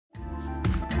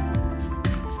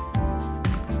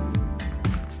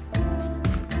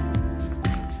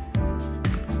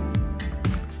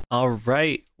All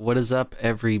right, what is up,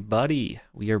 everybody?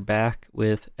 We are back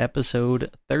with episode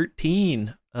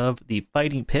 13 of the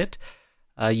Fighting Pit.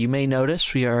 You may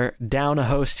notice we are down a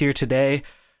host here today,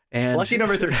 and lucky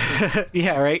number 13.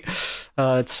 yeah, right.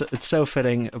 It's so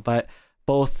fitting, but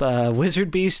both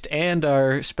Wizard Beast and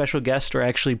our special guest are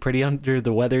actually pretty under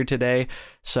the weather today,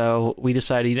 so we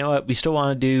decided, you know what, we still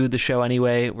want to do the show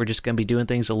anyway. We're just going to be doing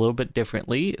things a little bit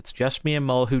differently. It's just me and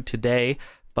Mulhu today,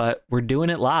 but we're doing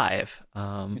it live.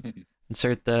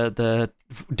 Insert the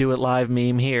do it live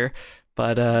meme here.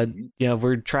 But,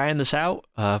 we're trying this out.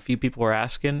 A few people were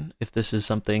asking if this is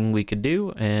something we could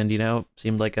do, and,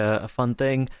 seemed like a fun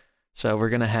thing. So we're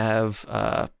going to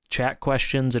have chat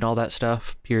questions and all that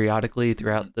stuff periodically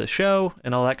throughout the show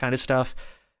and all that kind of stuff.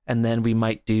 And then we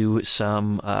might do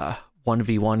some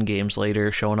 1v1 games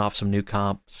later, showing off some new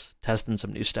comps, testing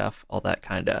some new stuff, all that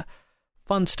kind of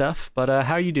fun stuff. But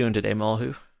how are you doing today,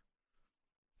 Mulhu?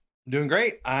 Doing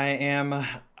great. We're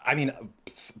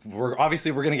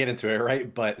going to get into it,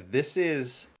 right? But this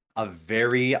is a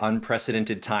very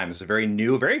unprecedented time. It's a very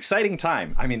new, very exciting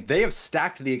time. I mean, they have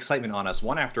stacked the excitement on us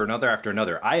one after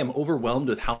another. I am overwhelmed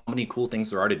with how many cool things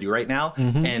there are to do right now.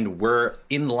 And we're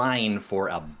in line for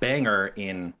a banger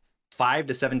in 5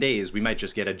 to 7 days. We might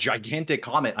just get a gigantic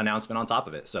Comet announcement on top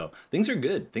of it. So things are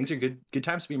good. Good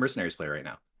times to be a Mercenaries player right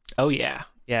now. Oh, yeah.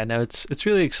 Yeah, no, it's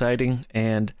really exciting.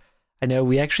 And I know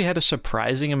we actually had a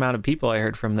surprising amount of people I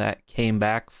heard from that came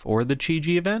back for the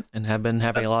Chi-Ji event and have been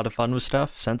having a lot of fun with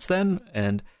stuff since then.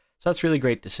 And so that's really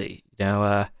great to see.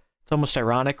 It's almost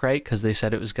ironic, right? Because they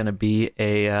said it was going to be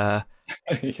a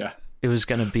it was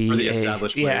going to be for the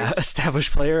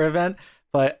established player event.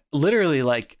 But literally,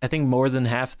 I think more than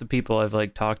half the people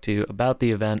I've talked to about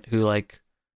the event who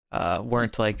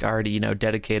weren't already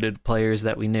dedicated players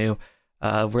that we knew.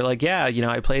 We're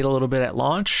I played a little bit at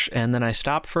launch and then I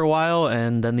stopped for a while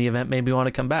and then the event made me want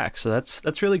to come back. So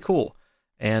that's really cool.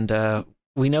 And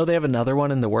we know they have another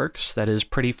one in the works that is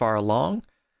pretty far along.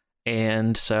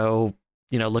 And so,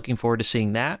 looking forward to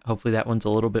seeing that. Hopefully that one's a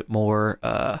little bit more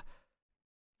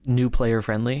new player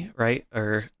friendly, right?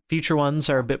 Or future ones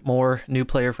are a bit more new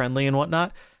player friendly and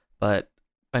whatnot. But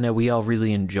I know we all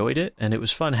really enjoyed it and it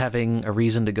was fun having a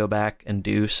reason to go back and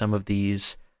do some of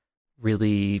these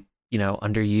really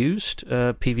underused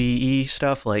PvE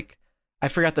stuff. I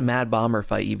forgot the Mad Bomber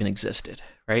fight even existed,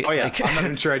 right? Oh yeah, I'm not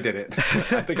even sure I did it.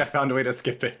 I think I found a way to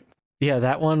skip it. Yeah,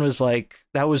 that one was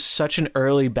that was such an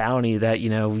early bounty that,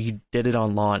 you did it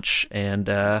on launch and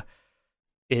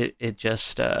it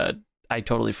just, I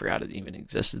totally forgot it even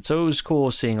existed. So it was cool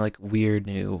seeing weird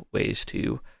new ways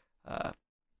to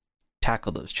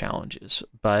tackle those challenges.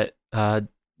 But in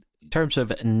terms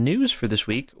of news for this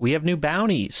week, we have new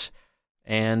bounties.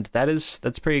 And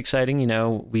that's pretty exciting.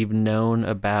 We've known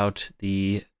about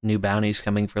the new bounties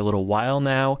coming for a little while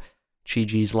now.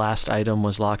 Chi-Ji's last item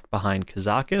was locked behind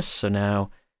Kazakis, so now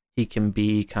he can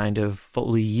be kind of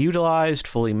fully utilized,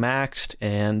 fully maxed,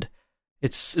 and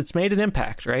it's made an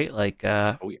impact, right?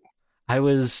 Oh yeah. I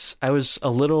was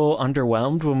a little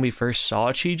underwhelmed when we first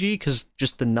saw Chi-Ji because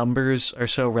just the numbers are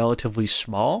so relatively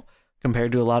small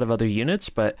compared to a lot of other units,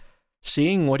 but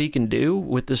seeing what he can do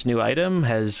with this new item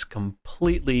has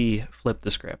completely flipped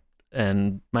the script,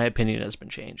 and my opinion has been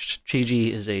changed.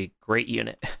 Chi-Ji is a great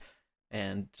unit,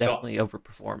 and definitely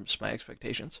overperforms my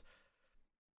expectations.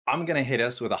 I'm going to hit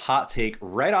us with a hot take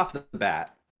right off the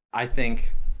bat. I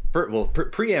think,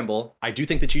 preamble, I do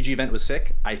think the Chi-Ji event was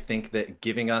sick. I think that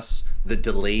giving us the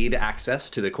delayed access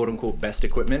to the quote-unquote best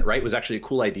equipment, right, was actually a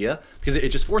cool idea, because it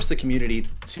just forced the community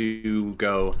to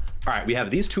go, all right, we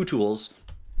have these two tools,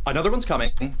 another one's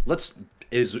coming.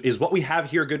 Is what we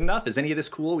have here good enough? Is any of this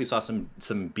cool? We saw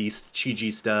some Beast Chi-Ji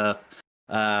stuff,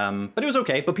 but it was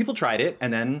okay. But people tried it,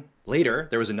 and then later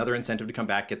there was another incentive to come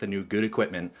back, get the new good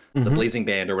equipment, the Blazing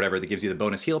Band or whatever that gives you the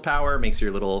bonus heal power, makes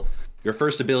your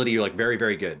first ability very,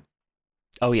 very good.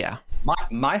 Oh yeah.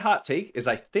 My hot take is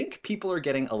I think people are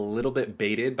getting a little bit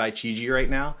baited by Chi-Ji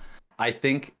right now. I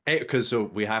think because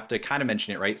we have to kind of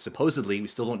mention it, right? Supposedly we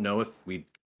still don't know if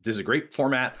this is a great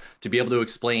format to be able to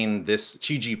explain this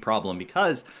Chi-Ji problem,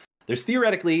 because there's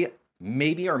theoretically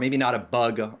maybe or maybe not a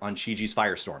bug on Chi-Ji's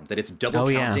Firestorm, that it's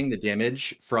double counting the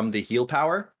damage from the heal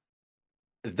power.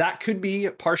 That could be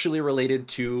partially related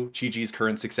to Chi-Ji's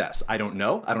current success. I don't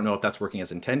know. I don't know if that's working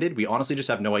as intended. We honestly just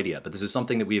have no idea, but this is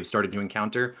something that we have started to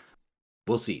encounter.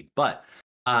 We'll see. But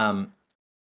I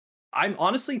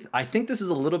think this is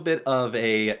a little bit of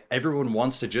everyone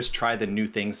wants to just try the new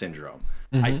thing syndrome.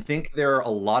 I think there are a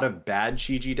lot of bad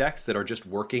Chi-Ji decks that are just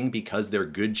working because they're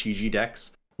good Chi-Ji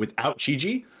decks without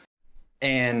Chi-Ji.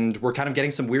 And we're kind of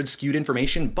getting some weird skewed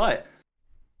information, but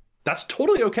That's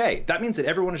totally okay. That means that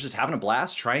everyone is just having a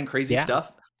blast, trying crazy Yeah.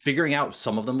 stuff, figuring out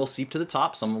some of them will seep to the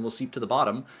top, some of them will seep to the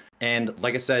bottom. And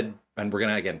like I said, and we're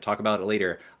going to again talk about it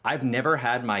later, I've never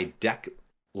had my deck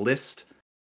list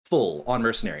full on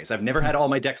Mercenaries. I've never had all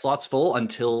my deck slots full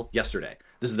until yesterday.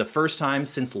 This is the first time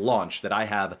since launch that I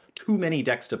have too many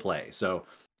decks to play. So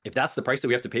if that's the price that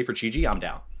we have to pay for Chi-Ji, I'm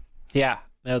down. Yeah,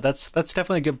 no, that's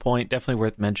definitely a good point. Definitely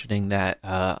worth mentioning that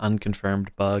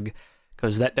unconfirmed bug,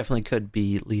 because that definitely could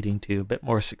be leading to a bit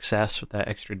more success with that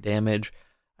extra damage.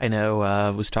 I know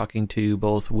I was talking to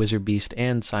both Wizard Beast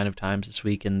and Sign of Times this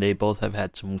week, and they both have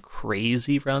had some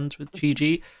crazy runs with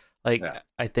GG. Like Yeah.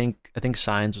 I think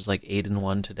Signs was like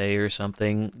 8-1 today or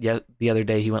something. Yeah, the other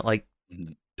day he went like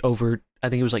over. I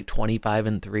think it was like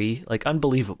 25-3. Like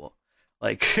unbelievable.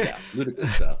 Like Yeah,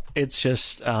 ludicrous stuff. it's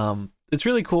just it's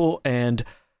really cool, and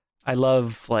I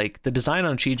love like the design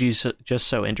on Chi-Ji's just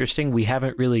so interesting. We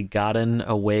haven't really gotten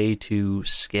a way to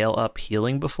scale up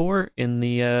healing before in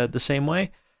the same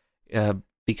way,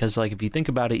 because like if you think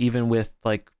about it, even with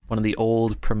like one of the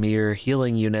old premier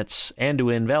healing units,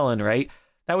 Anduin Velen, right,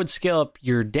 that would scale up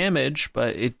your damage,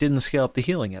 but it didn't scale up the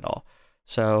healing at all.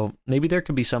 So maybe there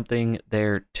could be something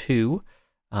there too,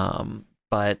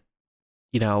 but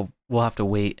you know we'll have to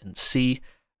wait and see.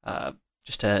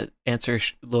 Just to answer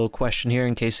a little question here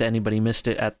in case anybody missed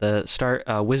it at the start,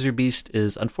 Wizard Beast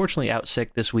is unfortunately out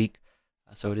sick this week,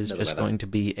 so it is just going to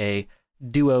be a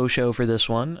duo show for this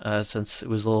one, since it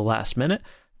was a little last minute,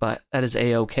 but that is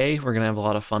a-okay. We're going to have a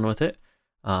lot of fun with it.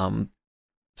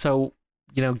 So,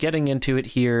 you know, getting into it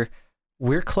here,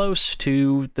 we're close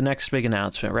to the next big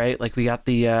announcement, right? Like we got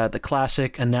the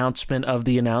classic announcement of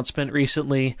the announcement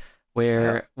recently,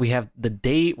 where we have the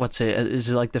date. What's it? Is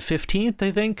it like the 15th, I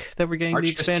think, that we're getting March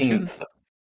the expansion? 15th.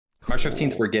 March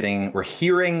 15th, we're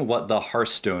hearing what the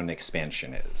Hearthstone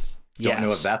expansion is. Don't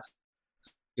know if that's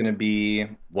going to be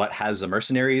what has the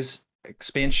Mercenaries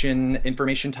expansion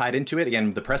information tied into it.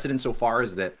 Again, the precedent so far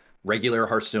is that regular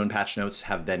Hearthstone patch notes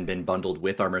have then been bundled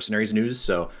with our Mercenaries news.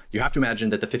 So you have to imagine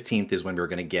that the 15th is when we're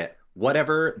going to get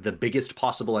whatever the biggest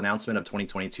possible announcement of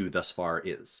 2022 thus far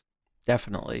is.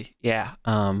 Definitely. Yeah.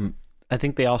 I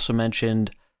think they also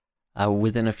mentioned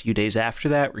within a few days after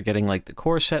that, we're getting like the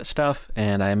core set stuff,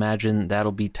 and I imagine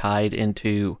that'll be tied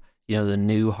into, you know, the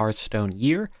new Hearthstone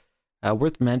year.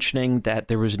 Worth mentioning that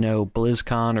there was no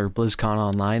BlizzCon or BlizzCon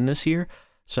Online this year,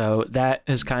 so that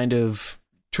has kind of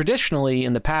traditionally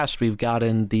in the past we've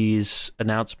gotten these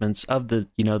announcements of the,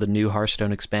 you know, the new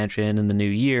Hearthstone expansion in the new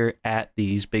year at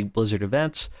these big Blizzard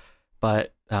events,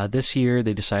 but this year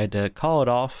they decided to call it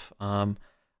off.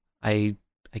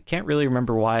 I can't really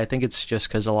remember why. I think it's just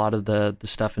because a lot of the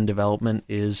stuff in development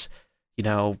is, you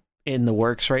know, in the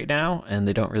works right now, and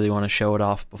they don't really want to show it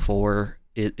off before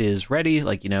it is ready.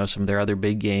 Like, you know, some of their other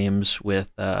big games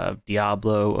with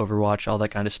Diablo, Overwatch, all that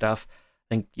kind of stuff.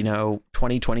 I think, you know,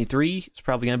 2023 is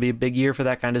probably going to be a big year for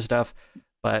that kind of stuff,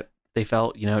 but they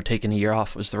felt, you know, taking a year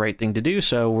off was the right thing to do.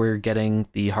 So we're getting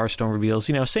the Hearthstone reveals,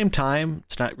 you know, same time.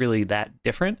 It's not really that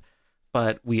different,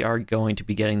 but we are going to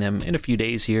be getting them in a few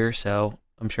days here. So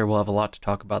I'm sure we'll have a lot to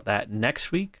talk about that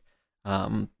next week.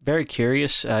 Very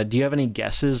curious. Do you have any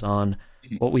guesses on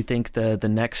what we think the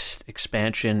next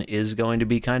expansion is going to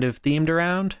be kind of themed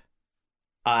around?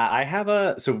 I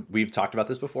have so we've talked about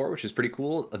this before, which is pretty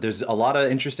cool. There's a lot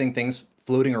of interesting things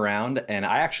floating around, and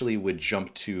I actually would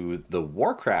jump to the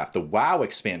Warcraft, the WoW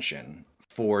expansion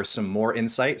for some more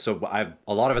insight. So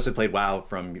a lot of us have played WoW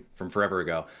from forever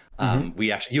ago.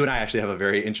 You and I actually have a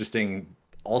very interesting,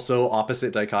 also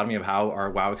opposite dichotomy of how our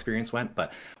WoW experience went,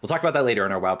 but we'll talk about that later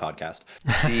on our WoW podcast.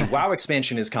 The WoW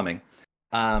expansion is coming.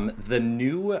 The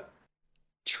new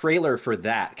trailer for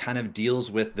that kind of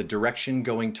deals with the direction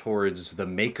going towards the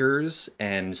Makers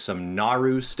and some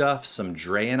Naru stuff, some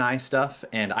Draenei stuff,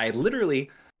 and I literally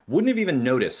wouldn't have even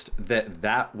noticed that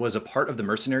that was a part of the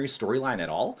Mercenary storyline at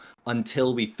all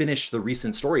until we finished the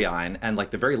recent storyline, and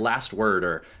like the very last word,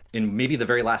 or in maybe the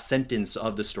very last sentence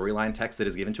of the storyline text that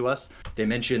is given to us, they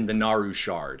mentioned the Naru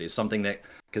Shard is something that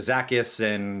Kazakis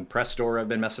and Prestor have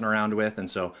been messing around with, and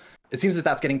so it seems that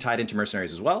that's getting tied into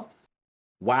Mercenaries as well.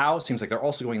 WoW seems like they're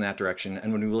also going that direction,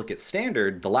 and when we look at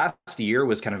Standard, the last year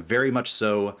was kind of very much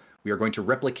so we are going to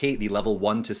replicate the level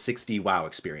 1 to 60 WoW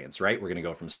experience, right? We're going to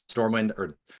go from Stormwind,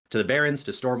 or to the Barrens,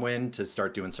 to Stormwind, to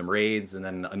start doing some raids, and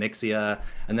then Onyxia,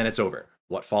 and then it's over.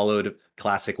 What followed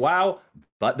classic WoW,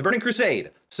 but the Burning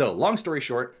Crusade. So long story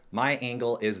short, my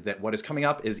angle is that what is coming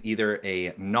up is either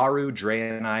a Naru,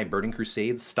 Draenei, Burning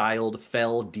Crusade styled,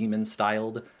 Fell, demon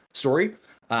styled story.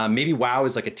 Maybe WoW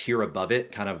is like a tier above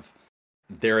it, kind of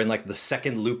they're in like the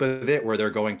second loop of it where they're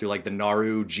going through like the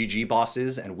Naru GG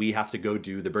bosses, and we have to go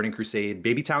do the Burning Crusade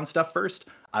Baby Town stuff first.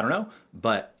 I don't know,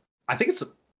 but I think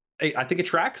I think it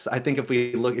tracks. I think if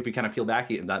we kind of peel back,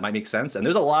 that might make sense. And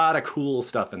there's a lot of cool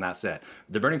stuff in that set.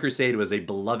 The Burning Crusade was a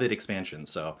beloved expansion,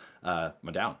 so I'm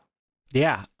down.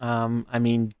 Yeah. I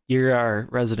mean, you're our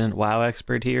resident WoW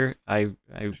expert here. I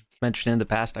mentioned in the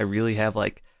past, I really have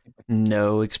like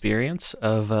no experience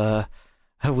of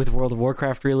with World of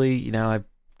Warcraft. Really, you know, I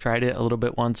tried it a little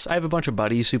bit once. I have a bunch of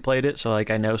buddies who played it, so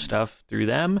like I know stuff through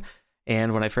them.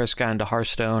 And when I first got into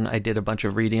Hearthstone, I did a bunch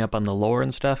of reading up on the lore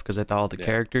and stuff because I thought all the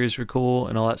characters were cool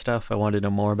and all that stuff. I wanted to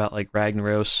know more about like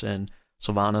Ragnaros and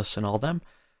Sylvanas and all them.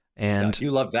 And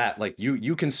you love that. Like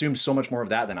you consume so much more of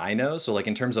that than I know. So like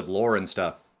in terms of lore and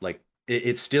stuff, like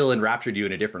it still enraptured you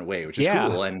in a different way, which is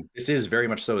cool. And this is very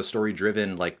much so a story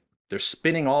driven. Like they're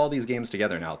spinning all these games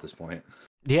together now at this point.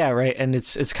 Yeah, right. And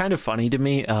it's kind of funny to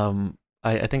me.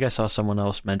 I think I saw someone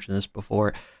else mention this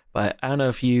before, but I don't know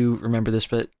if you remember this,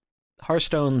 but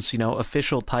Hearthstone's, you know,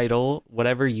 official title,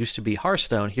 whatever, used to be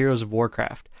Hearthstone, Heroes of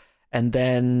Warcraft. And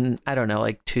then, I don't know,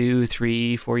 like 2,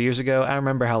 3, 4 years ago, I don't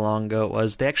remember how long ago it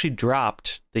was, they actually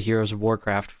dropped the Heroes of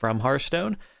Warcraft from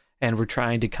Hearthstone and were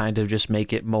trying to kind of just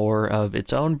make it more of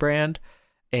its own brand.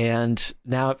 And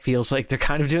now it feels like they're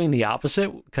kind of doing the opposite,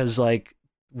 because like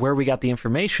where we got the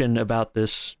information about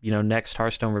this, you know, next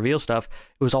Hearthstone reveal stuff,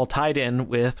 it was all tied in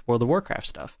with World of Warcraft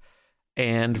stuff.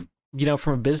 And you know,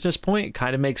 from a business point, it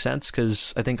kind of makes sense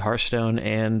because I think Hearthstone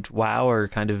and WoW are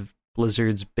kind of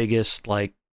Blizzard's biggest,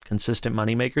 like, consistent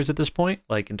moneymakers at this point,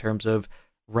 like, in terms of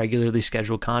regularly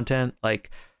scheduled content. Like,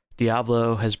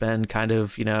 Diablo has been kind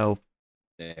of, you know,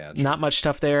 not much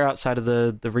stuff there outside of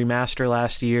the remaster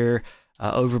last year.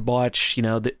 Overwatch, you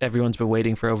know, everyone's been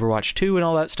waiting for Overwatch 2 and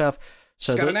all that stuff.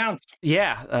 So it got announced.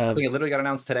 Yeah. I think it literally got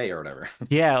announced today or whatever.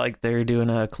 Yeah, like they're doing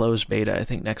a closed beta, I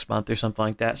think, next month or something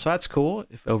like that. So that's cool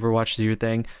if Overwatch is your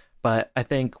thing. But I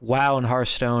think WoW and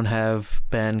Hearthstone have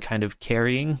been kind of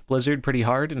carrying Blizzard pretty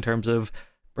hard in terms of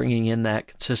bringing in that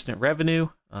consistent revenue.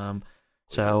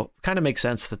 So kind of makes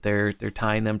sense that they're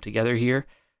tying them together here.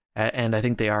 And I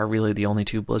think they are really the only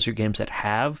two Blizzard games that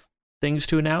have things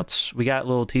to announce. We got a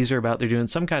little teaser about they're doing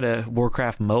some kind of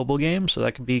Warcraft mobile game, so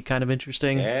that could be kind of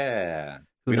interesting. Yeah.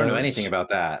 We don't know anything about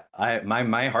that.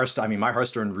 My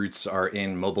Hearthstone roots are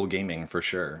in mobile gaming for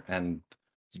sure, and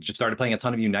just started playing a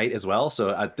ton of Unite as well.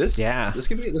 So this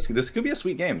could be a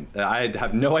sweet game. I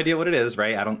have no idea what it is,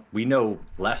 right? We know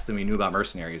less than we knew about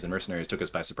Mercenaries, and Mercenaries took us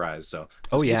by surprise. So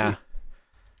yeah,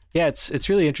 it's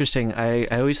really interesting. I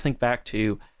always think back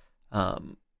to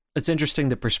it's interesting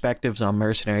the perspectives on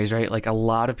Mercenaries, right? Like a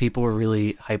lot of people were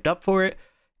really hyped up for it,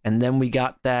 and then we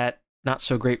got that not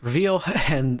so great reveal,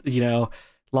 and you know,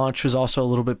 launch was also a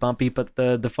little bit bumpy. But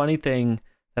the funny thing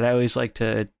that I always like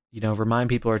to, you know, remind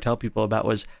people or tell people about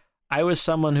was I was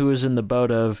someone who was in the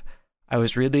boat of I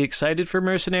was really excited for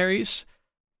Mercenaries.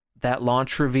 That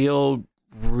launch reveal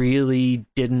really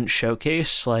didn't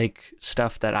showcase like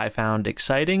stuff that I found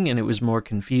exciting, and it was more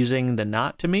confusing than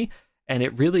not to me. And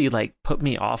it really like put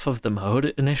me off of the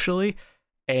mode initially.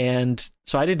 And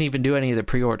so I didn't even do any of the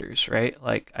pre-orders, right?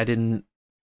 Like I didn't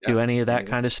do any of that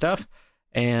kind of stuff.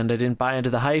 And I didn't buy into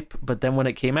the hype. But then when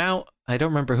it came out, I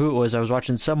don't remember who it was. I was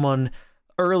watching someone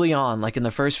early on, like in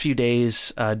the first few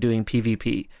days, doing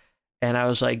PvP. And I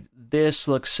was like, this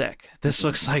looks sick. This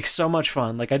looks like so much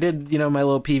fun. Like I did, you know, my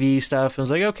little PvE stuff. I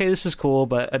was like, okay, this is cool,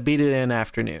 but I beat it in an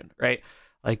afternoon, right?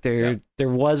 Like there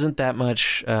wasn't that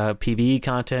much PvE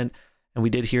content. And we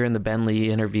did hear in the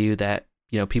Bentley interview that,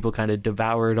 you know, people kind of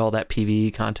devoured all that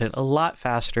PvE content a lot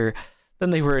faster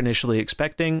than they were initially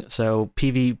expecting. So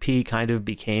PvP kind of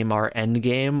became our end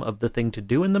game of the thing to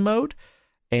do in the mode.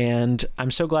 And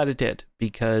I'm so glad it did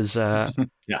because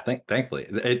thankfully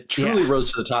it truly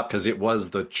rose to the top because it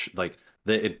was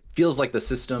it feels like the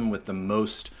system with the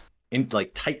most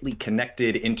tightly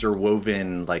connected,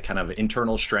 interwoven, like kind of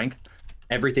internal strength.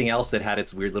 Everything else that had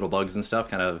its weird little bugs and stuff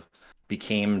kind of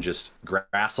became just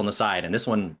grass on the side. And this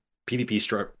one,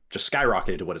 PvP just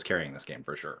skyrocketed to what is carrying this game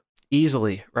for sure.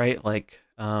 Easily, right? Like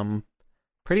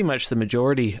pretty much the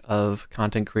majority of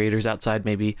content creators outside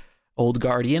maybe Old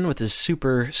Guardian with his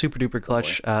super duper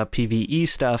clutch PvE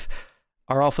stuff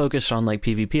are all focused on like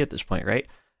PvP at this point, right?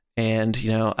 And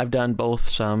you know, I've done both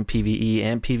some PvE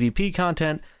and PvP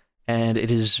content, and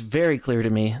it is very clear to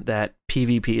me that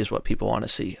PvP is what people want to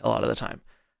see a lot of the time.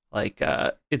 Like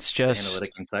it's just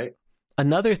analytic insight.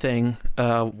 Another thing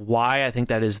why I think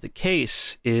that is the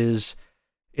case is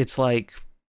it's like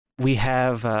we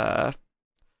have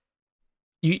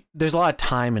there's a lot of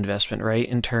time investment, right,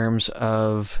 in terms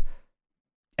of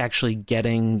actually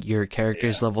getting your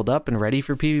characters leveled up and ready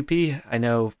for PvP. I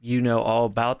know you know all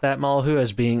about that, Malhu,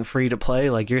 as being free to play.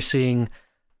 Like, you're seeing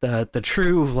the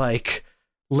true like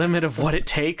limit of what it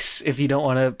takes if you don't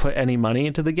want to put any money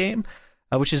into the game,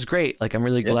 which is great. Like, I'm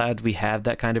really glad we have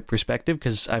that kind of perspective,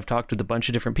 because I've talked with a bunch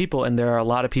of different people, and there are a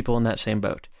lot of people in that same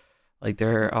boat. Like,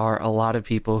 there are a lot of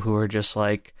people who are just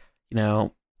like, you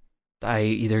know, I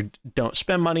either don't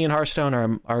spend money in Hearthstone, or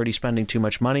I'm already spending too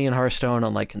much money in Hearthstone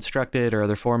on like Constructed or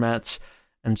other formats,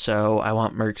 and so I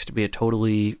want Mercs to be a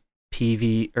totally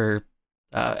PV or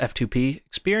F2P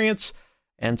experience.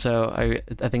 And so I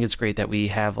think it's great that we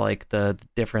have like the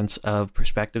difference of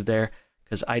perspective there,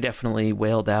 because I definitely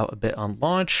wailed out a bit on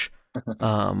launch.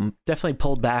 Definitely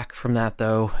pulled back from that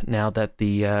though, now that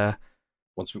the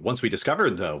once we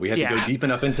discovered, though, we had to go deep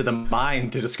enough into the mine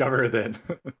to discover that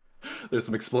there's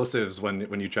some explosives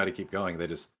when you try to keep going. They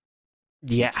just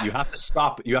you have to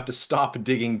stop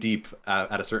digging deep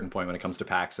at a certain point when it comes to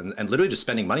packs, and literally just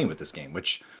spending money with this game,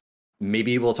 which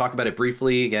maybe we'll talk about it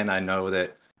briefly. Again, I know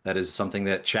that is something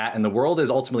that chat and the world is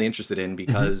ultimately interested in,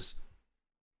 because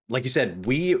like you said,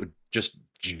 we just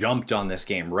jumped on this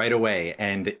game right away,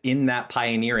 and in that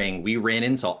pioneering we ran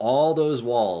into all those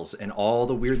walls and all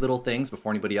the weird little things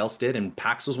before anybody else did, and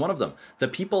PAX was one of them. The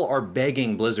people are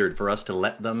begging Blizzard for us to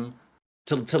let them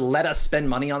to let us spend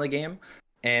money on the game,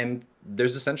 and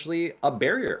there's essentially a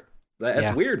barrier.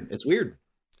 That's weird. It's weird.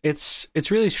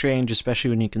 It's really strange, especially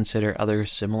when you consider other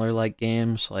similar like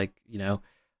games. Like, you know,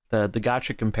 the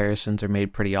gacha comparisons are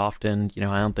made pretty often. You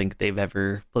know, I don't think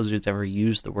Blizzard's ever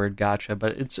used the word gacha,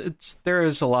 but there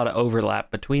is a lot of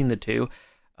overlap between the two.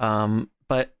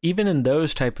 But even in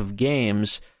those type of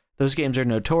games, those games are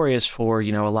notorious for,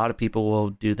 you know, a lot of people will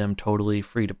do them totally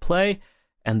free to play,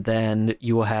 and then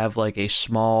you will have like a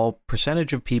small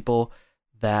percentage of people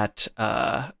that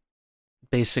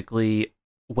basically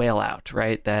whale out,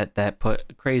 right? That put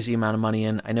a crazy amount of money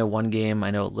in. I know one game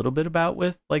I know a little bit about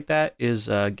with like that is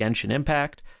Genshin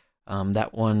Impact.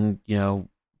 That one, you know,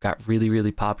 got really,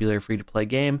 really popular free to play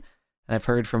game. And I've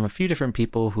heard from a few different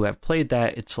people who have played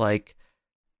that. It's like,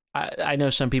 I know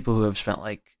some people who have spent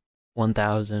like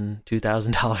 $1,000,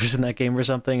 $2,000 in that game or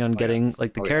something on getting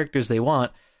like the characters they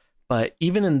want. But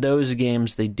even in those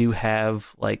games, they do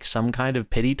have like some kind of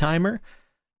pity timer,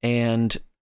 and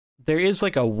there is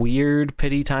like a weird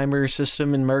pity timer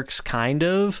system in Mercs, kind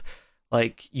of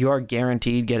like you are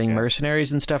guaranteed getting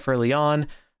mercenaries and stuff early on,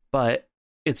 but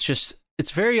it's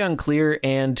very unclear,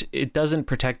 and it doesn't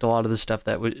protect a lot of the stuff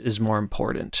that is more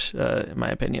important, in my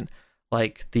opinion.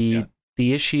 Like the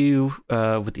issue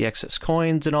with the excess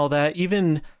coins and all that,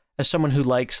 even as someone who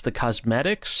likes the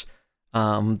cosmetics,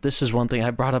 this is one thing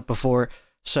I brought up before.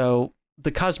 So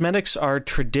the cosmetics are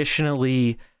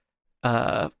traditionally,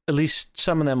 at least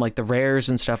some of them, like the rares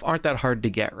and stuff, aren't that hard to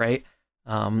get, right?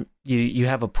 You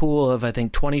have a pool of, I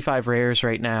think, 25 rares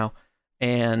right now,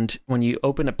 and when you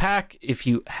open a pack, if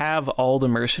you have all the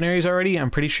mercenaries already, I'm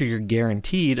pretty sure you're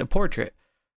guaranteed a portrait.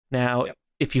 Now,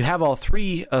 if you have all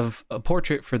three of a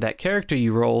portrait for that character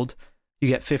you rolled, you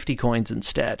get 50 coins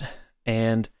instead.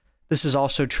 And this is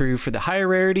also true for the higher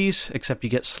rarities, except you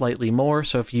get slightly more.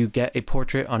 So if you get a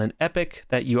portrait on an epic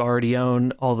that you already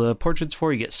own all the portraits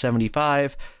for, you get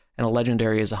 75, and a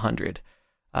legendary is 100.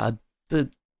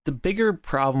 The bigger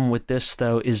problem with this,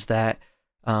 though, is that,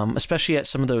 especially at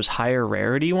some of those higher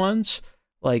rarity ones,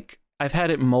 like I've had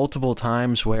it multiple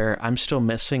times where I'm still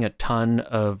missing a ton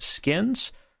of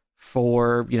skins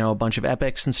for, you know, a bunch of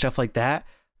epics and stuff like that.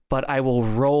 But I will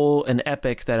roll an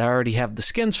epic that I already have the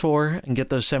skins for and get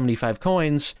those 75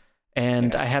 coins,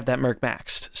 and I have that merc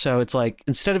maxed. So it's like,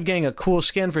 instead of getting a cool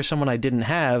skin for someone I didn't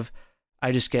have,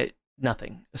 I just get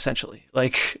nothing, essentially.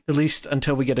 Like, at least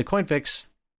until we get a coin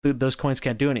fix, those coins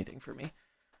can't do anything for me.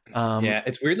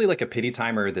 It's weirdly like a pity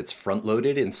timer that's front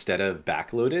loaded instead of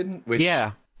back loaded, which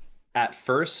at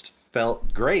first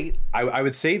felt great. I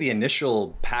would say the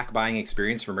initial pack buying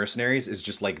experience for Mercenaries is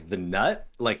just like the nut.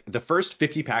 Like the first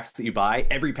 50 packs that you buy,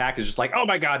 every pack is just like, oh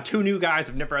my god, 2 new guys,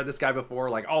 I've never had this guy before.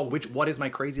 Like, oh, what is my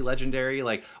crazy legendary?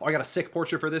 Like, oh, I got a sick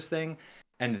portrait for this thing.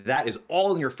 And that is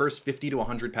all in your first 50 to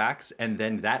 100 packs, and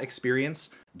then that experience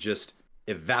just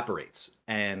evaporates,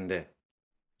 and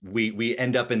we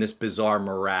end up in this bizarre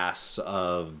morass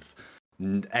of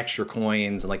extra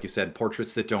coins and, like you said,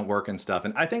 portraits that don't work and stuff.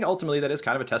 And I think ultimately that is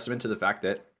kind of a testament to the fact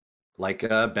that, like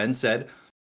Ben said,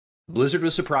 Blizzard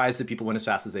was surprised that people went as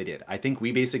fast as they did. I think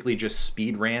we basically just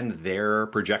speed ran their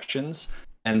projections,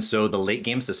 and so the late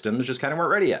game systems just kind of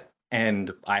weren't ready yet.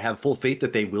 And I have full faith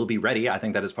that they will be ready. I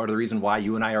think that is part of the reason why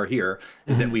you and I are here,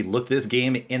 is that we looked this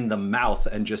game in the mouth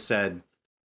and just said,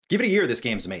 give it a year, this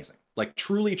game's amazing. Like,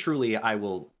 truly, I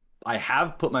will I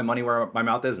have put my money where my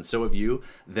mouth is, and so have you,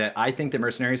 that I think that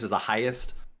Mercenaries is the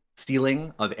highest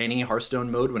ceiling of any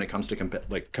Hearthstone mode when it comes to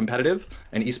competitive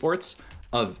and esports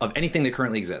of anything that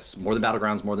currently exists. More than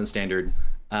Battlegrounds, more than Standard.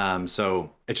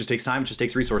 So it just takes time, it just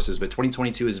takes resources. But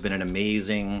 2022 has been an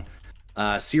amazing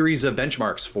series of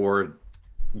benchmarks for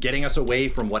getting us away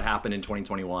from what happened in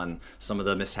 2021. Some of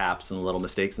the mishaps and little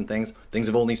mistakes and things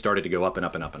have only started to go up and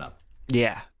up and up and up.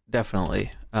 Yeah,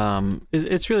 definitely.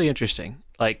 It's really interesting.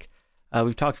 Like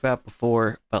we've talked about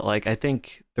before, but like I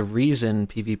think the reason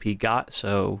PvP got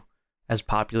so as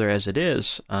popular as it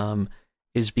is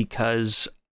because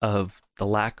of the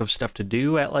lack of stuff to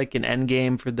do at like an end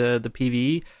game for the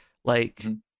PvE. Like,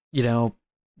 you know,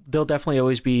 there'll definitely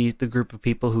always be the group of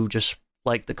people who just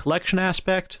like the collection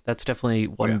aspect. That's definitely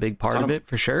one big part of it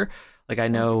for sure. Like I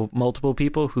know multiple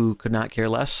people who could not care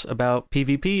less about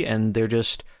PvP, and they're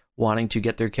just wanting to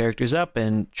get their characters up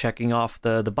and checking off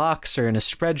the box or in a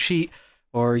spreadsheet,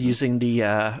 or using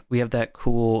the we have that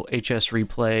cool HS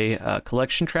Replay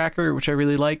collection tracker, which I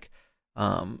really like.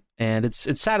 And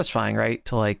it's satisfying, right,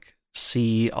 to like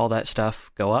see all that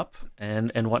stuff go up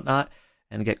and whatnot,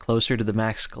 and get closer to the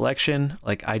max collection.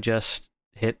 Like I just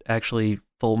hit actually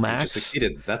full max. You just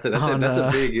succeeded. That's a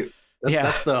big.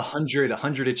 That's the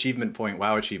 100 achievement point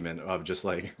WoW achievement of just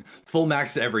like full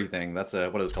max to everything. That's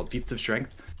what is it called, feats of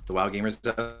strength. The WoW gamers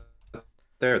out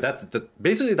there. That's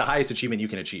basically the highest achievement you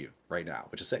can achieve right now,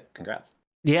 which is sick. Congrats.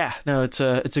 Yeah, no, it's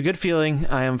a good feeling.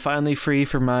 I am finally free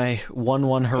from my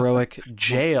 1-1 heroic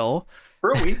jail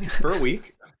for a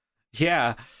week.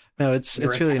 Yeah, no, it's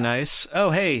really nice.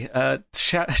 Oh, hey,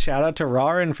 shout out to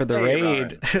Rarin for the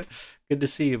raid. Good to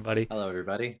see you, buddy. Hello,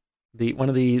 everybody. One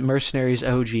of the Mercenaries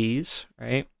OGs,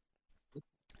 right?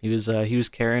 He was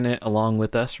carrying it along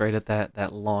with us right at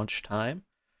that launch time.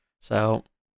 So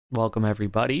welcome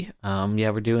everybody.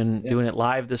 We're doing it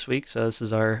live this week. So this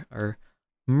is our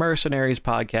Mercenaries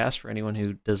podcast for anyone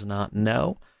who does not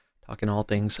know, talking all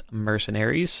things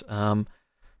Mercenaries.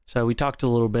 So we talked a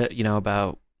little bit,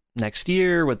 about next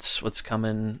year, what's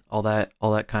coming, all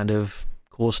that kind of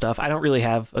cool stuff. I don't really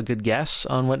have a good guess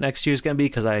on what next year's going to be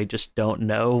because I just don't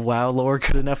know WoW lore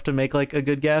good enough to make like a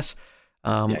good guess.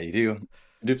 Yeah, you do. You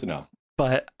do have to know.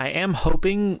 But I am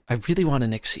hoping, I really want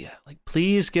an Ixia. Like,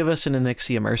 please give us an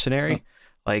Ixia mercenary.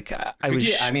 Like,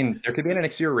 there could be an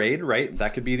Elixir raid, right?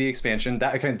 That could be the expansion.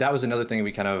 That was another thing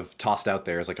we kind of tossed out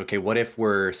there. Is like, okay, what if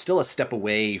we're still a step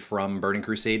away from Burning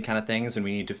Crusade kind of things, and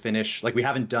we need to finish, like we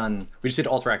just did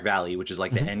Alterac Valley, which is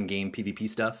like the end game PvP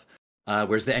stuff.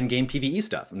 Where's the end game PvE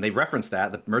stuff? And they've referenced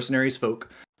that the Mercenaries folk,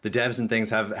 the devs and things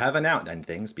have announced, and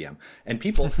things BM and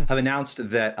people have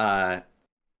announced that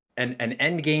an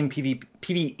end game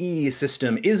PvE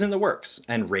system is in the works,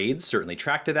 and raids certainly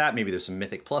track to that. Maybe there's some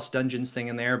Mythic Plus dungeons thing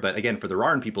in there, but again, for the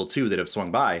Rarn people too that have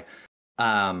swung by,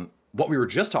 what we were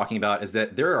just talking about is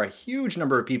that there are a huge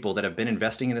number of people that have been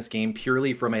investing in this game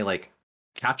purely from a like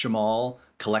catch 'em all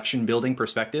collection building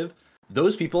perspective.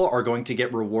 Those people are going to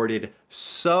get rewarded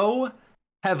so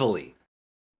heavily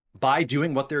by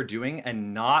doing what they're doing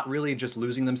and not really just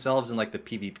losing themselves in like the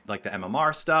PvP, like the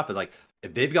MMR stuff. And like,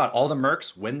 if they've got all the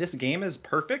mercs, when this game is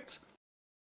perfect,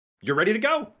 you're ready to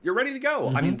go. You're ready to go.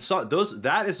 I mean, so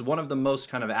that is one of the most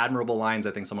kind of admirable lines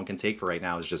I think someone can take for right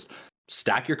now is just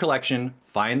stack your collection,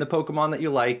 find the Pokemon that you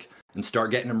like, and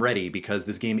start getting them ready, because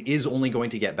this game is only going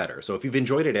to get better. So if you've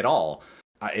enjoyed it at all,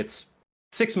 it's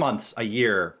 6 months, a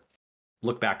year,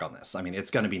 look back on this. I mean,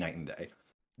 it's going to be night and day.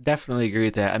 Definitely agree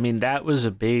with that. I mean, that was a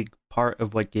big part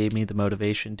of what gave me the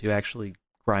motivation to actually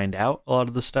grind out a lot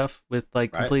of the stuff with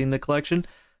like completing the collection,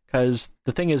 because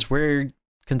the thing is, we're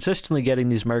consistently getting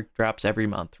these merc drops every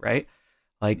month, right?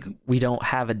 Like we don't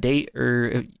have a date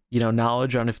or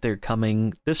knowledge on if they're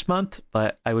coming this month,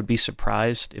 but I would be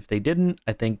surprised if they didn't.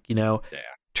 I think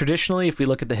traditionally, if we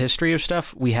look at the history of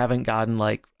stuff, we haven't gotten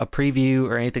like a preview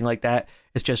or anything like that.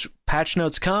 It's just patch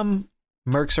notes come,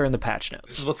 mercs are in the patch notes.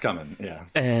 This is what's coming. Yeah.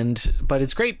 But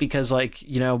it's great because like,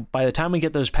 by the time we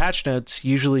get those patch notes,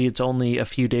 usually it's only a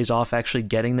few days off actually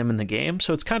getting them in the game.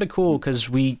 So it's kind of cool because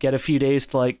we get a few days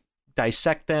to like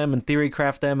dissect them and theory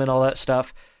craft them and all that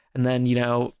stuff. And then,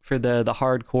 for the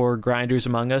hardcore grinders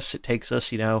among us, it takes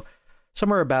us,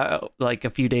 somewhere about like a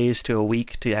few days to a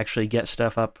week to actually get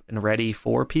stuff up and ready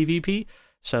for PvP.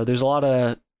 So there's a lot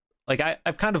of like,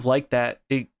 I've kind of liked that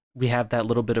we have that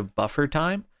little bit of buffer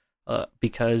time.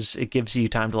 Because it gives you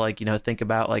time to like, think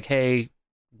about like, hey,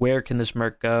 where can this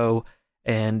merc go?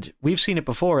 And we've seen it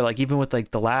before, like even with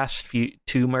like the last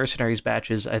two Mercenaries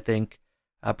batches, I think,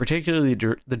 particularly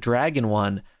the Dragon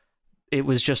one, it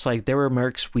was just like there were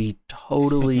mercs we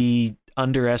totally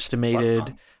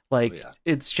underestimated. Oh, Like yeah.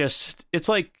 it's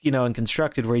like, in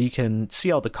Constructed where you can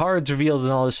see all the cards revealed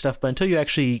and all this stuff, but until you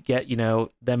actually get,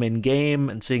 them in game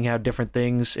and seeing how different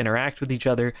things interact with each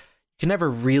other, you can never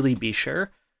really be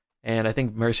sure. And I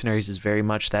think Mercenaries is very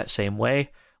much that same way.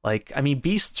 Like, I mean,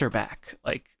 beasts are back.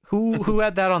 Like, who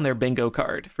had that on their bingo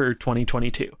card for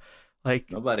 2022?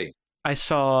 Like, Nobody. I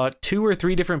saw 2 or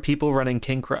 3 different people running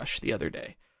King Crush the other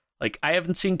day. Like, I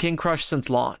haven't seen King Crush since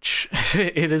launch.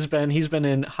 He's been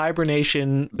in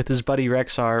hibernation with his buddy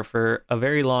Rexar for a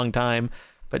very long time.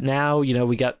 But now,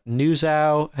 we got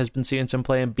Nuzao has been seeing some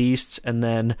playing beasts, and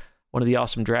then one of the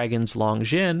awesome dragons, Long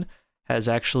Jin, has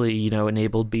actually,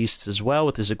 enabled beasts as well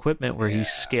with his equipment where he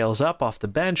scales up off the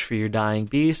bench for your dying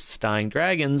beasts, dying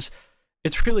dragons.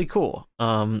 It's really cool.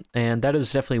 And that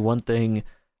is definitely one thing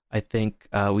I think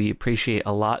we appreciate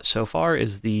a lot so far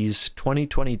is these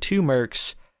 2022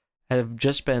 mercs have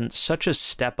just been such a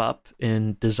step up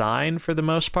in design for the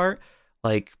most part.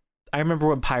 Like, I remember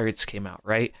when Pirates came out,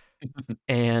 right?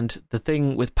 And the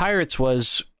thing with Pirates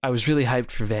was I was really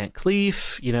hyped for Van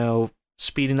Cleef,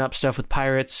 speeding up stuff with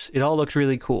Pirates. It all looked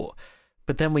really cool.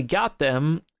 But then we got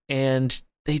them and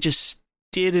they just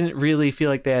didn't really feel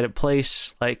like they had a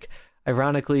place. Like,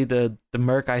 ironically, the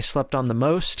merc I slept on the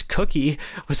most, Cookie,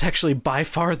 was actually by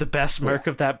far the best merc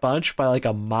of that bunch by like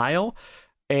a mile.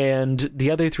 And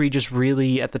the other 3 just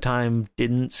really, at the time,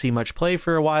 didn't see much play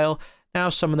for a while. Now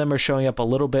some of them are showing up a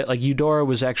little bit. Like Eudora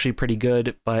was actually pretty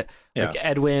good, but like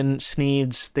Edwin,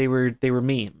 Sneeds, they were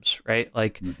memes, right?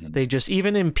 Like they just,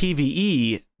 even in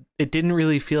PvE, it didn't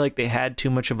really feel like they had too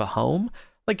much of a home.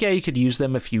 Like, yeah, you could use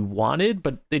them if you wanted,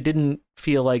 but they didn't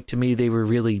feel like, to me, they were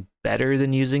really better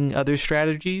than using other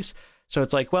strategies. So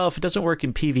it's like, well, if it doesn't work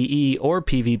in PvE or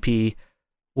PvP,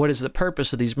 what is the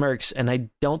purpose of these mercs? And I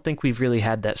don't think we've really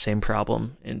had that same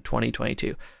problem in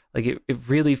 2022. Like, it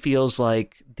really feels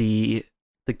like the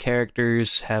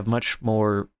characters have much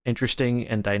more interesting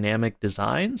and dynamic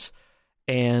designs.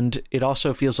 And it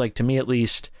also feels like, to me at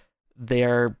least,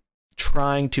 they're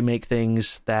trying to make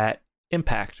things that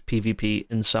impact PvP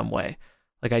in some way.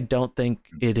 Like, I don't think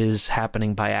it is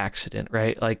happening by accident,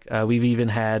 right? Like, we've even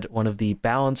had one of the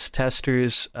balance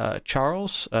testers,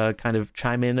 Charles, kind of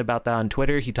chime in about that on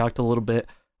Twitter. He talked a little bit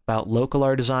about local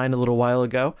R design a little while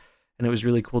ago, and it was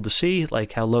really cool to see,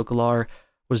 like, how local R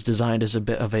was designed as a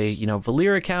bit of a,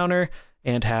 Valera counter,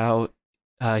 and how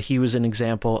he was an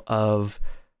example of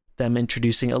them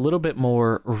introducing a little bit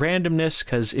more randomness,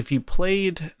 because if you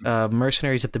played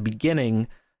Mercenaries at the beginning,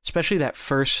 especially that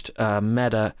first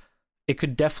meta, it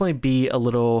could definitely be a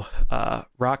little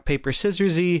rock, paper,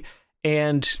 scissorsy,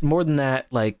 and more than that,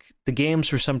 like, the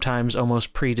games were sometimes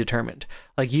almost predetermined.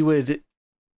 Like, you would,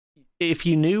 if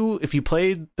you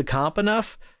played the comp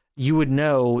enough, you would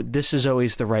know this is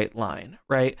always the right line,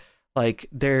 right? Like,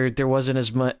 there wasn't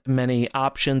as many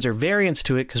options or variants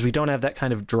to it because we don't have that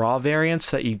kind of draw variance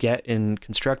that you get in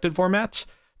constructed formats.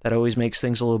 That always makes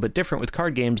things a little bit different with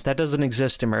card games. That doesn't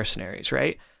exist in Mercenaries,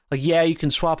 right? Like, yeah, you can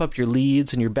swap up your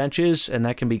leads and your benches, and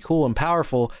that can be cool and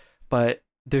powerful, but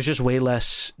there's just way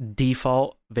less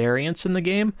default variance in the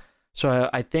game. So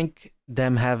I think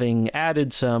them having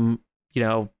added some,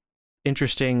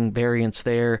 interesting variance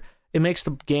there, it makes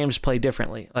the games play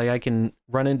differently. Like, I can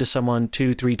run into someone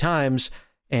 2-3 times,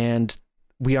 and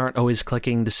we aren't always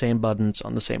clicking the same buttons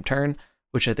on the same turn,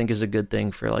 which I think is a good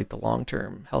thing for, like, the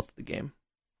long-term health of the game.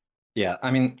 Yeah,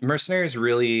 I mean, Mercenaries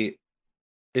really...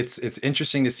 It's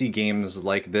interesting to see games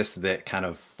like this that kind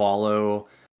of follow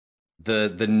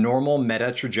the normal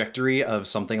meta trajectory of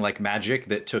something like Magic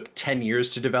that took 10 years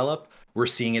to develop. We're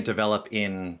seeing it develop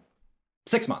in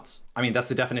 6 months. I mean, that's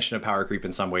the definition of power creep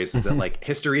in some ways, is that like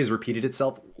history has repeated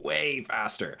itself way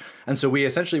faster. And so we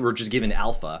essentially were just given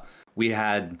alpha. We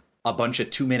had a bunch of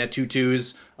 2-mana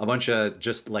 2/2s, a bunch of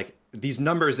just like these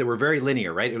numbers that were very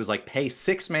linear, right? It was like pay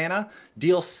 6 mana,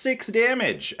 deal 6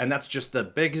 damage. And that's just the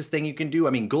biggest thing you can do. I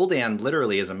mean, Gul'dan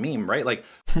literally is a meme, right? Like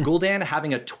Gul'dan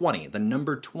having a 20, the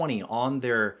number 20 on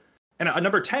their, and a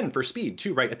number 10 for speed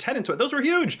too, right? A 10 and 20, those were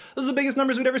huge. Those are the biggest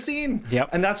numbers we'd ever seen. Yep.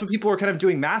 And that's what people were kind of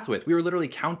doing math with. We were literally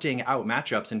counting out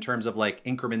matchups in terms of like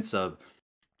increments of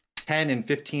 10 and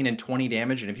 15 and 20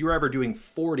 damage. And if you were ever doing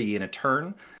 40 in a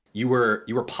turn, you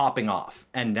were popping off.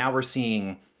 And now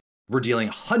we're dealing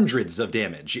hundreds of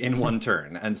damage in one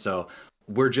turn. And so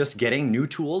we're just getting new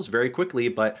tools very quickly,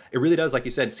 but it really does, like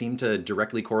you said, seem to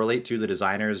directly correlate to the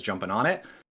designers jumping on it.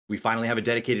 We finally have a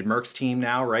dedicated Mercs team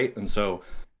now, right? And so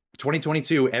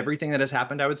 2022, everything that has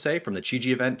happened, I would say, from the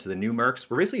Chi-Ji event to the new Mercs,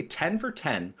 we're basically 10 for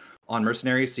 10 on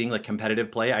Mercenaries, seeing like competitive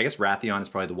play. I guess Rathion is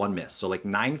probably the one miss. So like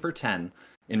 9 for 10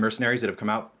 in Mercenaries that have come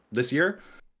out this year.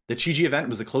 The Chi-Ji event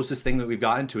was the closest thing that we've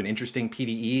gotten to an interesting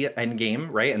PvE end game,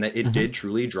 right? And that it did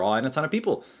truly draw in a ton of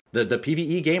people. The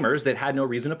PvE gamers that had no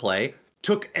reason to play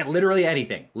took literally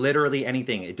anything. Literally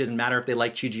anything. It didn't matter if they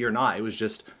liked Chi-Ji or not. It was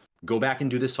just go back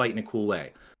and do this fight in a cool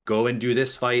way. Go and do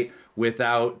this fight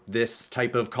without this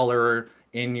type of color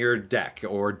in your deck,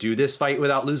 or do this fight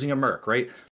without losing a merc, right?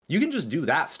 You can just do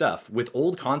that stuff with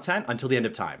old content until the end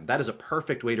of time. That is a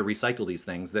perfect way to recycle these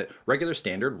things that regular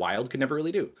standard wild could never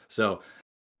really do. So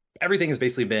everything has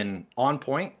basically been on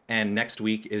point, and next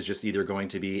week is just either going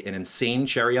to be an insane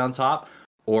cherry on top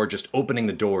or just opening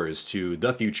the doors to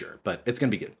the future. But it's going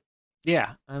to be good.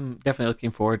 Yeah, I'm definitely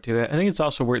looking forward to it. I think it's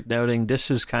also worth noting this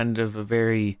is kind of a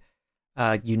very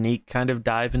unique kind of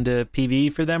dive into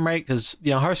PvE for them, right? Because,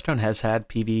 you know, Hearthstone has had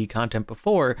PvE content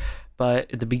before,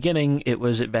 but at the beginning it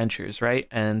was adventures, right?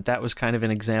 And that was kind of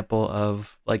an example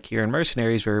of, like here in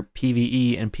Mercenaries, where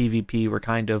PvE and PvP were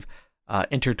kind of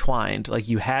intertwined. Like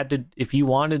you had to, if you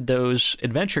wanted those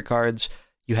adventure cards,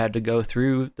 you had to go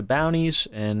through the bounties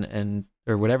and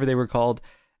or whatever they were called,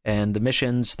 and the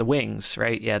missions, the wings,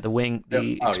 right? Yeah,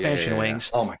 the expansion wings.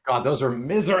 Oh my god, those are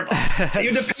miserable.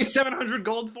 You had to pay 700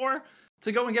 gold for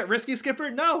to go and get Risky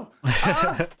Skipper? No,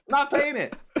 not paying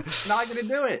it. Not gonna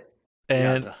do it.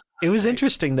 And it was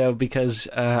interesting though, because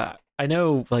I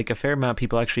know like a fair amount of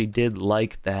people actually did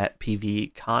like that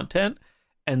PvE content.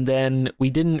 And then we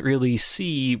didn't really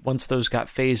see, once those got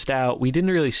phased out, we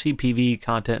didn't really see PvE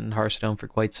content in Hearthstone for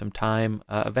quite some time.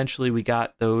 Eventually we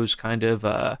got those kind of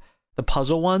the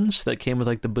puzzle ones that came with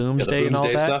like the Boomsday and all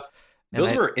that stuff.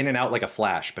 Those were in and out like a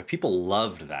flash, but people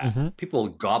loved that. People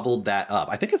gobbled that up.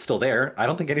 I think it's still there. I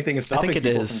don't think anything is stopping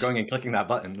people from going and clicking that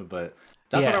button, but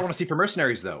that's what I want to see for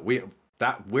Mercenaries though.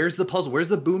 Where's the puzzle? Where's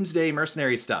the Boomsday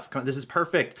Mercenary stuff? Come on, this is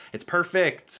perfect. It's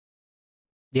perfect.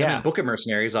 Yeah. I mean, Book of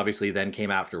Mercenaries obviously then came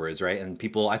afterwards, right? And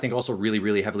people, I think, also really,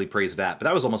 really heavily praised that. But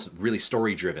that was almost really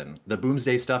story-driven. The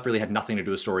Boomsday stuff really had nothing to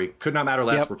do with story. Could not matter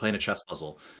less. We're playing a chess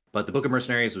puzzle. But the Book of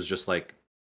Mercenaries was just like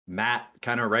Matt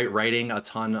kind of writing a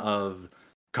ton of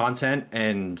content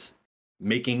and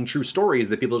making true stories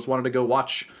that people just wanted to go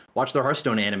watch their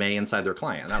Hearthstone anime inside their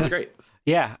client. And that was great.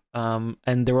 Yeah.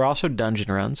 And there were also dungeon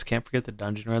runs. Can't forget the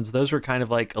dungeon runs. Those were kind of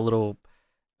like a little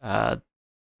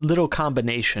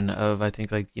combination of, I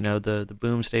think, like, you know, the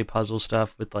Boomsday puzzle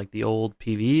stuff with like the old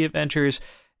PvE adventures,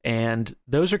 and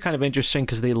those are kind of interesting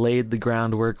because they laid the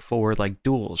groundwork for like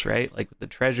duels, right? Like with the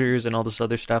treasures and all this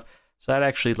other stuff. So that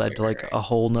actually led to like a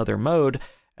whole nother mode.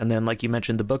 And then, like you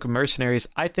mentioned, the Book of Mercenaries,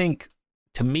 I think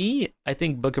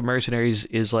Book of Mercenaries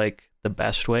is like the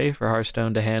best way for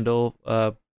Hearthstone to handle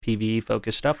PvE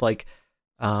focused stuff. Like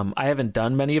I haven't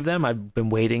done many of them. I've been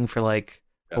waiting for like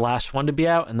the last one to be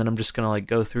out, and then I'm just gonna like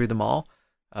go through them all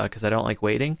because I don't like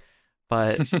waiting.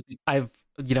 But I've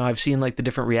seen like the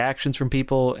different reactions from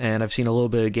people, and I've seen a little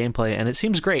bit of gameplay, and it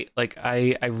seems great. Like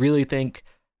I really think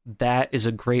that is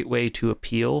a great way to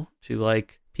appeal to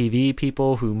like PvE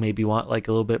people who maybe want like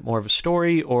a little bit more of a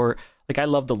story, or like I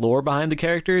love the lore behind the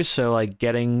characters, so like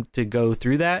getting to go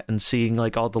through that and seeing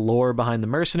like all the lore behind the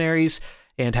mercenaries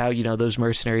and how, you know, those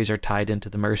mercenaries are tied into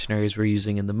the mercenaries we're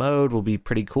using in the mode will be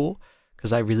pretty cool.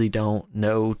 Because I really don't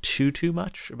know too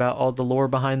much about all the lore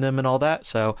behind them and all that.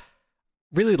 So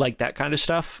really like that kind of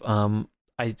stuff.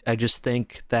 I just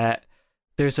think that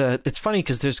it's funny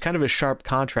because there's kind of a sharp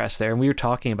contrast there. And we were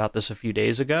talking about this a few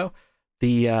days ago.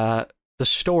 The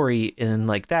story in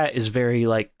like that is very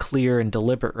like clear and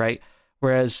deliberate, right?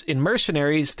 Whereas in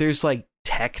Mercenaries, there's like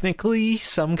technically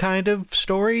some kind of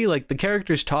story. Like the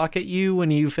characters talk at you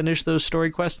when you finish those story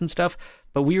quests and stuff.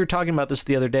 But we were talking about this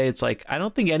the other day. It's like, I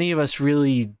don't think any of us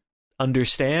really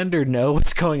understand or know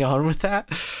what's going on with that.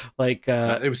 Like,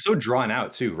 it was so drawn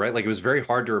out too, right? Like it was very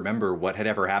hard to remember what had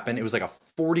ever happened. It was like a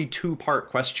 42-part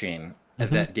quest chain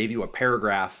that gave you a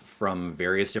paragraph from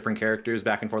various different characters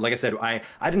back and forth. Like I said, I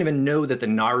didn't even know that the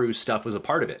Naru stuff was a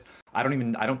part of it. I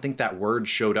don't think that word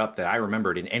showed up that I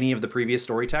remembered in any of the previous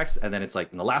story texts. And then it's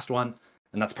like in the last one,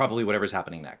 and that's probably whatever's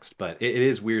happening next. But it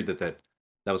is weird that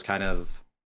was kind of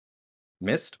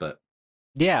missed. But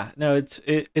yeah, no,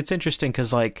 it's interesting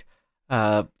because like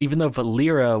even though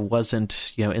Valera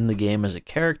wasn't, you know, in the game as a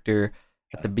character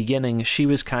at the beginning, she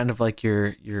was kind of like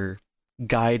your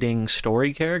guiding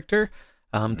story character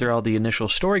through all the initial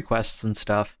story quests and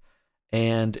stuff.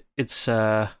 And it's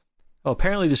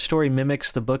apparently the story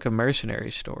mimics the Book of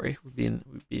Mercenaries story. We're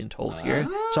being told here,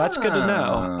 so that's good to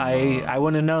know. I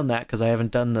wouldn't have known that because I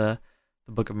haven't done the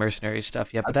Book of Mercenaries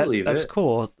stuff yet. But that's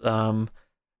cool.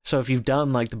 So if you've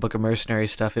done like the Book of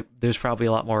Mercenaries stuff, there's probably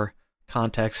a lot more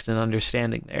context and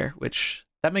understanding there, which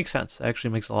that makes sense. That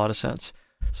actually makes a lot of sense.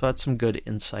 So that's some good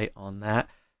insight on that.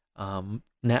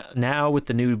 now with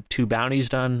the new 2 bounties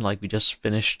done, like we just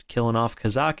finished killing off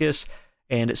Kazakis,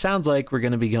 and it sounds like we're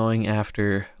going to be going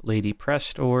after Lady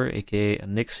Prestor, aka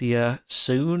Onyxia,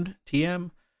 soon,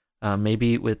 TM.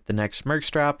 Maybe with the next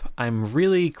Mercs drop. I'm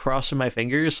really crossing my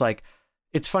fingers. Like,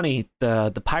 it's funny,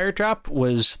 the pirate drop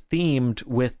was themed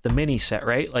with the mini set,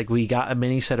 right? Like, we got a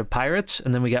mini set of pirates,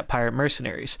 and then we got pirate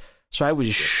mercenaries. So I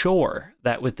was sure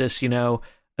that with this,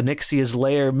 Onyxia's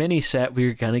Lair mini set, we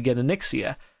were going to get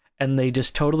Onyxia. And they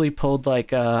just totally pulled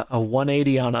like a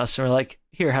 180 on us, and we're like,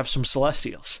 here, have some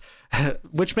Celestials.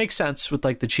 Which makes sense with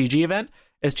like the Chi-Ji event.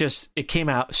 It's just, it came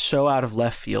out so out of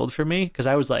left field for me, because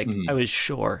I was like, I was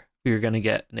sure we were going to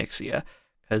get Onyxia,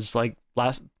 because like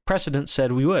last precedent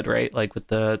said we would, right? Like with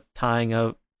the tying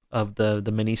of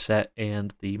the mini set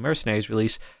and the Mercenaries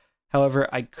release. However,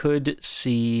 I could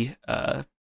see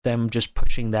them just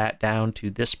pushing that down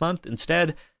to this month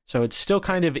instead. So it's still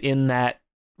kind of in that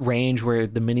range where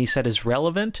the mini set is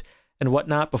relevant and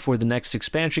whatnot before the next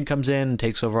expansion comes in and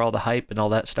takes over all the hype and all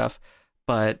that stuff.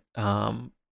 But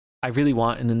I really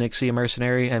want an Onyxia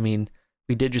mercenary. I mean,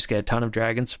 we did just get a ton of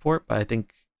dragon support, but I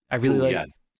think I really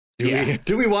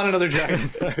Do we want another dragon?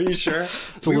 Are you sure?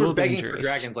 We were begging for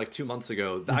dragons like 2 months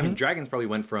ago. I mean, dragons probably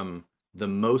went from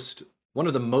one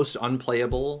of the most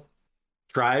unplayable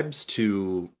tribes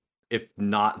to, if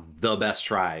not the best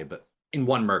tribe in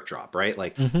one merc drop, right?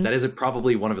 Like that is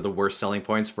probably one of the worst selling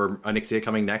points for Onyxia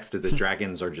coming next, is the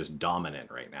dragons are just dominant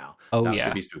right now. That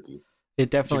could be spooky. It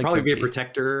definitely should probably could be a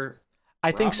protector.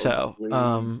 I think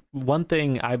so. One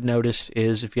thing I've noticed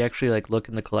is if you actually like look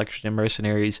in the collection of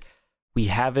mercenaries, we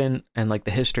haven't, and like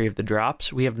the history of the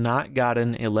drops, we have not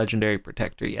gotten a legendary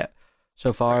protector yet.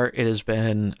 So far, it has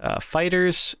been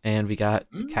fighters, and we got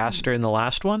caster in the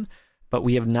last one, but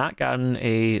we have not gotten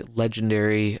a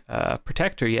legendary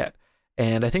protector yet.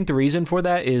 And I think the reason for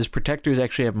that is protectors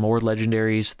actually have more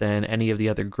legendaries than any of the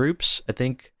other groups. I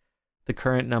think the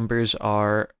current numbers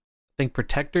are,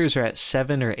 protectors are at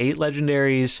 7 or 8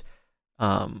 legendaries.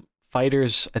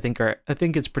 Fighters, I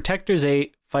think it's protectors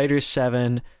 8, fighters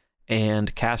 7,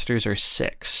 and casters are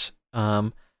 6.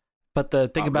 But the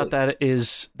thing about that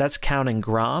is that's counting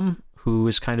Grom, who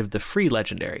is kind of the free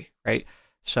legendary, right?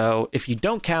 So if you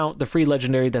don't count the free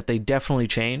legendary that they definitely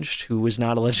changed, who was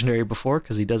not a legendary before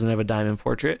because he doesn't have a diamond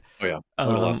portrait,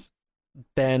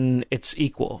 then it's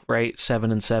equal, right?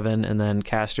 7 and 7, and then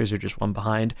casters are just one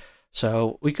behind.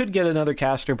 So we could get another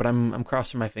caster, but I'm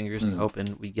crossing my fingers and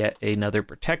hoping we get another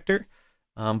protector.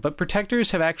 But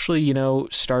protectors have actually,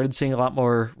 started seeing a lot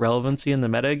more relevancy in the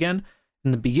meta again. In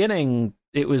the beginning,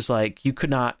 it was like you could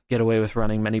not get away with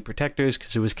running many protectors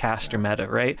because it was caster meta,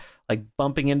 right? Like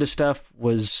bumping into stuff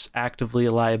was actively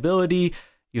a liability.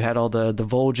 You had all the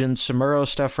Vol'jin, Samuro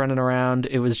stuff running around.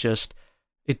 It was just,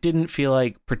 it didn't feel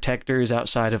like protectors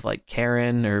outside of like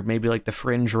Karen or maybe like the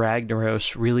Fringe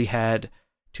Ragnaros really had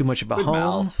too much of a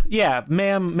home. Yeah,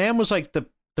 Mam was like the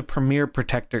premier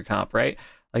protector comp, right?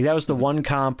 Like that was the one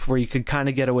comp where you could kind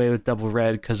of get away with double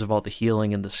red because of all the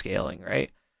healing and the scaling,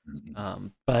 right?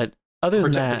 But other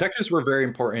than that, protectors were very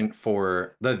important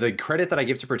for the credit that I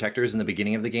give to protectors in the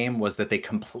beginning of the game was that they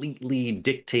completely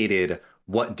dictated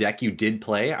what deck you did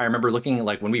play. I remember looking at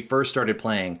like when we first started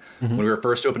playing, when we were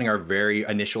first opening our very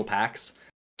initial packs,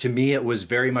 to me it was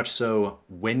very much so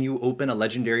when you open a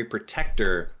legendary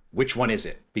protector, which one is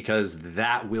it? Because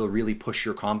that will really push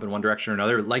your comp in one direction or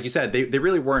another. Like you said, they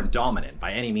really weren't dominant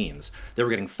by any means. They were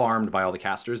getting farmed by all the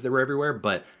casters that were everywhere,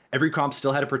 but every comp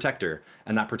still had a protector,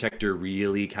 and that protector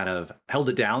really kind of held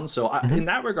it down. So in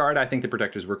that regard, I think the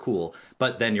protectors were cool.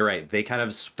 But then you're right, they kind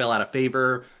of fell out of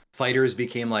favor. Fighters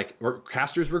became like, or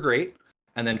casters were great,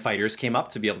 and then fighters came up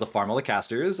to be able to farm all the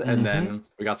casters, and then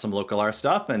we got some local R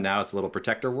stuff, and now it's a little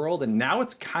protector world, and now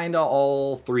it's kind of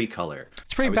all 3-color.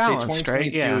 It's pretty balanced, right?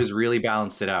 2022 has really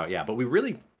balanced it out, yeah. But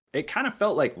it kind of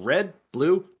felt like red,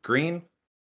 blue, green,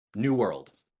 new world.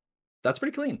 That's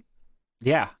pretty clean.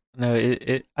 Yeah. No,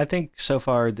 I think so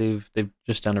far they've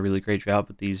just done a really great job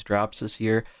with these drops this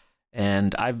year,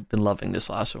 and I've been loving this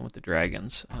last one with the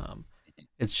dragons.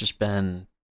 It's just been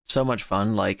so much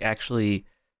fun. Like, actually,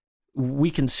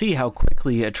 we can see how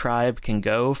quickly a tribe can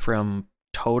go from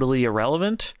totally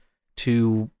irrelevant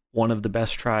to one of the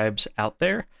best tribes out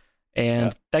there,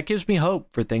 and that gives me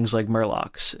hope for things like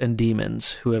Murlocs and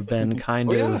demons who have been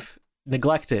kind of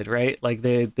neglected, right? Like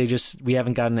we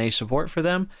haven't gotten any support for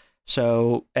them.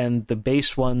 So, and the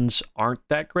base ones aren't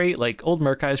that great. Like old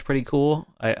Murkai is pretty cool.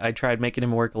 I tried making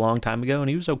him work a long time ago and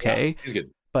he was okay. Yeah, he's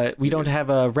good. But we don't have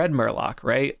a red Murloc,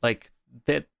 right? Like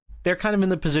that, they're kind of in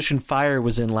the position Fire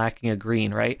was in, lacking a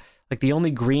green, right? Like the only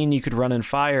green you could run in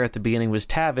Fire at the beginning was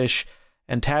Tavish,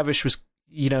 and Tavish was,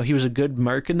 he was a good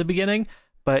merc in the beginning,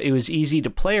 but it was easy to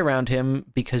play around him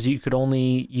because you could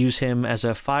only use him as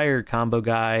a fire combo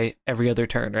guy every other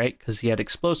turn, right? Because he had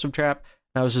explosive trap.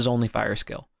 That was his only fire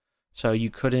skill. So you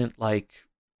couldn't like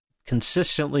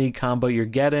consistently combo your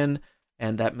Geddon,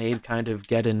 and that made kind of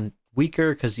Geddon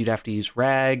weaker because you'd have to use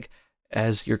Rag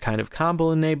as your kind of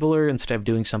combo enabler instead of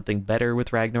doing something better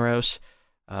with Ragnaros,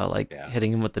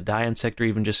 hitting him with the Die Insect or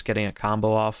even just getting a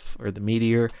combo off or the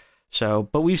Meteor. So,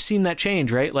 but we've seen that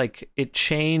change, right? Like, it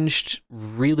changed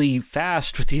really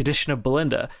fast with the addition of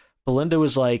Belinda. Belinda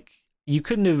was like, you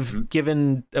couldn't have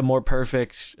given a more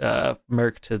perfect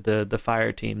Merc to the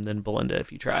fire team than Belinda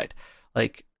if you tried.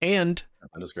 Like, and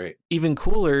that was great. Even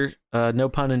cooler, no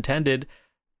pun intended,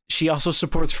 she also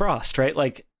supports Frost, right?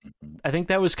 Like, I think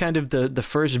that was kind of the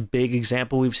first big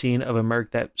example we've seen of a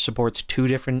Merc that supports two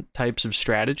different types of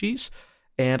strategies.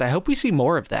 And I hope we see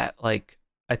more of that. Like,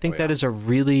 I think that is a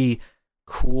really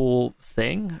cool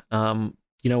thing. When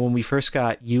we first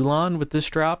got Yulon with this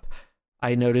drop,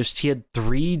 I noticed he had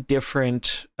 3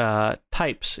 different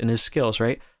types in his skills,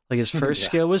 right? Like his first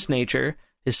skill was nature,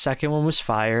 his second one was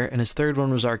fire, and his third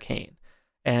one was arcane.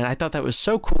 And I thought that was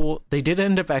so cool. They did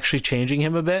end up actually changing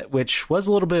him a bit, which was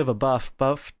a little bit of a buff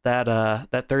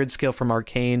that third skill from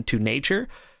arcane to nature,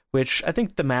 which I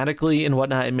think thematically and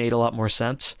whatnot, it made a lot more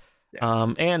sense.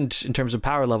 Yeah. And in terms of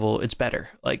power level, it's better.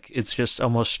 Like, it's just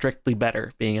almost strictly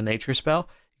better being a nature spell.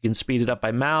 You can speed it up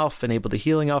by Malf, enable the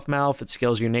healing off Malf. It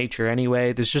scales your nature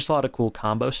anyway. There's just a lot of cool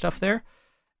combo stuff there.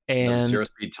 And zero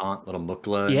speed taunt, little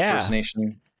Mukla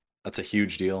impersonation. That's a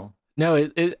huge deal. No,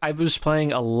 I was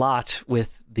playing a lot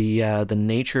with the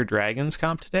nature dragons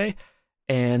comp today,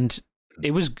 and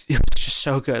it was just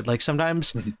so good. Like,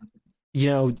 sometimes,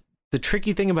 the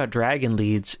tricky thing about dragon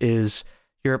leads is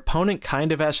your opponent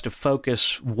kind of has to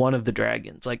focus one of the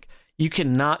dragons. Like, you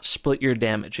cannot split your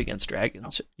damage against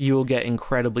dragons. You will get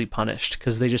incredibly punished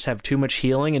because they just have too much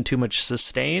healing and too much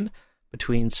sustain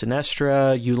between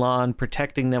Sinestra, Yulon,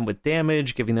 protecting them with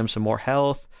damage, giving them some more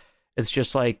health. It's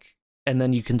just like, and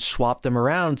then you can swap them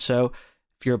around. So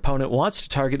if your opponent wants to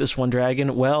target this one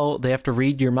dragon, well, they have to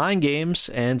read your mind games,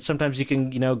 and sometimes you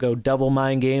can, go double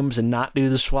mind games and not do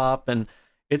the swap. And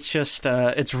it's just,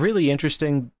 it's really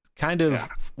interesting. Kind of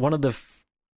one of the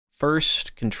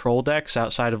first control decks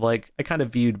outside of, like, I kind of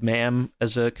viewed MAM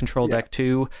as a control deck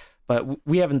too, but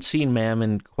we haven't seen MAM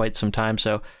in quite some time.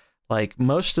 So, like,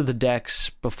 most of the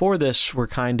decks before this were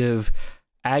kind of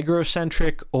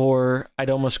aggro-centric, or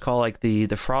I'd almost call, like, the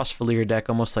Frostfalier deck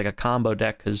almost like a combo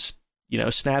deck, because,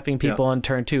 snapping people on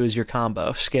turn 2 is your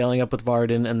combo, scaling up with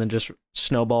Varden, and then just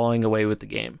snowballing away with the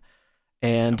game.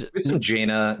 And with some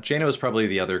Jaina was probably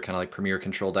the other kind of like premier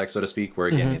control deck, so to speak, where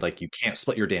again, like, you can't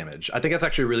split your damage. I think that's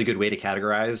actually a really good way to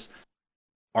categorize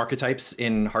archetypes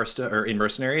in Hearthstone or in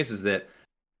Mercenaries, is that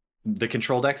the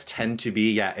control decks tend to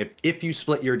be, if you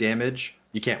split your damage,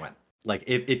 you can't win. Like,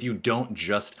 if you don't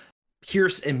just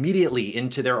pierce immediately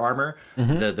into their armor,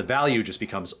 the value just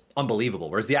becomes unbelievable.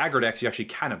 Whereas the aggro decks, you actually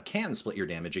kind of can split your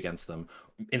damage against them.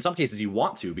 In some cases, you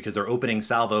want to, because their opening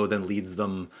salvo then leads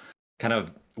them kind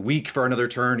of weak for another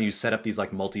turn. You set up these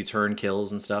like multi-turn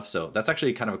kills and stuff. So that's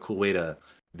actually kind of a cool way to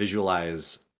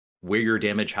visualize where your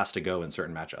damage has to go in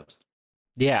certain matchups.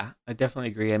 Yeah, I definitely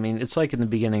agree. I mean, it's like in the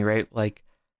beginning, right? Like,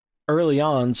 early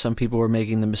on, some people were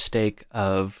making the mistake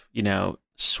of,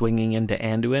 swinging into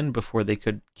Anduin before they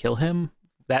could kill him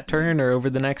that turn or over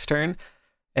the next turn.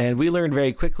 And we learned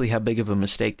very quickly how big of a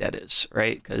mistake that is,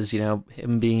 right? Because,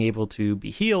 him being able to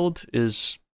be healed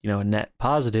is, a net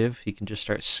positive. He can just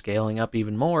start scaling up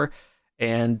even more.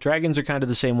 And dragons are kind of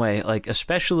the same way. Like,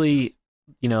 especially,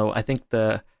 I think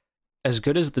as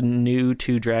good as the new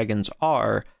 2 dragons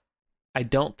are, I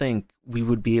don't think we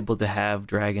would be able to have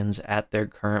dragons at their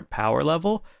current power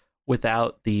level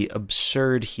without the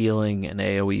absurd healing and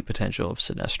AoE potential of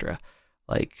Sinestra.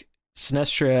 Like,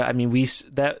 Sinestra, I mean,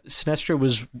 Sinestra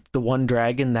was the one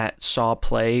dragon that saw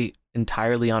play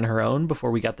entirely on her own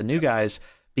before we got the new guys,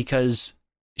 because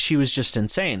she was just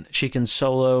insane. She can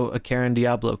solo a Karen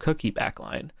Diablo cookie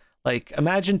backline. Like,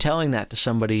 imagine telling that to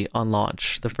somebody on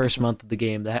launch, the first month of the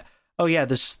game, that, oh yeah,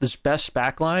 this best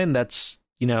backline that's,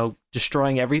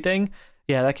 destroying everything,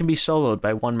 yeah, that can be soloed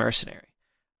by one mercenary.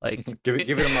 Like, give it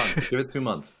a month, give it 2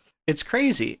 months. It's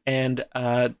crazy. And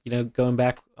going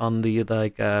back on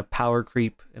the power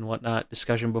creep and whatnot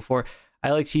discussion before,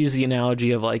 I like to use the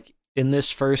analogy of, like, in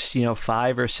this first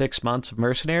 5 or 6 months of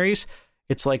Mercenaries,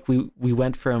 it's like we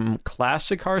went from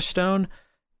classic Hearthstone,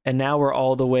 and now we're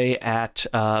all the way at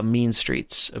mean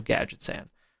streets of Gadgetzan.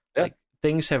 Yeah. Like,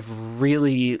 things have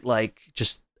really, like,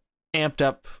 just amped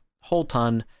up a whole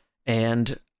ton,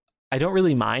 and I don't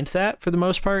really mind that for the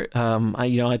most part.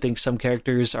 I think some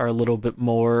characters are a little bit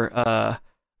more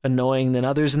annoying than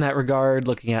others in that regard,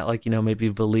 looking at like, maybe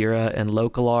Valera and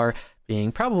Localar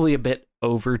being probably a bit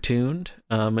overtuned,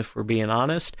 if we're being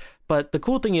honest. But the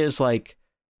cool thing is, like,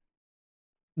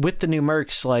 with the new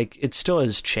mercs, like, it still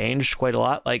has changed quite a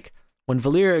lot. Like, when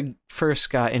Valera first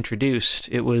got introduced,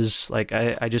 it was like,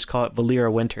 I just call it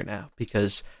Valera Winter now,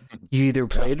 because you either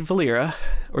played Valera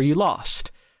or you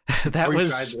lost. That or you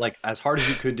was tried, like, as hard as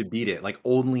you could to beat it, like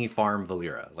only farm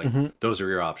Valera. Like those are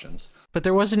your options. But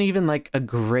there wasn't even like a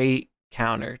great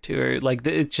counter to it. Like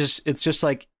it's just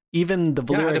like even the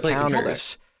Valera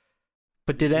counters.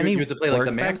 But did any had to play, work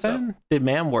like, the back MAM then? Did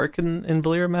MAM work in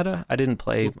Valera meta? I didn't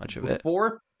play much of it.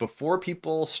 Before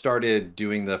people started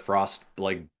doing the frost,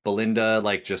 like Belinda,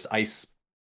 like just ice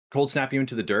cold snap you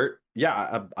into the dirt.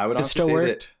 Yeah, I would honestly say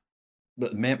worked.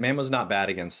 that MAM was not bad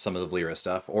against some of the Valera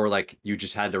stuff, or like you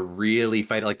just had to really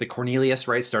fight. Like the Cornelius,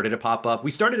 right, started to pop up.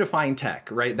 We started to find tech,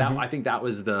 right? That I think that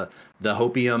was the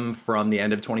hopium from the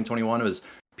end of 2021 was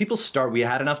we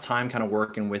had enough time kind of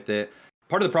working with it.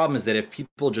 Part of the problem is that if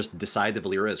people just decide the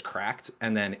Valera is cracked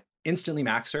and then instantly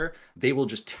max her, they will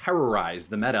just terrorize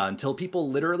the meta until people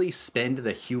literally spend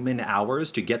the human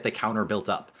hours to get the counter built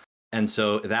up. And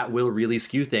so that will really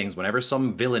skew things. Whenever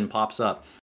some villain pops up,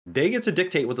 they get to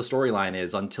dictate what the storyline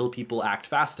is until people act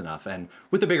fast enough. And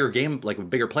with a bigger game, like a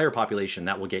bigger player population,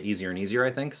 that will get easier and easier,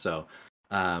 I think. So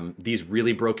these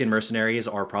really broken mercenaries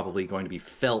are probably going to be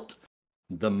felt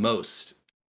the most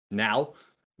now,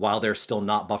 while they're still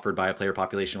not buffered by a player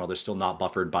population, while they're still not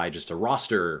buffered by just a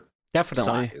roster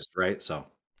size, right? So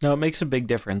no, it makes a big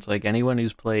difference. Like anyone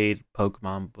who's played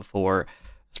Pokemon before,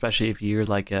 especially if you're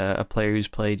like a player who's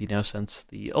played, since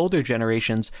the older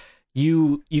generations,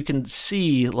 you can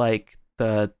see like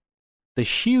the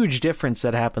huge difference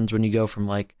that happens when you go from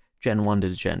like Gen 1 to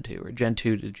Gen 2 or Gen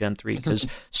 2 to Gen 3, because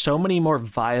so many more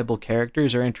viable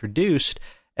characters are introduced,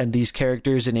 and these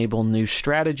characters enable new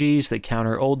strategies that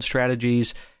counter old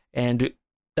strategies. And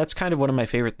that's kind of one of my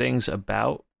favorite things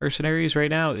about Mercenaries right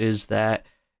now, is that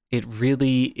it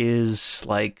really is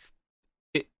like,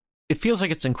 it feels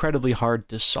like it's incredibly hard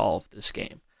to solve this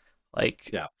game. Like,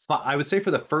 yeah, I would say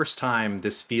for the first time,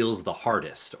 this feels the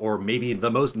hardest, or maybe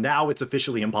the most. Now it's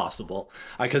officially impossible,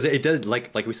 because it does,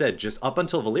 like we said, just up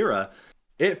until Valera,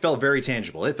 it felt very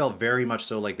tangible. It felt very much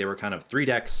so like they were kind of 3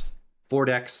 decks, 4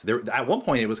 decks. There, at one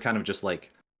point, it was kind of just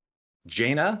like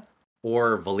Jaina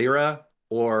or Valera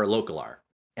or Localar,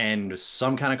 and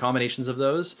some kind of combinations of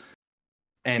those.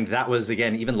 And that was,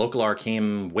 again, even Localar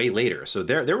came way later. So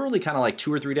there were only kind of like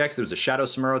 2 or 3 decks. There was a Shadow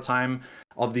Samuro time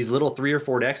of these little 3 or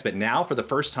 4 decks. But now, for the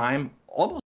first time,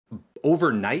 almost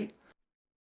overnight,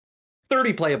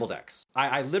 30 playable decks.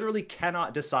 I literally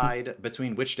cannot decide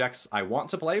between which decks I want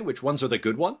to play, which ones are the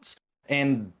good ones.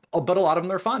 But a lot of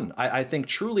them are fun. I think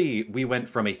truly we went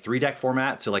from a 3-deck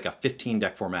format to like a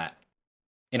 15-deck format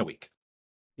in a week.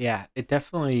 Yeah, it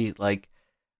definitely, like,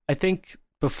 I think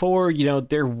before,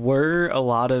 there were a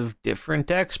lot of different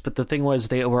decks, but the thing was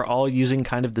they were all using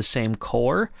kind of the same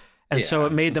core. And so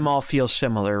it made them all feel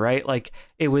similar, right? Like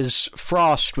it was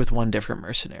Frost with one different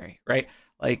mercenary, right?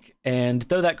 Like, and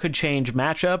though that could change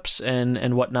matchups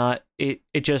and whatnot, it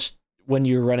just, when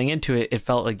you were running into it, it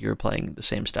felt like you were playing the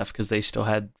same stuff, because they still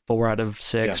had 4 out of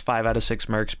 6, 5 out of 6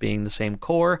 mercs being the same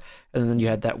core. And then you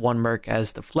had that one merc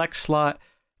as the flex slot.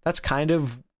 That's kind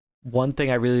of one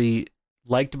thing I really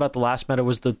liked about the last meta.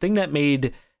 Was the thing that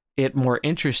made it more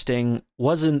interesting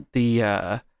wasn't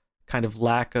the kind of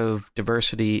lack of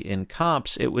diversity in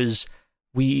comps. It was,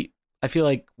 I feel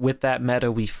like with that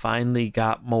meta, we finally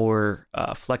got more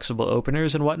flexible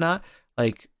openers and whatnot.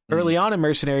 Like early on in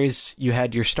Mercenaries, you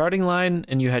had your starting line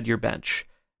and you had your bench,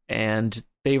 and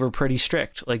they were pretty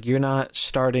strict. Like you're not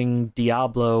starting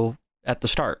Diablo at the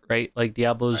start, right? Like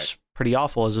Diablo's pretty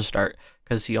awful as a start,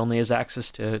 because he only has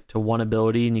access to one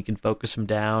ability, and you can focus him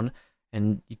down,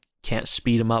 and you can't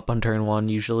speed him up on turn 1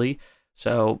 usually.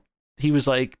 So he was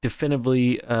like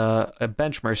definitively a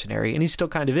bench mercenary, and he still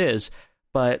kind of is.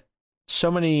 But so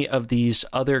many of these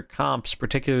other comps,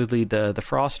 particularly the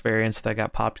Frost variants that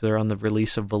got popular on the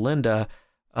release of Belinda,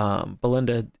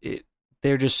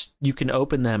 they're just, you can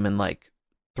open them in like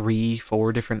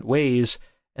 3-4 different ways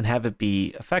and have it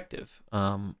be effective.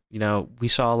 We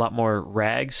saw a lot more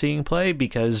Rag seeing play,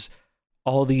 because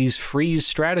all these freeze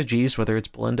strategies, whether it's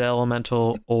Belinda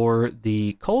Elemental or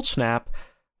the Cold Snap,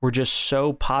 were just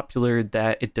so popular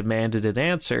that it demanded an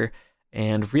answer.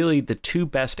 And really, the 2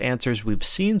 best answers we've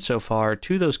seen so far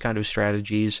to those kind of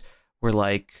strategies were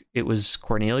like, it was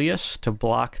Cornelius to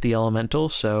block the Elemental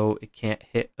so it can't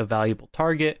hit a valuable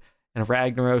target, and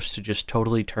Ragnaros to just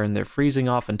totally turn their freezing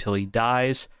off until he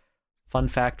dies. Fun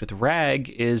fact with Rag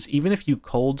is, even if you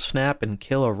cold snap and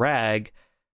kill a Rag,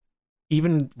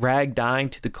 even Rag dying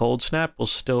to the cold snap will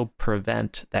still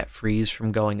prevent that freeze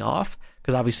from going off,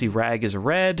 because obviously Rag is a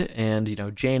red,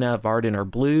 and Jaina, Varden are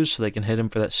blues, so they can hit him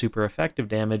for that super effective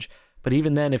damage. But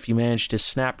even then, if you manage to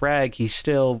snap Rag, he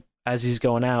still, as he's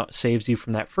going out, saves you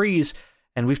from that freeze.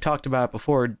 And we've talked about it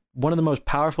before, one of the most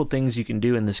powerful things you can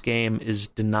do in this game is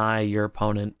deny your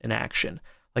opponent an action.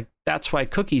 Like, that's why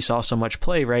Cookie saw so much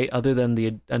play, right? Other than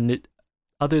the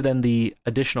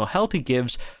additional health he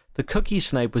gives, the Cookie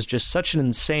snipe was just such an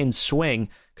insane swing,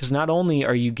 because not only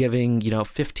are you giving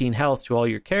 15 health to all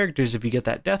your characters if you get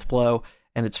that death blow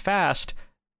and it's fast,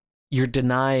 you're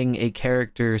denying a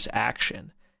character's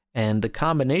action. And the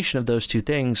combination of those two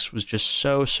things was just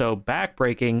so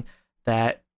backbreaking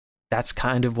that that's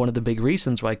kind of one of the big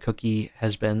reasons why Cookie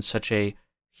has been such a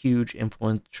huge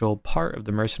influential part of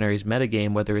the Mercenaries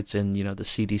metagame, whether it's in, the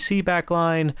CDC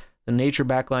backline, the Nature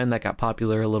backline that got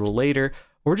popular a little later,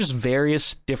 or just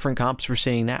various different comps we're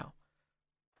seeing now.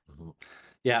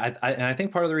 Yeah, I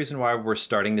think part of the reason why we're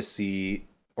starting to see,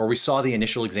 or we saw the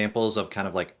initial examples of kind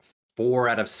of like 4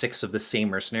 out of 6 of the same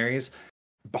Mercenaries,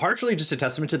 partially just a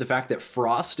testament to the fact that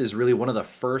Frost is really one of the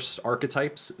first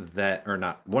archetypes that, or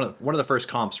not, one of the first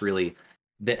comps really,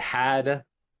 that had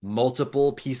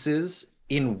multiple pieces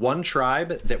in one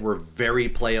tribe that were very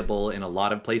playable in a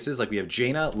lot of places. Like we have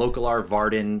Jaina, Lokalar,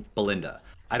 Varden, Belinda.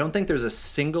 I don't think there's a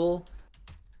single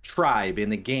tribe in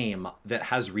the game that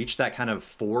has reached that kind of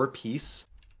 4-piece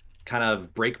kind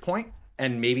of breakpoint.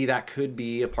 And maybe that could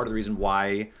be a part of the reason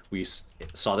why we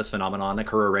saw this phenomenon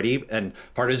occur already. And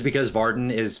part of it is because Varden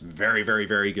is very, very,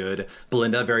 very good.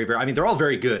 Belinda, very, very, I mean, they're all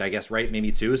very good, I guess, right?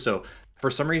 Maybe 2. So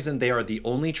for some reason, they are the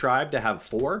only tribe to have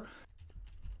 4.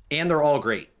 And they're all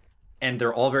great. And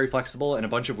they're all very flexible and a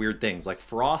bunch of weird things. Like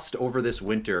Frost over this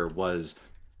winter was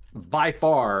by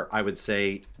far, I would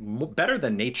say, better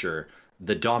than Nature,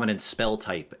 the dominant spell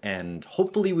type. And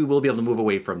hopefully we will be able to move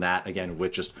away from that again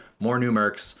with just more new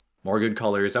mercs, more good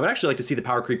colors. I would actually like to see the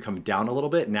power creep come down a little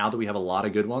bit now that we have a lot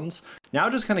of good ones. Now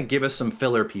just kind of give us some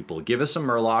filler people. Give us some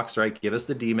Murlocs, right? Give us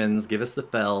the demons, give us the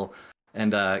Fel.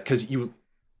 And because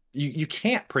you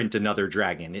can't print another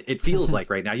dragon. It feels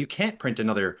like right now you can't print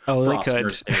another Frost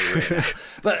Mercenary right now.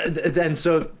 But then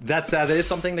so that is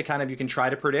something that kind of you can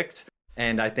try to predict.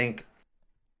 And I think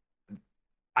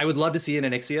I would love to see an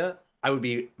Onyxia. I would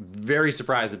be very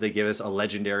surprised if they give us a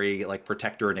legendary like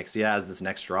Protector Onyxia as this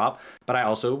next drop. But I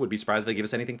also would be surprised if they give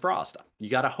us anything Frost. You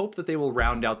got to hope that they will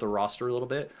round out the roster a little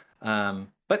bit. But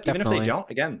Definitely. Even if they don't,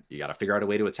 again, you got to figure out a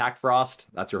way to attack Frost.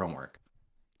 That's your homework.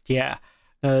 Yeah,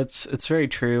 it's very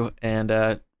true.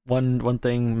 And one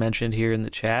thing mentioned here in the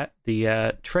chat,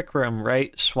 the Trick Room,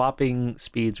 right? Swapping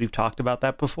speeds. We've talked about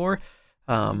that before.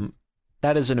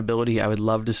 That is an ability I would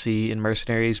love to see in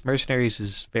Mercenaries. Mercenaries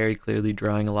is very clearly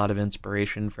drawing a lot of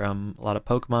inspiration from a lot of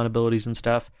Pokemon abilities and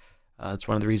stuff. It's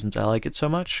one of the reasons I like it so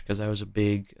much, because I was a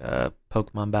big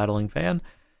Pokemon battling fan.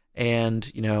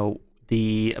 And,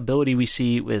 the ability we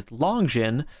see with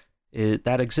Longjin,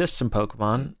 that exists in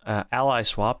Pokemon. Ally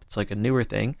Swap, it's like a newer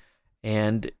thing.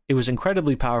 And it was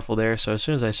incredibly powerful there. So as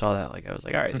soon as I saw that, I was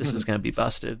like, all right, this is going to be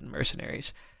busted in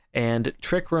Mercenaries. And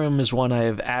Trick Room is one I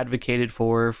have advocated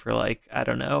for I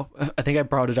don't know. I think I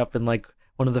brought it up in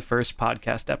one of the first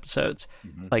podcast episodes.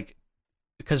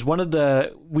 Because one of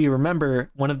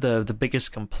the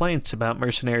biggest complaints about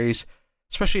Mercenaries,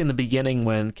 especially in the beginning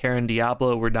when Karen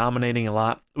Diablo were dominating a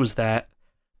lot, was that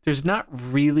there's not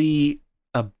really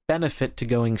a benefit to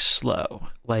going slow.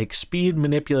 Like, speed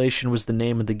manipulation was the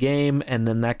name of the game, and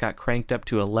then that got cranked up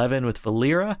to 11 with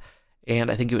Valera.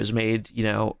 And I think it was made,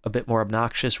 a bit more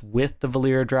obnoxious with the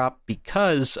Valera drop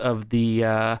because of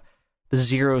the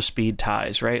 0 speed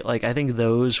ties, right? Like, I think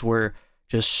those were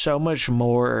just so much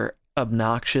more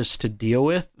obnoxious to deal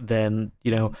with than,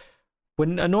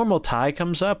 when a normal tie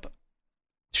comes up,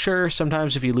 sure,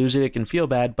 sometimes if you lose it, it can feel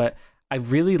bad, but I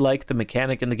really like the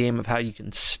mechanic in the game of how you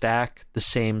can stack the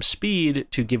same speed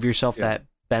to give yourself that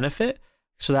benefit.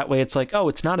 So that way it's like, oh,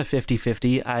 it's not a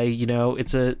 50-50.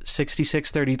 It's a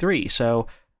 66-33. So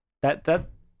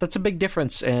that's a big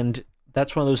difference. And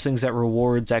that's one of those things that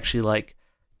rewards actually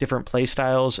different play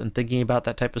styles and thinking about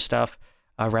that type of stuff,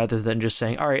 rather than just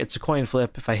saying, all right, it's a coin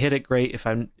flip. If I hit it, great. If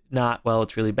I'm not, well,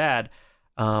 it's really bad.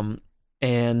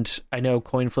 And I know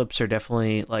coin flips are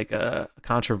definitely a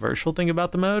controversial thing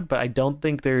about the mode, but I don't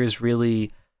think there is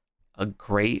really a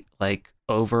great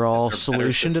overall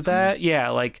solution to that.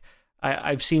 Yeah,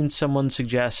 I've seen someone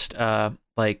suggest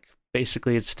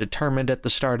basically it's determined at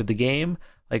the start of the game,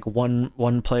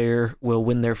 one player will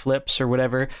win their flips or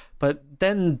whatever, but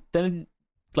then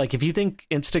like if you think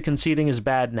insta conceding is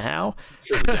bad now,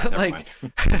 Yeah, like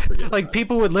Forget like about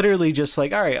people would literally just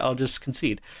like, all right, I'll just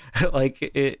concede. Like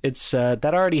it's that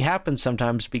already happens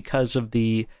sometimes because of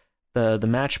the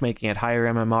matchmaking at higher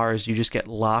MMRs. You just get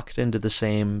locked into the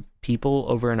same people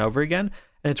over and over again.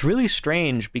 And it's really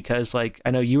strange because, like,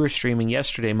 I know you were streaming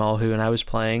yesterday, Malhu, and I was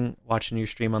watching your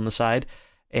stream on the side,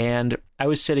 and I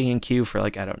was sitting in queue for,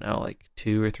 like, I don't know, like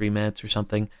 2 or 3 minutes or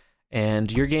something,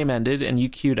 and your game ended, and you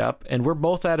queued up, and we're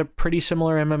both at a pretty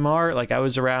similar MMR. Like, I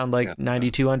was around, like,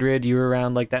 9,200, you were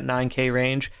around, like, that 9K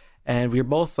range, and we were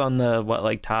both on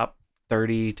the, top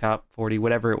 30, top 40,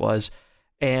 whatever it was,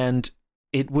 and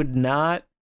it would not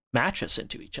match us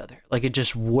into each other. Like, it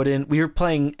just wouldn't. We were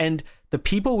playing, and the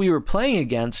people we were playing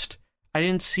against, I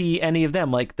didn't see any of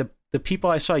them. Like, the people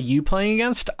I saw you playing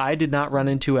against, I did not run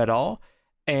into at all.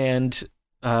 And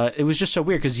it was just so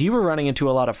weird because you were running into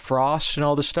a lot of Frost and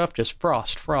all this stuff, just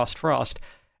Frost.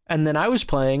 And then I was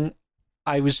trying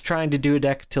to do a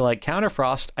deck to, like, counter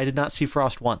Frost. I did not see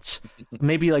Frost once.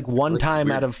 Maybe, like, one time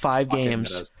out of 5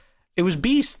 games. It was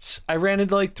beasts. I ran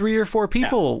into, like, 3 or 4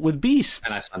 people with beasts.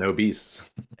 And I saw no beasts.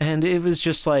 And it was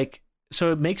just, like,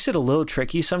 so it makes it a little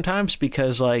tricky sometimes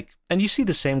because, like, and you see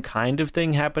the same kind of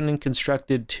thing happen in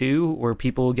Constructed too, where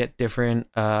people get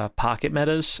different pocket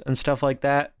metas and stuff like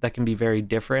that can be very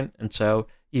different. And so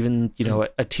even, you know,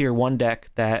 a tier 1 deck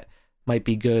that might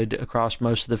be good across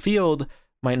most of the field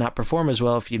might not perform as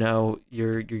well if, you know,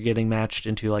 you're getting matched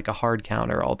into, like, a hard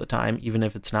counter all the time, even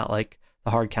if it's not, like,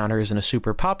 the hard counter isn't a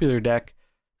super popular deck.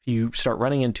 If you start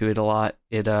running into it a lot,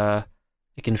 it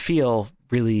can feel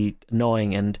really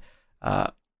annoying. And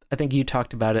I think you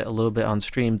talked about it a little bit on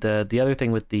stream. The other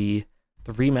thing with the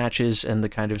rematches and the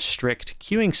kind of strict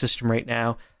queuing system right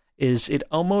now is it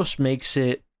almost makes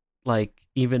it, like,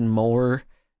 even more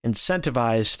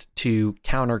incentivized to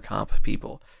counter comp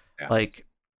people. Yeah, like,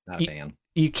 not a fan.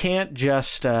 You can't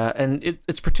just and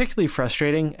it's particularly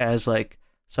frustrating as, like,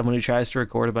 someone who tries to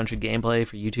record a bunch of gameplay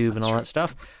for YouTube and all that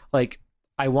stuff. Like,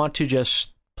 I want to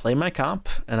just play my comp,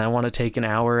 and I want to take an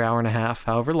hour and a half,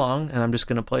 however long, and I'm just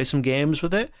going to play some games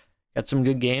with it, get some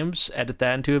good games, edit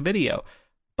that into a video.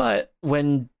 But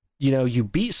when, you know, you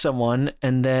beat someone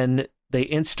and then they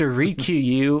insta re-queue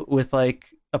you with, like,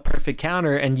 a perfect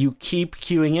counter and you keep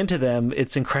queuing into them,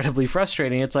 it's incredibly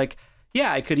frustrating. It's like,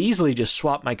 yeah, I could easily just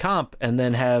swap my comp and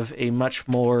then have a much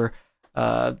more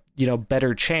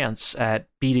better chance at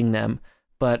beating them.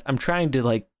 But I'm trying to,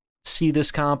 like, see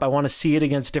this comp. I want to see it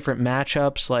against different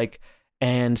matchups, like,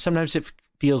 and sometimes it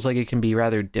feels like it can be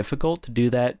rather difficult to do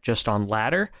that just on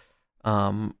ladder.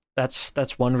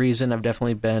 That's one reason I've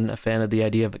definitely been a fan of the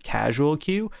idea of a casual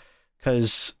queue,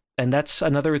 and that's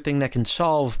another thing that can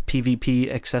solve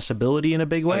PvP accessibility in a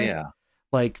big way. Oh, yeah.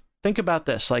 Like, think about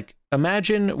this. Like,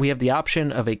 imagine we have the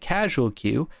option of a casual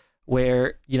queue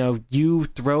where, you know, you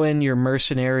throw in your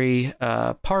mercenary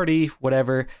party,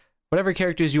 whatever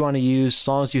characters you want to use, as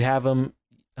long as you have them,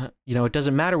 you know, it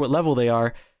doesn't matter what level they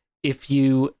are. If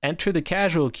you enter the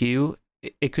casual queue,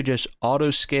 it could just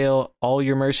auto scale all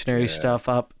your mercenary stuff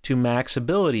up to max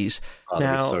abilities. Oh,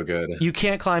 now, so good. You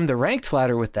can't climb the ranked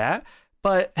ladder with that,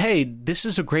 but hey, this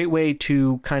is a great way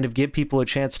to kind of give people a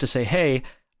chance to say, hey,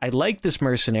 I like this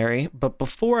mercenary, but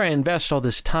before I invest all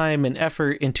this time and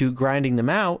effort into grinding them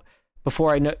out,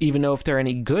 before I even know if they're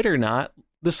any good or not,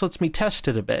 this lets me test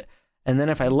it a bit. And then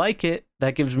if I like it,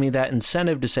 that gives me that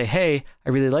incentive to say, hey, I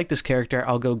really like this character.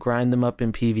 I'll go grind them up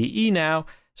in PvE now,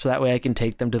 so that way I can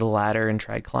take them to the ladder and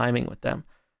try climbing with them.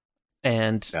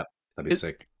 And yeah, that'd be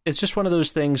sick. It's just one of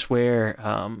those things where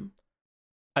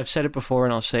I've said it before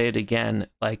and I'll say it again.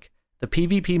 Like, the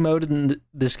PvP mode in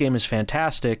this game is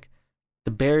fantastic.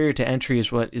 The barrier to entry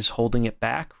is what is holding it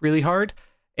back really hard.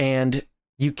 And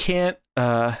you can't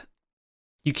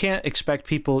expect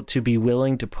people to be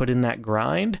willing to put in that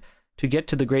grind to get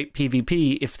to the great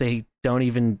PvP if they don't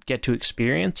even get to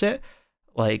experience it.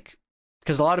 Like,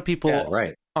 because a lot of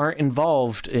people aren't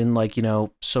involved in, like, you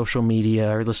know, social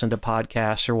media or listen to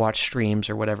podcasts or watch streams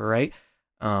or whatever, right?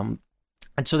 And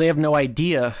so they have no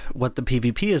idea what the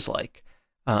PvP is like.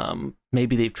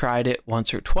 Maybe they've tried it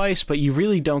once or twice, but you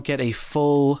really don't get a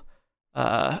full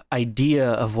idea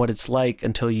of what it's like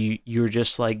until you're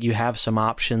just like, you have some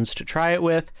options to try it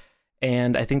with.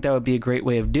 And I think that would be a great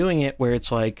way of doing it, where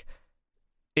it's like,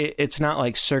 it's not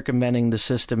like circumventing the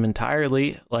system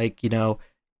entirely. Like, you know,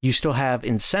 you still have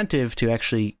incentive to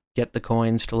actually get the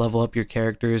coins to level up your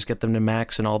characters, get them to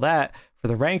max and all that for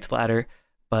the ranked ladder.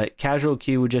 But casual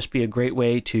queue would just be a great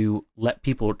way to let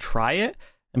people try it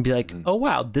and be like, oh,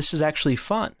 wow, this is actually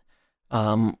fun.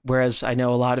 Whereas I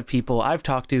know a lot of people I've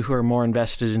talked to who are more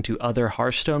invested into other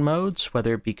Hearthstone modes,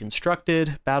 whether it be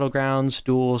constructed, battlegrounds,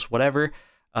 duels, whatever.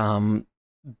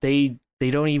 They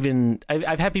don't even.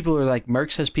 I've had people who are like,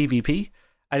 Mercs has PvP.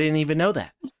 I didn't even know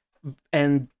that,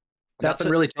 and nothing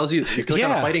really tells you. You click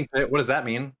on a fighting pit. What does that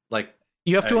mean? Like,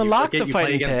 you have to unlock the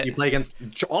fighting pit. You play against.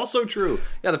 Also true.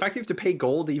 Yeah, the fact that you have to pay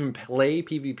gold to even play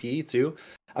PvP too.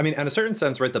 I mean, in a certain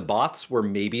sense, right? The bots were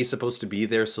maybe supposed to be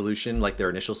their solution, like their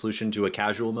initial solution to a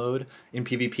casual mode in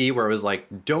PvP, where it was like,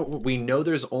 we know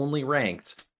there's only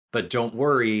ranked, but don't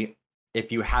worry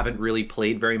if you haven't really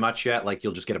played very much yet. Like,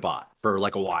 you'll just get a bot for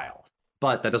like a while.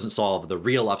 But that doesn't solve the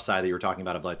real upside that you were talking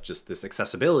about of like just this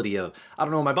accessibility of, I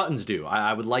don't know what my buttons do.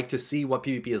 I would like to see what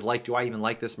PvP is like. Do I even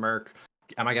like this Merc?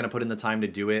 Am I going to put in the time to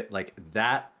do it? Like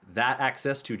that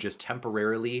access to just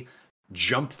temporarily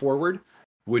jump forward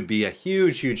would be a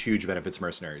huge benefit to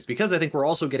Mercenaries, because I think we're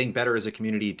also getting better as a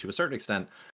community to a certain extent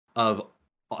of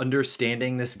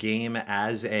understanding this game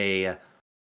as a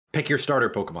pick your starter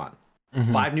Pokemon.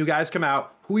 5 new guys come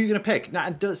out. Who are you going to pick?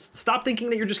 Stop thinking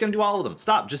that you're just going to do all of them.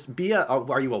 Stop. Just be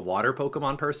are you a water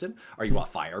Pokemon person? Are you a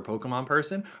fire Pokemon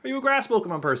person? Are you a grass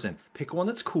Pokemon person? Pick one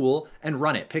that's cool and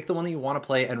run it. Pick the one that you want to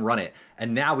play and run it.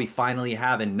 And now we finally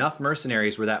have enough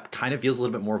Mercenaries where that kind of feels a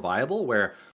little bit more viable,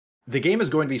 where the game is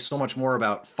going to be so much more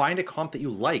about find a comp that you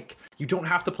like. You don't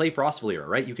have to play Frostvalera,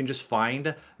 right? You can just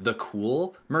find the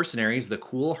cool Mercenaries, the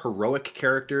cool heroic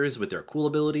characters with their cool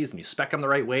abilities, and you spec them the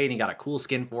right way, and you got a cool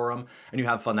skin for them, and you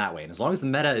have fun that way. And as long as the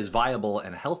meta is viable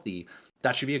and healthy,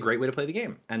 that should be a great way to play the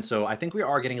game. And so I think we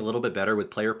are getting a little bit better with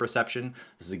player perception.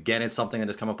 This is, again, it's something that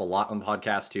has come up a lot on the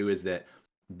podcast too, is that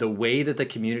the way that the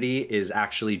community is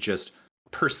actually just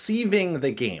perceiving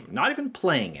the game, not even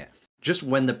playing it. Just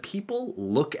when the people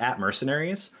look at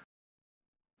Mercenaries,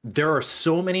 there are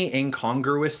so many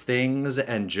incongruous things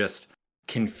and just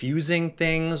confusing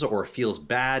things, or feels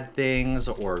bad things,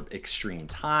 or extreme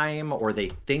time, or they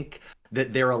think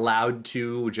that they're allowed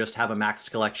to just have a maxed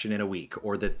collection in a week,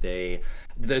 or that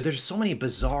there's so many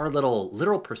bizarre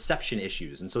little perception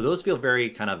issues. And so those feel very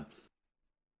kind of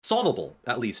solvable,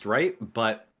 at least, right?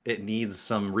 But it needs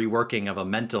some reworking of a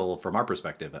mental from our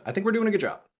perspective. I think we're doing a good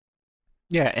job.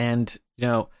 Yeah, and,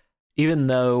 even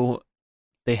though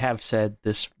they have said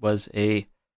this was a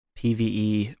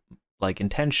PvE, like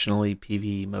intentionally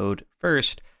PvE mode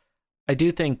first, I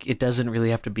do think it doesn't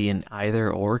really have to be an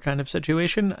either or kind of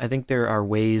situation. I think there are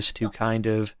ways to kind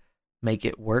of make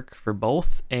it work for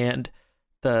both. And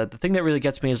the thing that really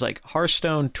gets me is like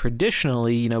Hearthstone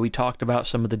traditionally, we talked about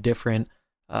some of the different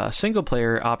single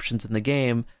player options in the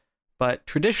game, but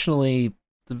traditionally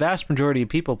the vast majority of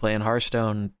people playing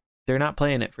Hearthstone, they're not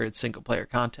playing it for its single player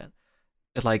content.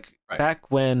 Like back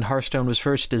when Hearthstone was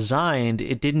first designed,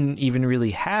 it didn't even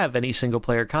really have any single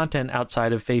player content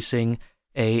outside of facing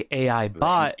a AI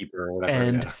bot,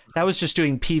 and that was just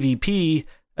doing PvP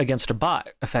against a bot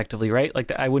effectively, right?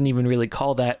 Like I wouldn't even really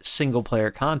call that single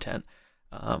player content,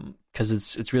 because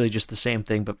it's really just the same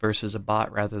thing but versus a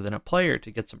bot rather than a player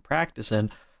to get some practice in.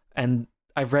 And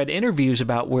I've read interviews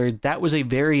about where that was a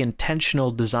very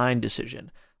intentional design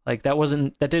decision. Like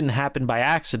that didn't happen by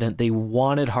accident. They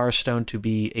wanted Hearthstone to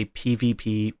be a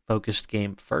PvP focused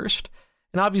game first.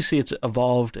 And obviously it's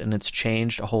evolved and it's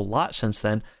changed a whole lot since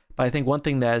then. But I think one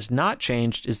thing that has not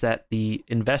changed is that the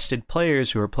invested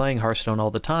players who are playing Hearthstone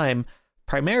all the time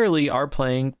primarily are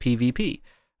playing PvP.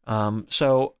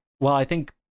 So while I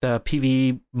think the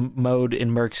PvE mode in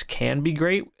Mercs can be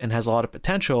great and has a lot of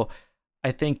potential,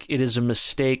 I think it is a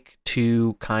mistake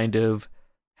to kind of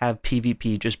have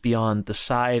PvP just be on the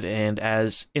side, and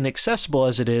as inaccessible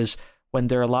as it is, when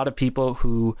there are a lot of people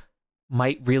who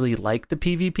might really like the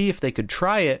PvP if they could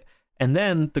try it. And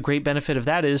then the great benefit of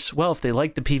that is, well, if they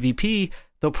like the PvP,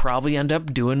 they'll probably end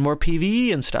up doing more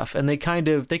PvE and stuff. And they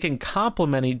can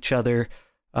complement each other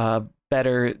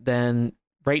better than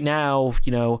right now.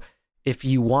 If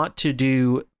you want to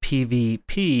do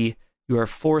PvP, you are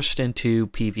forced into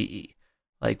PvE.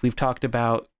 Like we've talked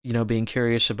about, being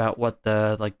curious about what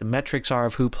the metrics are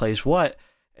of who plays what.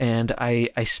 And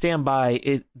I stand by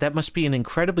it. That must be an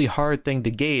incredibly hard thing to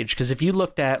gauge, because if you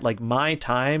looked at like my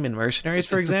time in Mercenaries,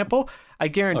 for example, I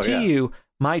guarantee you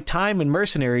my time in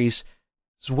Mercenaries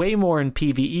is way more in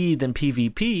PvE than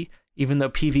PvP, even though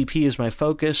PvP is my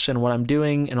focus and what I'm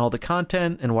doing and all the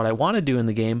content and what I want to do in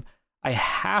the game. I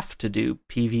have to do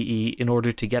PvE in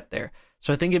order to get there.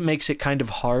 So I think it makes it kind of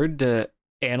hard to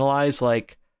analyze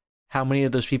like how many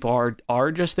of those people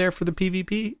are just there for the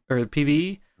PvP or the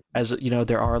PvE. As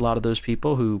there are a lot of those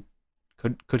people who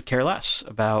could care less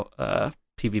about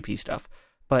PvP stuff,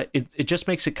 but it just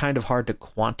makes it kind of hard to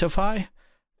quantify.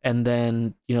 And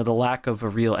then the lack of a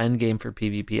real end game for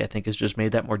PvP, I think, has just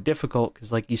made that more difficult,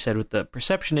 because like you said with the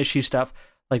perception issue stuff,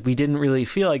 like we didn't really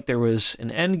feel like there was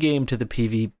an end game to the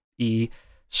PvE,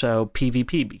 So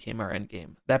PvP became our end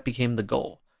game. That became the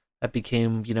goal. That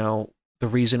became, the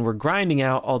reason we're grinding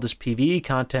out all this PvE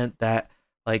content that,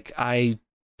 like, I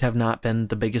have not been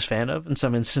the biggest fan of in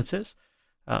some instances.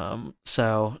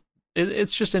 So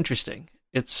it's just interesting.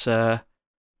 It's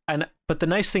but the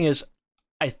nice thing is,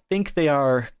 I think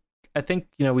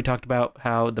we talked about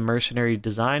how the mercenary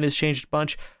design has changed a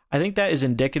bunch. I think that is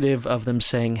indicative of them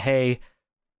saying, hey,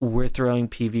 we're throwing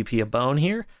PvP a bone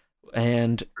here.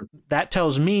 And that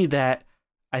tells me that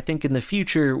I think in the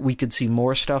future we could see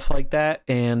more stuff like that.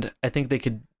 And I think they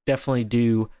could definitely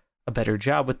do a better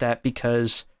job with that,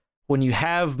 because when you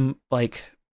have, like,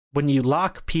 when you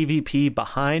lock PvP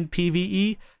behind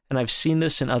PvE, and I've seen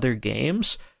this in other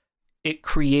games, it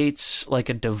creates like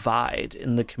a divide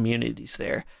in the communities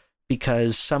there,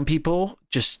 because some people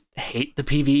just hate the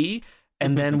PvE.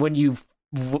 And then when you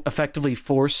effectively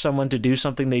force someone to do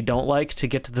something they don't like to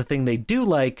get to the thing they do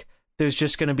like, there's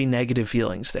just going to be negative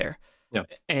feelings there. Yeah.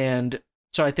 And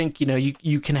so I think,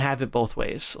 you can have it both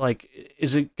ways. Like,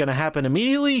 is it going to happen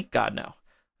immediately? God, no.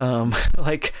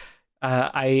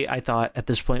 I thought at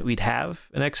this point we'd have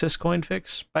an excess coin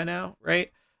fix by now,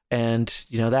 right? And,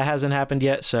 that hasn't happened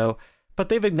yet. So, but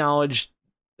they've acknowledged,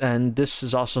 and this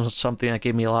is also something that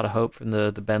gave me a lot of hope from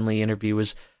the Bentley interview,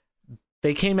 was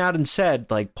they came out and said,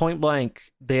 like, point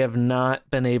blank, they have not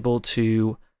been able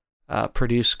to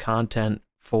produce content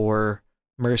for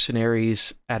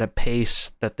Mercenaries at a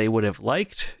pace that they would have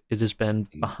liked. It has been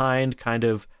behind kind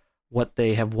of what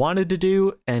they have wanted to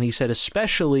do. And he said,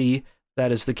 especially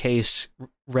that is the case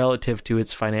relative to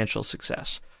its financial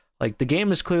success. Like, the game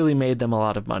has clearly made them a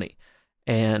lot of money.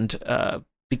 And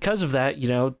because of that,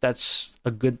 that's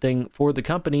a good thing for the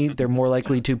company. They're more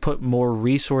likely to put more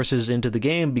resources into the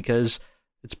game because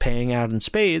it's paying out in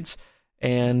spades.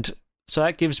 And so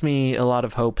that gives me a lot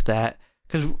of hope that,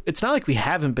 because it's not like we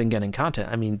haven't been getting content.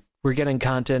 I mean, we're getting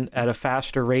content at a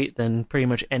faster rate than pretty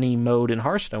much any mode in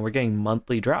Hearthstone. We're getting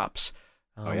monthly drops.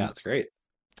 Oh yeah, it's great.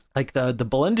 Like the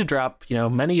Belinda drop,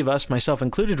 many of us, myself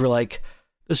included, were like,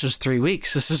 this was 3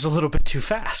 weeks. This is a little bit too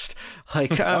fast.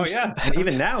 Like, oh yeah, and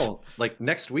even now, like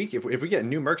next week, if we get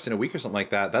new mercs in a week or something like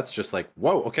that, that's just like,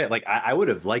 whoa, okay. Like I would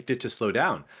have liked it to slow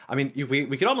down. I mean, we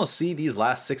could almost see these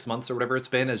last 6 months or whatever it's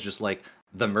been as just like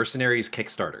the Mercenaries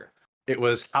Kickstarter. It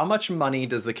was, how much money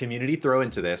does the community throw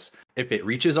into this? If it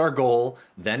reaches our goal,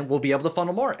 then we'll be able to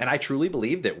funnel more. And I truly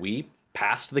believe that we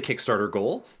passed the Kickstarter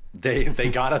goal. They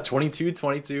got a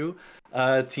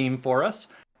 22-22 team for us,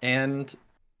 and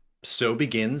so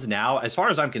begins now, as far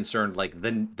as I'm concerned, like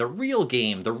the real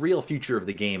game, the real future of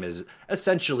the game is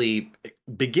essentially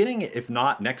beginning, if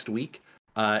not next week.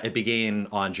 It began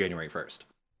on January 1st.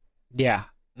 Yeah,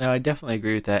 no, I definitely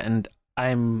agree with that, and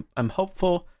I'm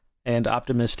hopeful and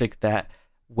optimistic that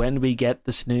when we get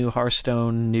this new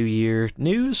Hearthstone New Year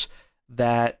news,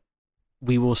 that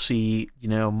we will see,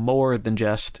 more than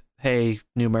just, hey,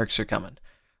 new mercs are coming.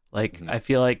 Like, I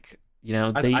feel like,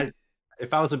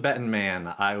 if I was a betting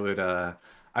man, I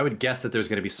would guess that there's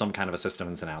going to be some kind of a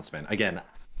systems announcement. Again,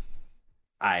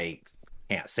 I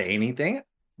can't say anything,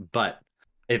 but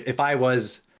if I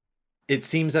was, it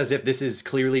seems as if this is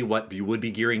clearly what you would be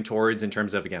gearing towards in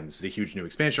terms of, again, this is a huge new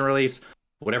expansion release.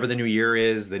 Whatever the new year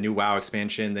is, the new WoW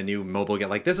expansion, the new mobile get,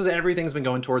 like, this is, everything's been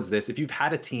going towards this. If you've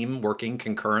had a team working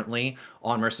concurrently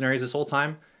on Mercenaries this whole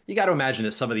time, you got to imagine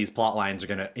that some of these plot lines are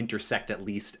going to intersect, at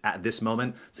least at this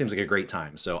moment. Seems like a great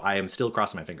time. So I am still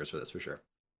crossing my fingers for this, for sure.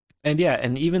 And yeah,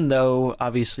 and even though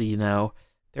obviously,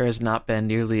 there has not been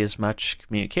nearly as much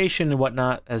communication and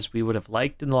whatnot as we would have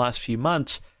liked in the last few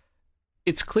months,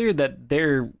 it's clear that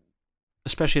there,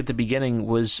 especially at the beginning,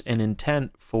 was an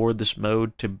intent for this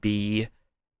mode to be,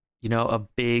 a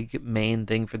big main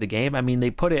thing for the game. I mean, they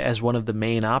put it as one of the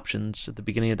main options at the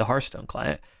beginning of the Hearthstone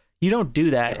client. You don't do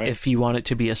that right if you want it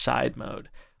to be a side mode.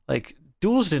 Like,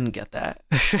 Duels didn't get that.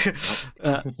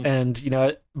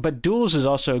 But Duels is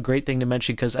also a great thing to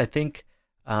mention, because I think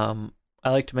I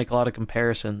like to make a lot of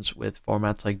comparisons with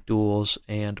formats like Duels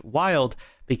and Wild,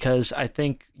 because I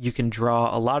think you can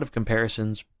draw a lot of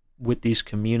comparisons with these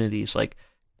communities. Like,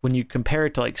 when you compare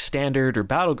it to like Standard or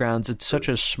Battlegrounds, it's such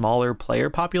a smaller player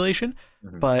population,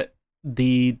 but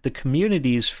the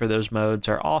communities for those modes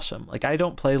are awesome. Like, I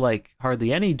don't play like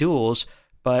hardly any Duels,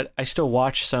 but I still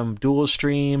watch some Duels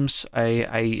streams. I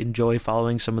enjoy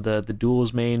following some of the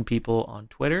Duels main people on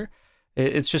Twitter.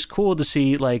 It's just cool to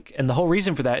see, like, and the whole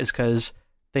reason for that is because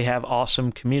they have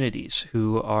awesome communities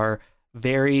who are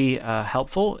very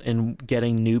helpful in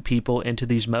getting new people into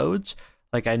these modes.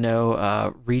 Like, I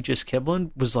know Regis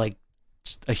Kiblin was like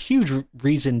a huge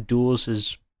reason Duels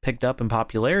is picked up in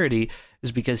popularity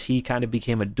is because he kind of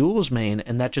became a Duels main,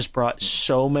 and that just brought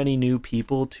so many new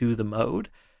people to the mode.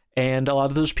 And a lot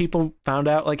of those people found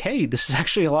out like, hey, this is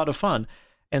actually a lot of fun.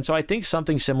 And so I think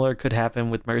something similar could happen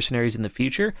with Mercenaries in the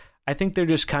future. I think they're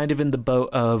just kind of in the boat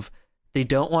of they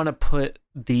don't want to put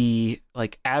the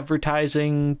like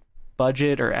advertising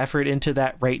budget or effort into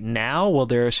that right now while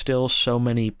there are still so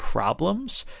many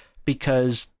problems,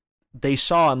 because they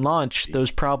saw on launch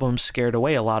those problems scared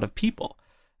away a lot of people.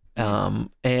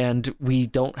 And we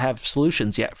don't have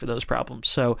solutions yet for those problems.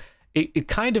 So it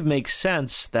kind of makes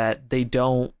sense that they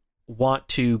don't want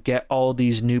to get all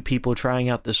these new people trying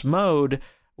out this mode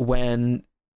when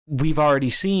we've already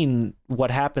seen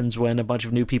what happens when a bunch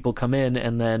of new people come in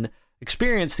and then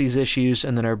experience these issues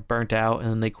and then are burnt out and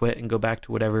then they quit and go back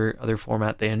to whatever other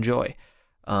format they enjoy.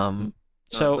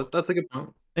 So that's a good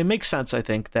point. It makes sense, I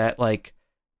think, that like,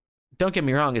 don't get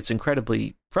me wrong, it's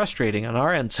incredibly frustrating on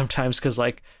our end sometimes because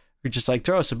like we're just like,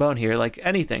 throw us a bone here, like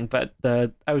anything. But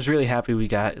I was really happy we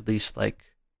got at least like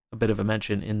a bit of a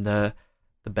mention in the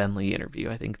Ben Lee interview.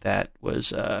 I think that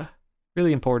was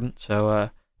really important. So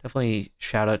definitely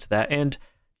shout out to that. And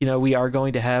we are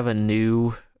going to have a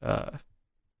new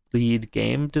lead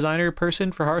game designer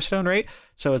person for Hearthstone, right?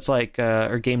 So it's like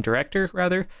or game director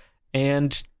rather,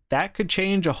 and that could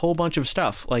change a whole bunch of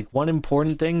stuff. Like one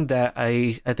important thing that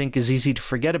I think is easy to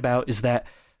forget about is that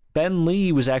Ben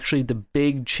Lee was actually the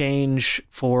big change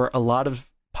for a lot of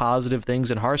positive things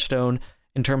in Hearthstone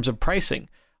in terms of pricing.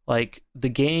 Like the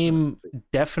game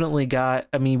definitely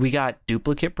we got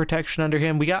duplicate protection under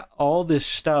him. We got all this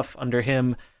stuff under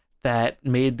him that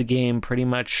made the game pretty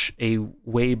much a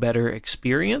way better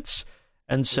experience.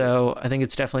 And so I think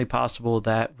it's definitely possible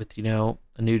that with, a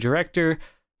new director,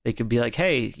 they could be like,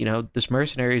 hey, this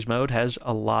Mercenaries mode has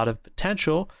a lot of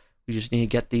potential. We just need to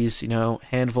get these,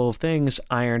 handful of things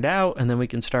ironed out, and then we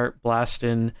can start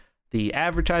blasting the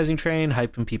advertising train,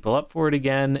 hyping people up for it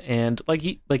again. And like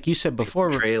you said before,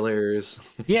 trailers,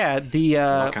 yeah,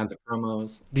 all kinds of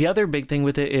promos. The other big thing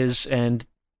with it is, and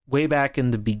way back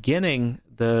in the beginning,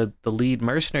 the lead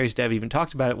Mercenaries dev even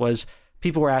talked about it, was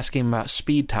people were asking about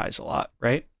speed ties a lot,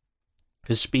 right?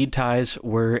 Because speed ties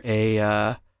were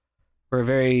a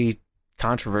very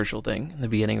controversial thing in the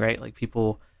beginning, right? Like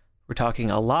people were talking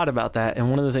a lot about that.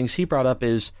 And one of the things he brought up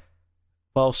is,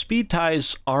 well, speed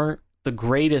ties aren't the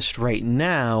greatest right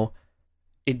now.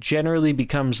 It generally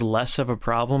becomes less of a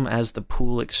problem as the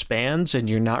pool expands and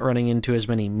you're not running into as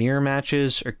many mirror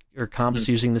matches or comps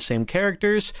using the same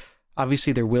characters.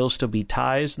 Obviously, there will still be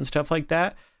ties and stuff like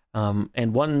that.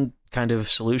 And one kind of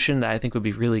solution that I think would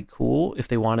be really cool if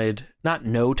they wanted not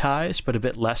no ties, but a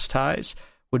bit less ties,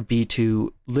 would be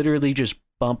to literally just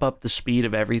bump up the speed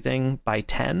of everything by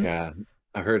 10. Yeah,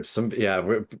 I've heard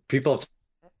people have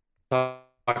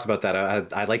talked about that.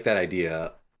 I like that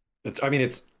idea.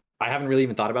 I haven't really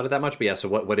even thought about it that much, but yeah, so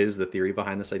what is the theory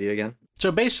behind this idea again?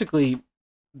 So basically,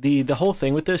 the whole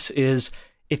thing with this is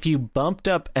if you bumped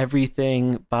up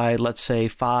everything by, let's say,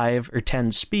 5 or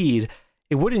 10 speed,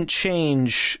 it wouldn't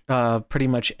change pretty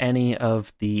much any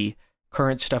of the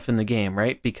current stuff in the game,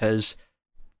 right? Because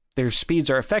their speeds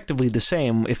are effectively the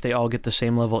same if they all get the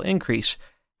same level increase.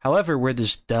 However, where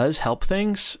this does help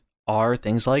things are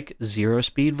things like 0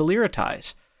 speed Valyria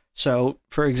ties. So,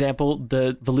 for example,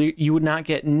 you would not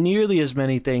get nearly as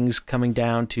many things coming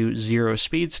down to 0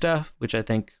 speed stuff, which I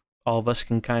think all of us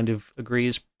can kind of agree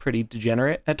is pretty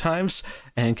degenerate at times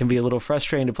and can be a little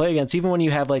frustrating to play against. Even when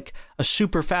you have like a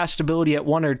super fast ability at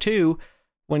 1 or 2,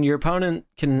 when your opponent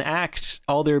can act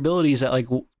all their abilities at like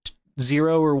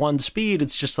 0 or 1 speed,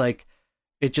 it's just like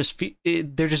they're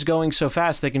just going so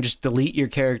fast they can just delete your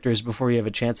characters before you have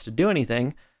a chance to do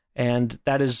anything. And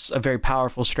that is a very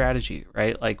powerful strategy,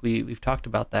 right? Like we've talked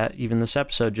about that even this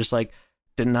episode, just like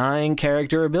denying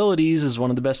character abilities is one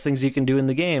of the best things you can do in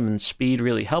the game, and speed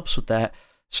really helps with that.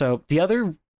 So the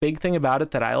other big thing about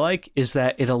it that I like is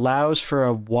that it allows for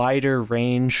a wider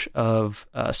range of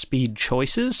speed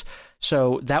choices.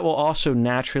 So that will also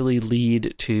naturally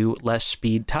lead to less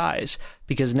speed ties,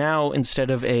 because now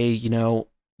instead of a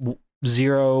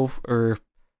 0 or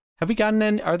have we gotten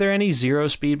any? Are there any 0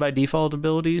 speed by default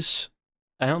abilities?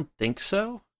 I don't think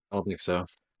so. I don't think so.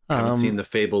 I haven't seen the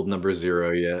fabled number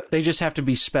 0 yet. They just have to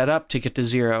be sped up to get to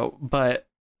 0. But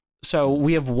so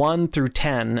we have 1 through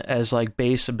 10 as like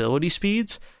base ability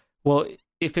speeds. Well,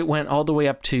 if it went all the way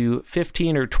up to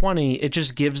 15 or 20, it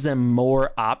just gives them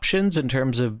more options in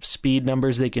terms of speed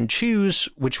numbers they can choose,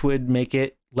 which would make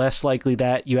it less likely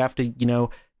that you have to,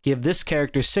 give this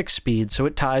character 6 speed, so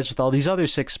it ties with all these other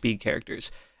 6 speed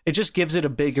characters. It just gives it a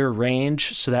bigger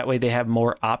range, so that way they have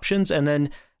more options, and then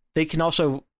they can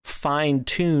also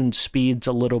fine-tune speeds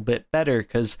a little bit better,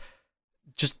 because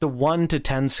just the 1 to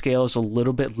 10 scale is a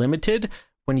little bit limited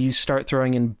when you start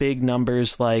throwing in big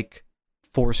numbers like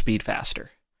 4 speed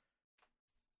faster.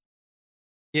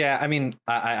 Yeah, I mean,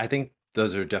 I think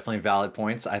those are definitely valid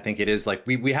points. I think it is like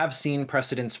we have seen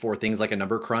precedents for things like a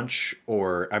number crunch,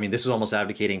 or I mean, this is almost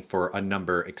advocating for a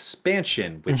number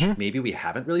expansion, which maybe we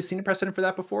haven't really seen a precedent for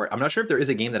that before. I'm not sure if there is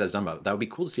a game that has done that. That would be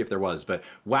cool to see if there was, but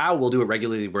WoW will do it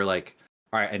regularly. Where like,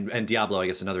 all right, and Diablo, I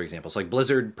guess another example. So like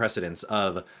Blizzard precedents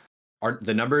of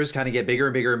the numbers kind of get bigger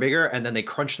and bigger and bigger, and then they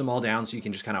crunch them all down so you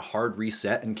can just kind of hard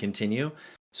reset and continue.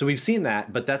 So we've seen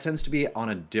that, but that tends to be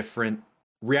on a different,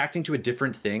 reacting to a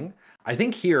different thing. I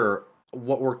think here,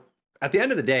 what we're at the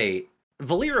end of the day,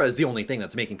 Valera is the only thing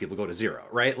that's making people go to 0,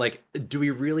 right? Like, do we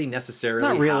really necessarily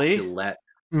Not really. have to let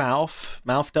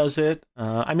Mouth does it?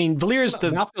 I mean, Valera's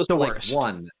the worst. Like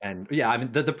 1, and yeah, I mean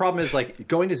the problem is like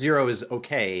going to 0 is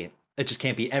okay. It just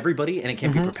can't be everybody, and it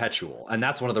can't be perpetual, and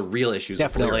that's one of the real issues.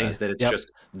 Definitely, with Valera, is that it's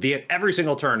just every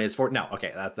single turn is for no.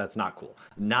 Okay, that's not cool.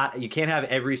 You can't have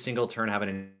every single turn have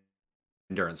an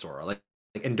endurance aura. Like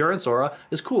endurance aura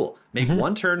is cool. Make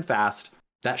one turn fast.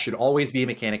 That should always be a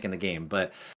mechanic in the game.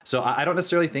 But so I don't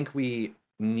necessarily think we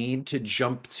need to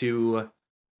jump to,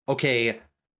 okay,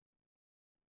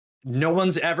 no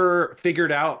one's ever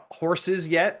figured out horses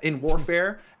yet in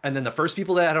Warfare. And then the first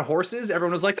people that had horses,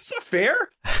 everyone was like, that's not fair.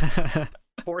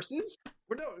 Horses?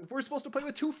 We're supposed to play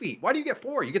with 2 feet. Why do you get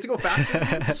 4? You get to go faster?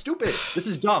 This is stupid. This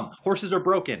is dumb. Horses are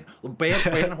broken.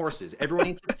 Ban horses. Everyone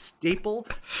needs to staple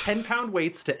 10-pound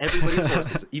weights to everybody's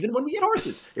horses. Even when we get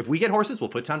horses. If we get horses, we'll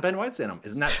put 10-pound weights in them.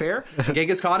 Isn't that fair? And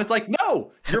Genghis Khan is like,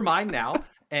 no, you're mine now.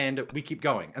 And we keep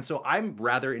going. And so I'm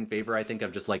rather in favor, I think,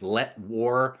 of just like let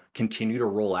war continue to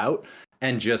roll out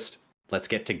and just let's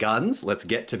get to guns. Let's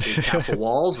get to big castle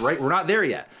walls, right? We're not there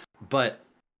yet. But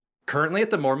currently at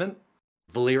the moment,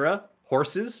 Valera,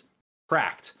 horses,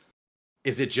 cracked.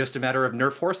 Is it just a matter of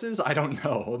nerf horses? I don't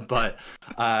know, but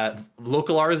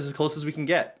local R is as close as we can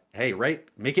get. Hey, right?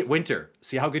 Make it winter.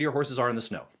 See how good your horses are in the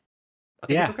snow. I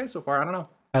think it's okay so far. I don't know.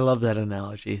 I love that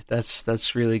analogy.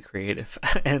 That's really creative,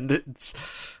 and it's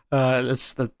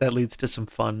that leads to some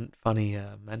funny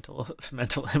mental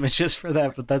images for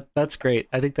that. But that's great.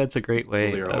 I think that's a great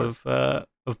way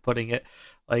of putting it.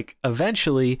 Like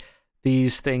eventually,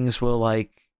 these things will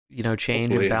like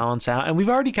change and balance out, and we've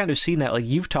already kind of seen that. Like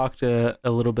you've talked a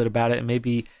little bit about it, and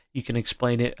maybe you can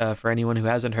explain it for anyone who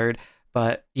hasn't heard.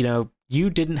 But you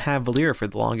didn't have Valera for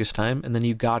the longest time, and then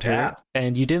you got her,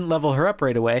 and you didn't level her up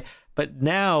right away. But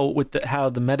now, with how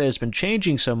the meta has been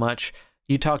changing so much,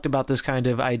 you talked about this kind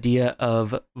of idea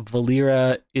of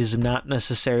Valera is not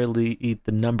necessarily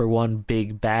the number one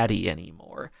big baddie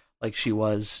anymore, like she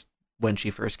was when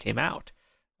she first came out.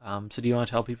 So do you want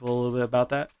to tell people a little bit about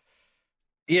that?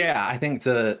 Yeah, I think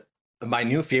my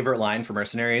new favorite line for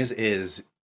Mercenaries is,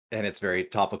 and it's very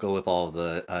topical with all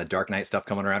the Dark Knight stuff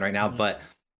coming around right now, but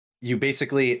you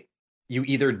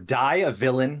either die a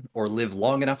villain or live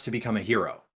long enough to become a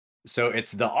hero. So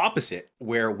it's the opposite,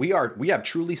 where we have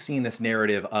truly seen this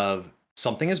narrative of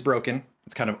something is broken.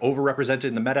 It's kind of overrepresented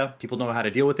in the meta. People don't know how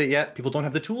to deal with it yet. People don't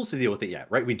have the tools to deal with it yet,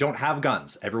 right? We don't have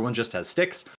guns. Everyone just has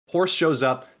sticks. Horse shows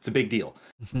up. It's a big deal.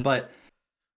 But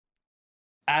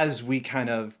as we kind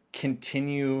of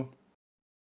continue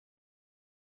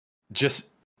just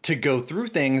to go through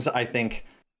things, I think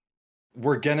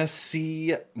we're going to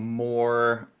see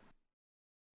more...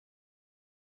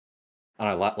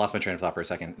 I lost my train of thought for a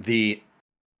second.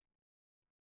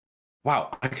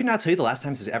 Wow, I could not tell you the last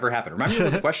time this has ever happened. Remind me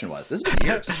what the question was. This has been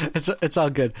years. It's all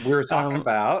good. We were talking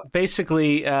about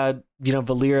basically,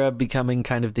 Valera becoming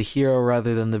kind of the hero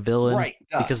rather than the villain, right?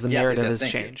 Because the narrative has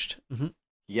changed.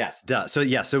 Yes, duh. So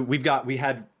we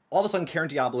had all of a sudden Karen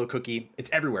Diablo cookie. It's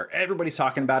everywhere. Everybody's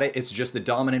talking about it. It's just the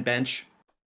dominant bench.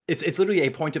 It's literally a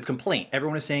point of complaint.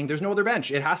 Everyone is saying there's no other bench.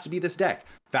 It has to be this deck.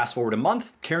 Fast forward a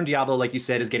month, Karen Diablo, like you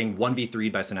said, is getting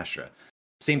 1v3'd by Sinestra.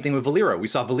 Same thing with Valera. We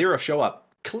saw Valera show up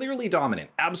clearly dominant,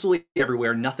 absolutely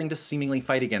everywhere, nothing to seemingly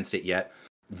fight against it yet.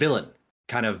 Villain,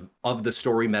 kind of the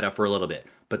story meta for a little bit.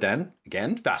 But then,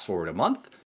 again, fast forward a month,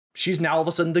 she's now all of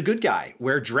a sudden the good guy,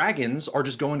 where dragons are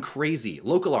just going crazy,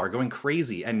 local are going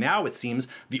crazy, and now it seems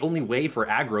the only way for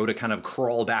aggro to kind of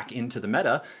crawl back into the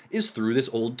meta is through this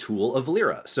old tool of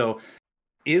Valera. So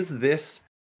is this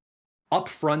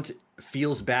upfront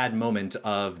feels bad moment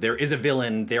of there is a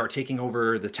villain, they are taking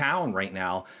over the town right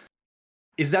now?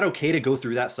 Is that okay to go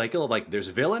through that cycle of like there's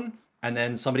a villain and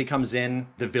then somebody comes in,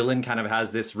 the villain kind of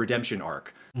has this redemption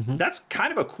arc? That's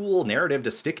kind of a cool narrative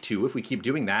to stick to if we keep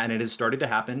doing that, and it has started to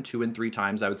happen 2 and 3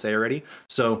 times, I would say, already.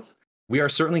 So we are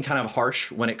certainly kind of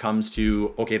harsh when it comes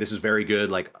to, okay, this is very good.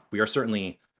 Like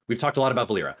we've talked a lot about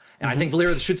Valera, and I think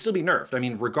Valera should still be nerfed. I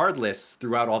mean, regardless,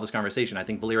 throughout all this conversation, I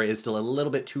think Valera is still a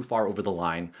little bit too far over the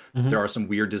line. There are some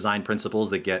weird design principles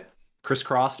that get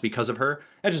crisscrossed because of her.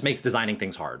 That just makes designing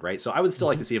things hard, right? So I would still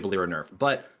like to see a Valeera nerf,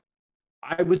 but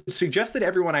I would suggest that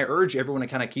I urge everyone to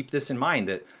kind of keep this in mind,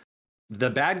 that the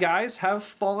bad guys have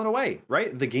fallen away,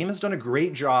 right? The game has done a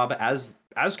great job as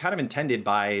kind of intended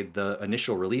by the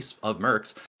initial release of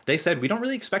Mercs. They said, we don't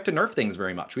really expect to nerf things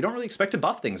very much. We don't really expect to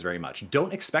buff things very much.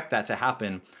 Don't expect that to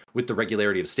happen with the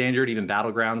regularity of standard, even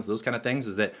battlegrounds, those kind of things,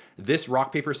 is that this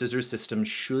rock, paper, scissors system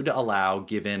should allow,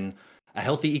 given a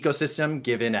healthy ecosystem,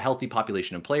 given a healthy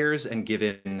population of players, and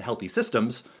given healthy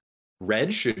systems,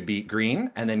 red should beat green,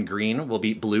 and then green will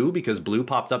beat blue because blue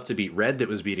popped up to beat red that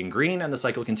was beating green, and the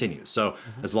cycle continues. So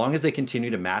as long as they continue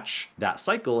to match that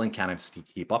cycle and kind of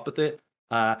keep up with it,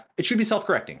 it should be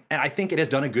self-correcting. And I think it has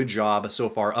done a good job so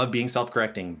far of being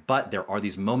self-correcting, but there are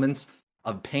these moments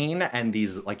of pain and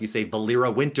these, like you say,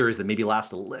 Valeera winters that maybe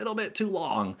last a little bit too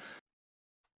long.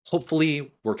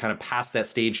 Hopefully we're kind of past that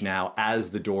stage now as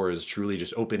the doors truly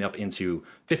just open up into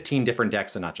 15 different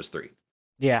decks and not just 3.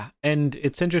 Yeah, and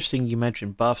it's interesting you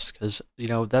mentioned buffs because,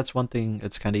 that's one thing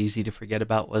that's kind of easy to forget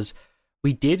about was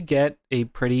we did get a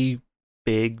pretty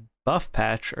big buff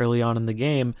patch early on in the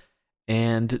game,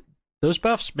 and those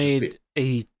buffs made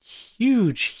a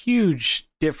huge, huge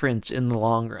difference in the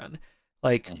long run.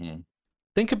 Like,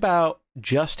 think about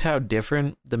just how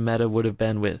different the meta would have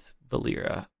been with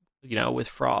Valeera, with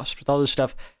Frost, with all this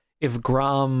stuff. If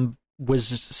Grom was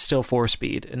still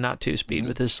 4-speed and not 2-speed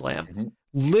with his slam,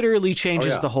 literally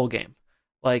changes the whole game.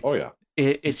 Like,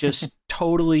 it just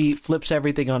totally flips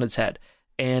everything on its head.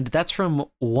 And that's from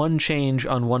one change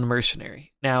on one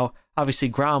mercenary. Now, obviously,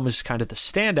 Grom was kind of the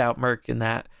standout merc in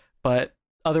that, but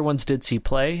other ones did see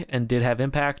play and did have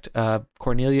impact.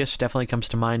 Cornelius definitely comes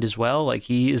to mind as well. Like,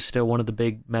 he is still one of the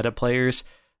big meta players.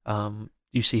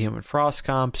 You see him in Frost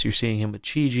comps. You're seeing him with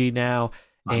Chi-Ji now.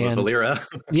 And Valeera.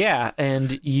 Yeah,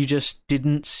 and you just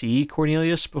didn't see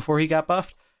Cornelius before he got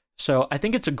buffed. So I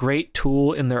think it's a great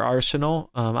tool in their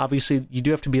arsenal. Obviously, you do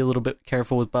have to be a little bit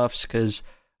careful with buffs because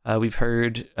we've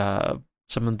heard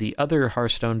some of the other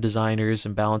Hearthstone designers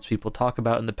and balance people talk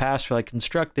about in the past for like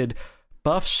constructed.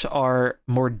 Buffs are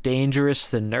more dangerous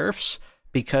than nerfs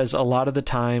because a lot of the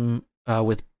time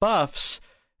with buffs,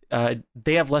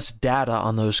 they have less data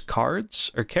on those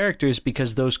cards or characters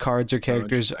because those cards or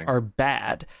characters are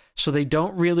bad. So they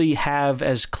don't really have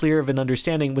as clear of an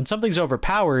understanding. When something's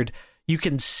overpowered, you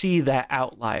can see that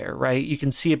outlier, right? You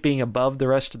can see it being above the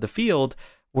rest of the field.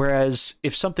 Whereas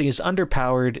if something is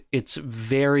underpowered, it's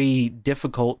very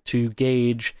difficult to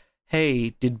gauge,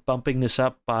 hey, did bumping this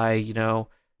up by,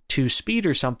 2 speed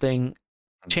or something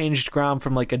changed Grom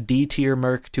from like a D tier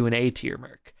merc to an A tier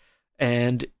merc?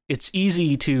 And it's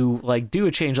easy to like do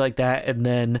a change like that and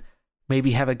then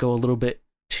maybe have it go a little bit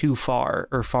too far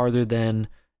or farther than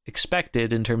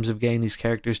expected in terms of getting these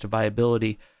characters to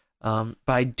viability. But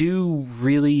I do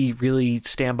really, really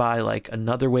stand by like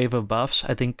another wave of buffs.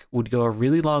 I think would go a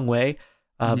really long way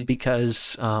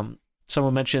because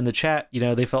someone mentioned in the chat,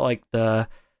 they felt like a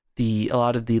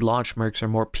lot of the launch mercs are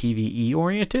more PvE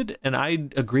oriented, and I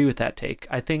agree with that take.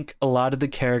 I think a lot of the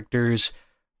characters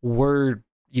were,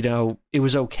 it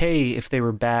was okay if they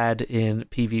were bad in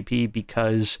PvP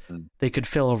because they could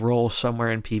fill a role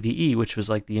somewhere in PvE, which was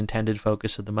like the intended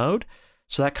focus of the mode.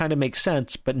 So that kind of makes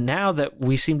sense. But now that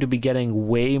we seem to be getting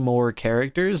way more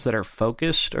characters that are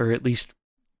focused, or at least,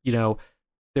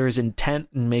 there is intent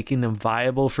in making them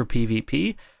viable for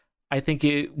PvP, I think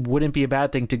it wouldn't be a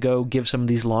bad thing to go give some of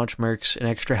these launch mercs an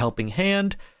extra helping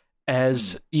hand,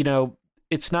 as,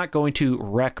 it's not going to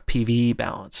wreck PvE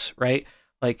balance, right?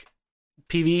 Like,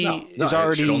 PvE is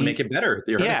already... It should only make it better,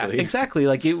 theoretically. Yeah, exactly.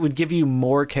 Like, it would give you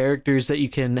more characters that you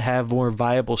can have more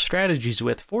viable strategies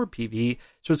with for PvE.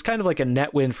 So it's kind of like a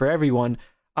net win for everyone.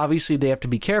 Obviously, they have to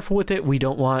be careful with it. We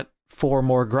don't want 4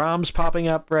 more Groms popping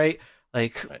up, right?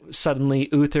 Like, suddenly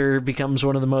Uther becomes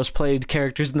one of the most played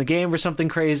characters in the game or something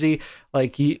crazy.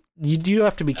 Like, you do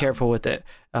have to be careful with it.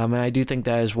 And I do think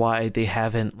that is why they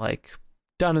haven't, like,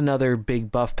 done another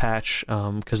big buff patch,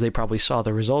 because they probably saw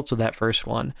the results of that first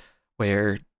one,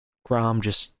 where Grom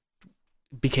just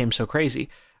became so crazy.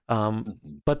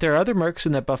 But there are other mercs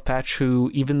in that buff patch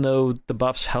who, even though the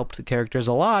buffs helped the characters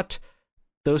a lot,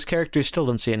 those characters still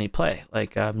don't see any play.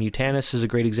 Like, Mutanus is a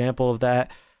great example of that.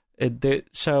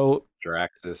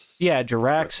 Jaraxxus. Yeah,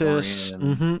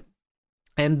 Jaraxxus.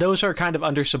 And those are kind of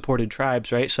under-supported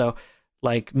tribes, right? So,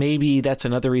 like, maybe that's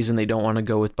another reason they don't want to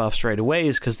go with buffs right away,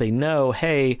 is because they know,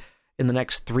 hey, in the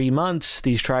next 3 months,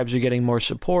 these tribes are getting more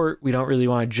support. We don't really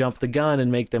want to jump the gun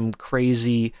and make them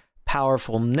crazy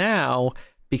powerful now,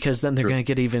 because then they're going to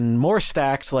get even more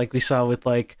stacked, like we saw with,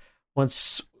 like,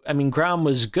 Grom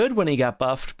was good when he got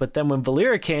buffed, but then when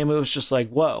Valeera came, it was just like,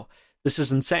 whoa, this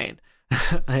is insane.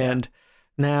 And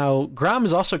now Grom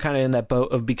is also kind of in that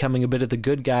boat of becoming a bit of the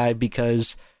good guy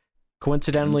because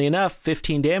coincidentally enough,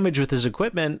 15 damage with his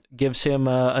equipment gives him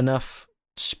enough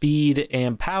speed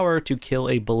and power to kill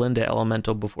a Belinda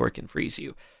elemental before it can freeze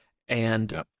you.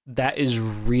 And that is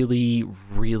really,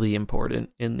 really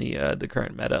important in the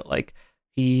current meta. Like,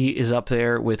 he is up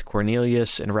there with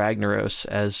Cornelius and Ragnaros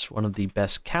as one of the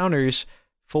best counters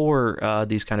for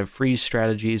these kind of freeze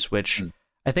strategies, which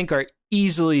I think are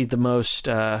easily the most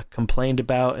complained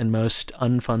about and most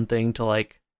unfun thing to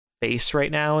like face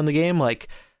right now in the game. Like,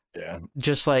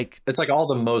 just like it's like all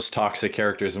the most toxic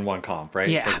characters in one comp, right?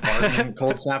 Yeah. It's like Barton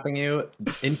cold snapping you,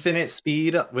 infinite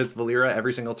speed with Valera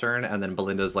every single turn, and then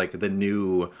Belinda's like the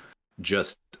new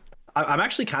just. I'm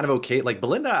actually kind of okay. Like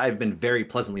Belinda, I've been very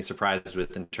pleasantly surprised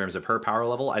with in terms of her power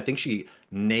level. I think she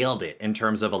nailed it in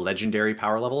terms of a legendary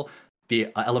power level.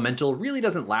 The elemental really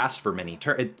doesn't last for many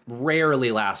turns. It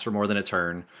rarely lasts for more than a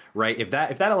turn, right? If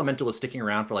that elemental was sticking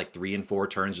around for like 3 and 4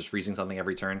 turns, just freezing something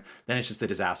every turn, then it's just a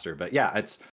disaster. But yeah,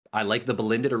 I like the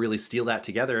Belinda to really steal that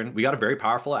together, and we got a very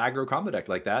powerful aggro combo deck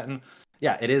like that. And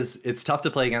yeah, it's tough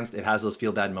to play against. It has those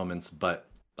feel bad moments, but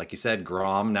like you said,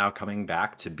 Grom now coming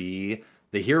back to be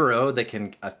the hero that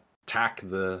can attack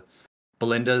the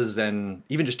Belindas and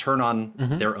even just turn on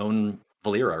their own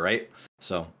Valera, right?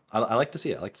 So I like to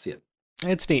see it. I like to see it.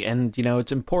 It's neat, and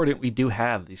it's important we do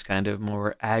have these kind of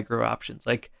more aggro options.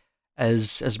 Like,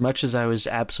 as much as I was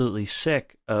absolutely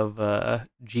sick of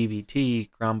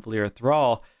GVT, Grom Valera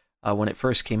Thrall, when it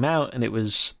first came out, and it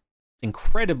was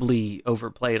incredibly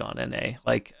overplayed on NA.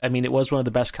 Like, I mean, it was one of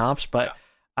the best comps, but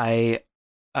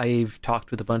I've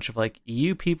talked with a bunch of like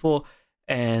EU people,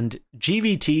 and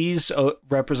GVT's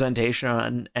representation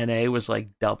on NA was like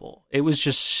double. It was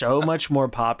just so much more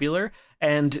popular,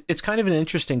 and it's kind of an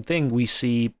interesting thing we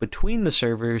see between the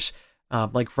servers.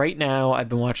 Like right now, I've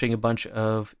been watching a bunch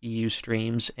of EU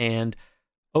streams, and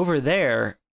over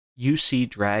there, you see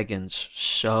dragons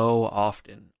so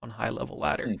often on high level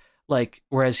ladder. Like,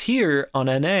 whereas here on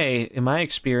NA, in my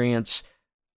experience,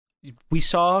 we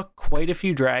saw quite a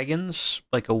few dragons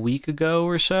like a week ago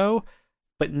or so,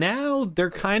 but now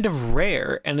they're kind of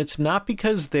rare, and it's not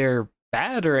because they're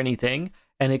bad or anything.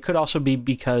 And it could also be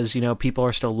because, people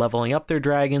are still leveling up their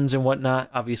dragons and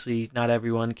whatnot. Obviously, not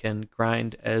everyone can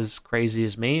grind as crazy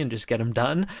as me and just get them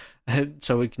done.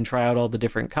 So we can try out all the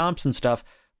different comps and stuff.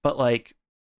 But, like,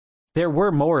 there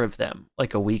were more of them,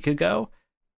 like, a week ago.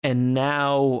 And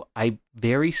now I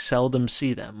very seldom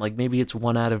see them. Like, maybe it's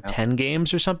 1 out of 10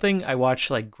 games or something. I watch,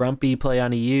 like, Grumpy play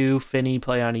on EU, Finny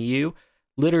play on EU.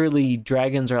 Literally,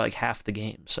 dragons are, like, half the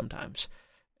game sometimes.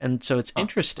 And so it's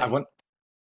interesting.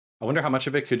 I wonder how much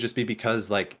of it could just be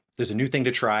because like there's a new thing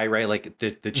to try, right? Like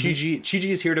the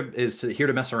Chi-Ji is here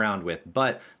to mess around with,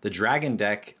 but the dragon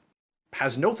deck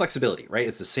has no flexibility, right?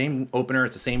 It's the same opener,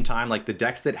 it's the same time. Like the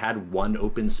decks that had one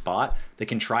open spot that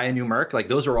can try a new Merc, like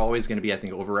those are always going to be, I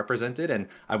think, overrepresented. And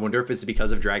I wonder if it's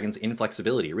because of Dragon's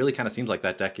inflexibility. It really kind of seems like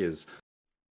that deck is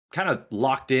kind of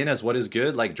locked in as what is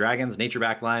good. Like Dragon's nature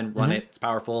backline, run it, it's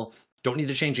powerful. Don't need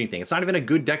to change anything. It's not even a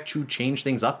good deck to change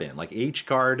things up in. Like H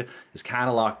card is kind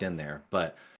of locked in there,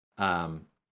 but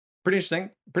pretty interesting,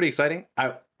 pretty exciting.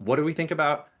 What do we think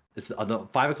about is the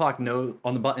 5 o'clock note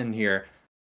on the button here?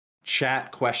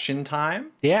 Chat question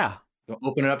time. Yeah, we'll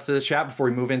open it up to the chat before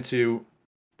we move into.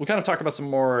 We'll kind of talk about some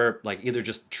more like either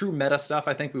just true meta stuff.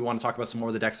 I think we want to talk about some more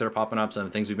of the decks that are popping up, some of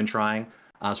the things we've been trying.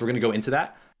 So we're going to go into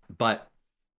that, but.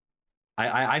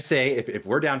 I say if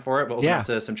we're down for it, we'll open up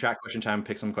to some chat question time,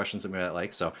 pick some questions that we might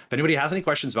like. So if anybody has any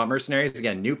questions about Mercenaries,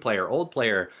 again, new player, old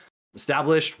player,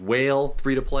 established, whale,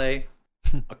 free to play,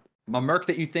 a Merc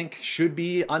that you think should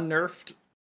be unnerfed,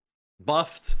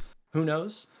 buffed, who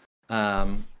knows?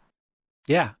 What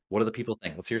do the people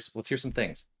think? Let's hear some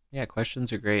things. Yeah,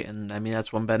 questions are great, and I mean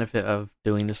that's one benefit of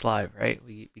doing this live, right?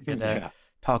 We get to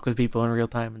talk with people in real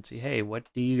time and see, hey, what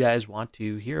do you guys want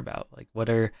to hear about? Like, what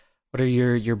are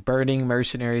your burning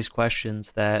Mercenaries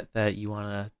questions that you want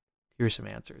to hear some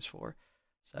answers for?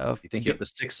 So if you think you have the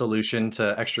 6 solution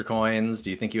to extra coins, do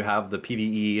you think you have the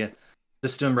PvE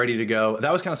system ready to go?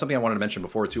 That was kind of something I wanted to mention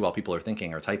before too, while people are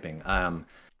thinking or typing.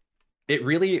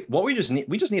 We just need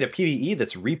a PvE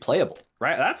that's replayable,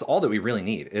 right? That's all that we really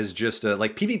need is just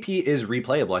like PvP is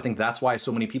replayable. I think that's why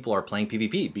so many people are playing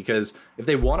PvP, because if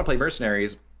they want to play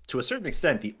Mercenaries, to a certain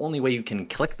extent, the only way you can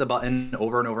click the button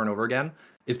over and over and over again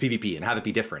is PvP and have it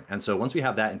be different. And so once we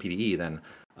have that in PvE, then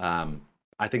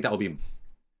I think that will be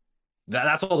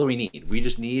that's all that we need. We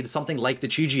just need something like the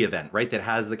Chi-Ji event, right? That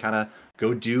has the kind of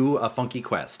go do a funky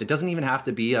quest. It doesn't even have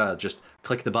to be just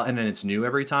click the button and it's new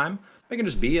every time. It can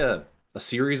just be a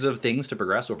series of things to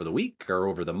progress over the week or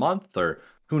over the month or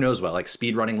who knows what, like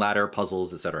speed running ladder,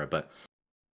 puzzles, etc. But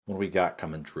what do we got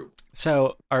coming true?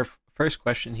 So our first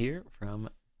question here from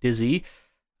Dizzy.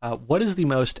 What is the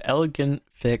most elegant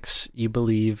fix you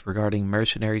believe regarding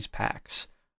Mercenaries packs?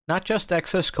 Not just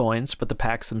excess coins, but the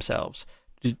packs themselves.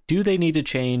 Do they need to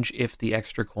change if the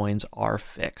extra coins are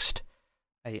fixed?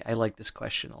 I like this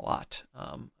question a lot,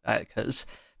 because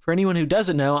for anyone who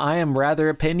doesn't know, I am rather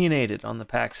opinionated on the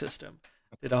pack system.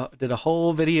 Did a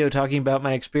whole video talking about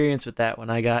my experience with that when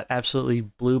I got absolutely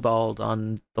blue-balled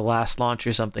on the last launch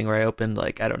or something, where I opened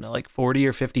like 40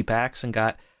 or 50 packs and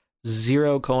got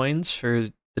 0 coins for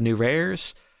the new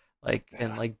rares,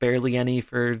 and barely any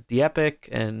for the epic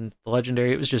and the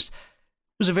legendary. It was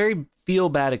a very feel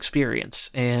bad experience,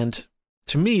 and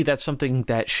to me that's something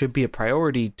that should be a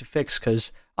priority to fix,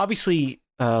 because obviously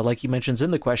like he mentions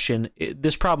in the question,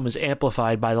 this problem is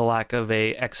amplified by the lack of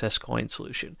a excess coin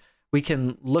solution. We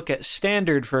can look at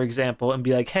standard, for example, and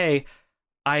be like, hey,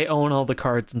 I own all the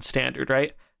cards in standard,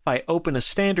 right? If I open a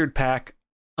standard pack,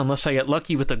 unless I get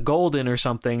lucky with a golden or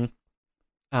something,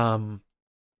 I'm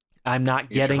not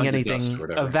getting anything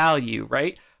of value,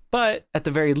 right? But at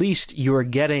the very least, you're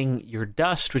getting your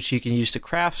dust, which you can use to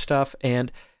craft stuff, and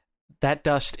that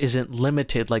dust isn't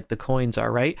limited like the coins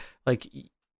are, right? Like,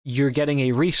 you're getting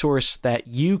a resource that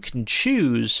you can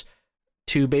choose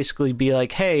to basically be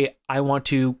like, hey, I want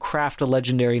to craft a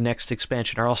legendary next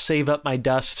expansion, or I'll save up my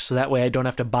dust so that way I don't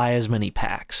have to buy as many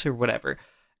packs or whatever.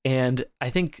 And I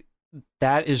think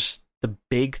that is the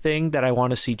big thing that I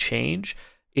want to see change,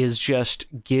 is just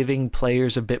giving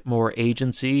players a bit more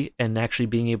agency and actually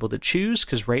being able to choose,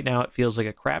 because right now it feels like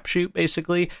a crapshoot,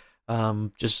 basically.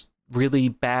 Just really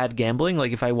bad gambling.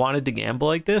 Like, if I wanted to gamble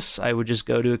like this, I would just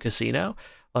go to a casino,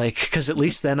 because at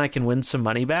least then I can win some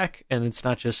money back and it's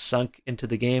not just sunk into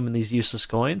the game and these useless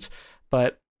coins.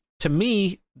 But to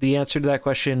me, the answer to that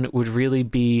question would really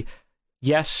be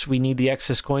yes, we need the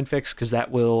excess coin fix, because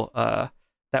that will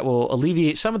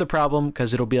alleviate some of the problem,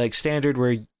 because it'll be like standard,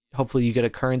 where hopefully you get a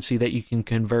currency that you can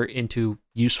convert into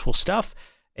useful stuff,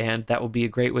 and that will be a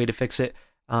great way to fix it.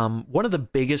 One of the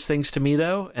biggest things to me,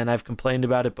 though, and I've complained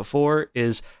about it before,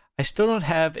 is I still don't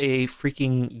have a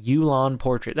freaking Yulon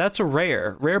portrait. That's a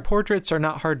rare. Rare portraits are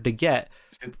not hard to get.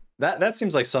 That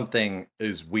seems like something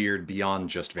is weird beyond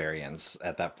just variants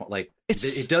at that point. Like,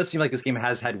 it does seem like this game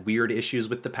has had weird issues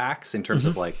with the packs in terms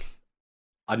of like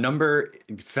a number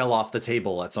fell off the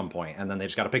table at some point, and then they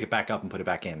just got to pick it back up and put it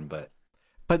back in. But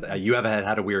you have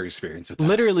had a weird experience with that.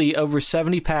 Literally over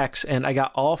 70 packs, and I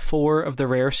got all 4 of the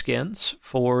rare skins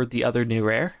for the other new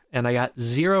rare, and I got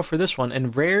 0 for this one.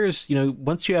 And rares,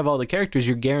 once you have all the characters,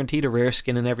 you're guaranteed a rare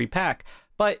skin in every pack.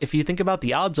 But if you think about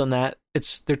the odds on that,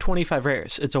 they're 25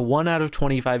 rares. It's a 1 out of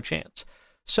 25 chance.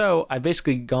 So I've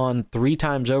basically gone 3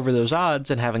 times over those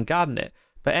odds and haven't gotten it.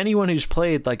 But anyone who's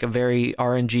played like a very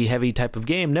RNG heavy type of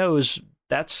game knows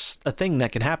that's a thing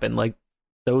that can happen. Like,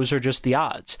 those are just the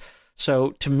odds.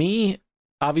 So to me,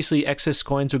 obviously excess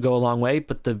coins would go a long way,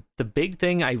 but the big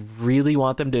thing I really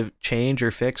want them to change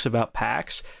or fix about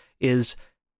packs is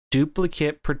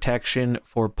duplicate protection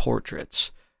for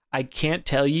portraits. I can't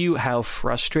tell you how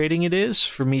frustrating it is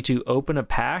for me to open a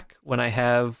pack when I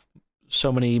have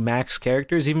so many max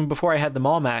characters, even before I had them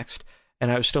all maxed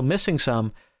and I was still missing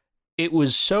some. It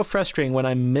was so frustrating when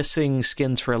I'm missing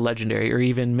skins for a legendary or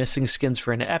even missing skins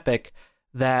for an epic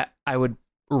that I would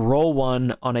roll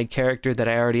one on a character that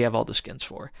I already have all the skins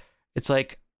for. It's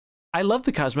like, I love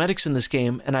the cosmetics in this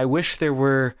game, and I wish there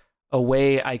were a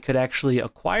way I could actually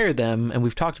acquire them, and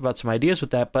we've talked about some ideas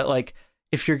with that, but like,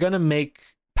 if you're going to make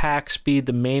packs be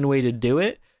the main way to do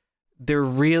it, there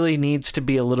really needs to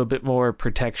be a little bit more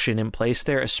protection in place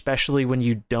there, especially when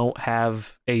you don't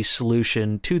have a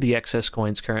solution to the excess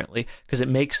coins currently, because it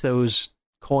makes those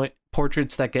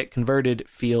portraits that get converted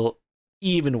feel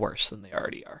even worse than they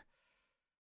already are.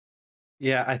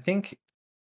 Yeah, I think,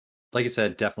 like you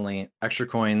said, definitely extra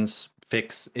coins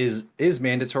fix is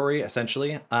mandatory,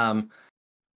 essentially.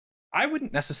 I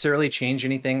wouldn't necessarily change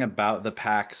anything about the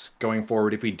packs going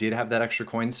forward if we did have that extra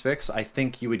coins fix. I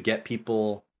think you would get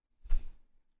people.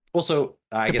 Also,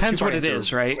 I guess depends what it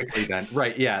is, right? Then.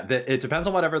 Right, yeah. It depends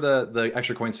on whatever the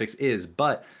extra coins fix is,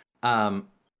 but I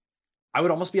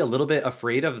would almost be a little bit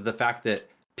afraid of the fact that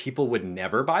people would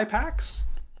never buy packs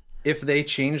if they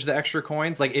change the extra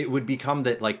coins. Like, it would become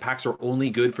that like packs are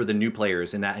only good for the new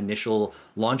players in that initial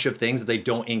launch of things, if they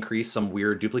don't increase some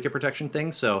weird duplicate protection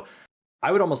thing. So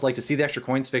I would almost like to see the extra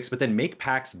coins fixed, but then make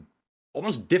packs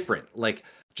almost different. Like,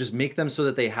 just make them so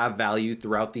that they have value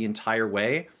throughout the entire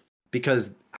way,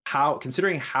 because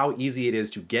considering how easy it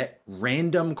is to get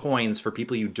random coins for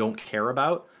people you don't care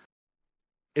about,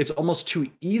 it's almost too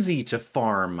easy to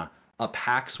farm a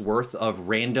pack's worth of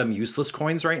random useless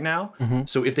coins right now. Mm-hmm.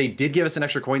 So if they did give us an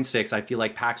extra coins fix, I feel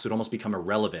like packs would almost become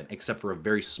irrelevant, except for a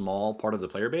very small part of the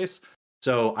player base.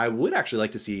 So I would actually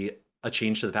like to see a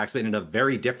change to the packs, but in a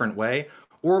very different way.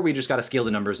 Or we just got to scale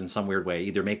the numbers in some weird way.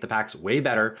 Either make the packs way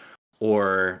better,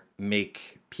 or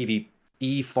make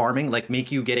PvE farming, like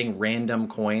make you getting random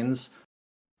coins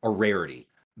a rarity.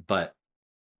 But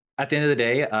at the end of the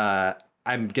day,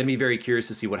 I'm going to be very curious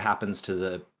to see what happens to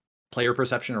the player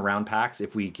perception around packs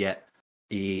if we get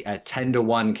a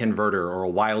 10-to-1 converter or a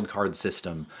wild card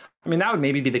system. I mean, that would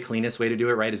maybe be the cleanest way to do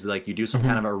it, right? Is like you do some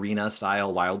kind of arena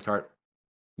style wild card,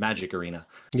 Magic Arena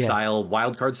style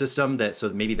wild card system, that so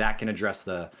maybe that can address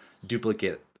the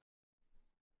duplicate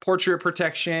portrait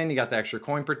protection. You got the extra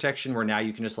coin protection where now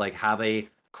you can just like have a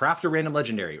craft a random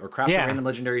legendary, or craft a random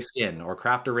legendary skin, or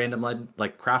craft a random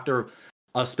craft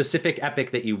a specific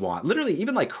epic that you want. Literally,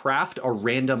 even like craft a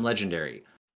random legendary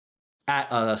at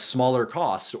a smaller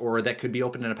cost, or that could be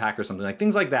opened in a pack or something, like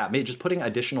things like that. Maybe just putting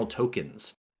additional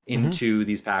tokens into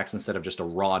these packs instead of just a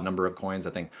raw number of coins.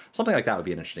 I think something like that would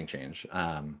be an interesting change.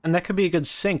 And that could be a good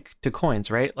sync to coins,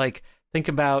 right? Like, think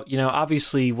about, you know,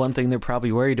 obviously one thing they're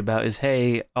probably worried about is,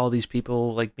 hey, all these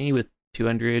people like me with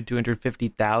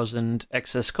 250,000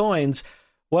 excess coins.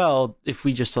 Well, if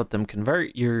we just let them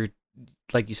convert, you're,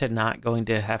 like you said, not going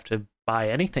to have to buy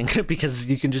anything because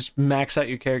you can just max out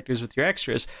your characters with your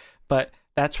extras. But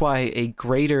that's why a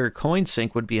greater coin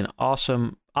sync would be an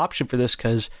awesome option for this,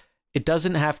 because it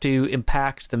doesn't have to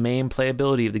impact the main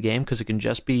playability of the game, because it can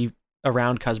just be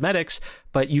around cosmetics.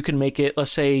 But you can make it,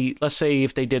 let's say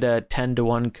if they did a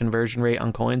 10-to-1 conversion rate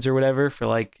on coins or whatever for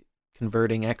like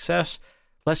converting excess.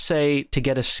 Let's say to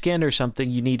get a skin or something,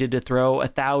 you needed to throw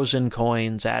 1,000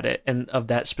 coins at it, and of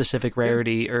that specific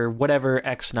rarity or whatever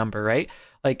X number, right?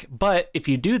 Like, but if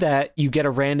you do that, you get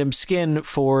a random skin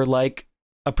for like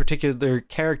a particular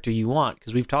character you want,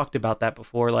 because we've talked about that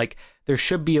before. Like, there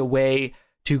should be a way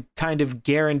to kind of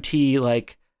guarantee,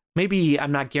 like, maybe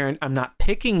I'm not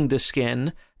picking the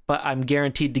skin, but I'm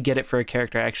guaranteed to get it for a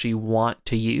character I actually want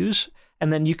to use,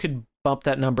 and then you could bump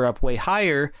that number up way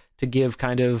higher to give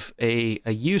kind of a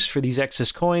use for these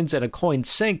excess coins and a coin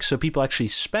sink, so people actually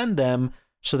spend them,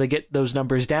 so they get those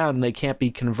numbers down and they can't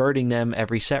be converting them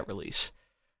every set release.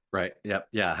 Right. Yep.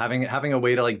 Yeah. Having a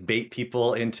way to like bait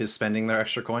people into spending their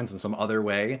extra coins in some other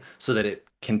way so that it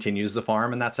continues the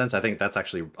farm in that sense. I think that's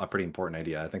actually a pretty important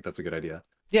idea. I think that's a good idea.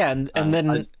 Yeah, and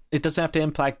then it doesn't have to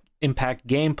impact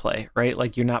gameplay, right?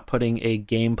 Like, you're not putting a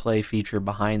gameplay feature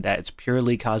behind that. It's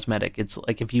purely cosmetic. It's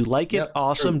like, if you like it,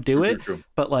 awesome, do it.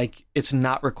 But like, it's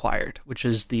not required, which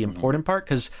is the important part,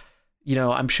 because, you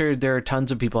know, I'm sure there are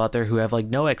tons of people out there who have like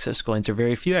no excess coins or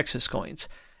very few excess coins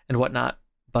and whatnot.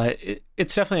 But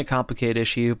it's definitely a complicated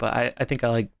issue. But I think I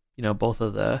like, you know, both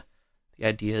of the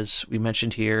ideas we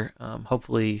mentioned here.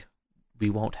 Hopefully we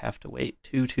won't have to wait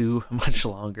too much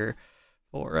longer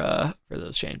for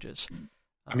those changes.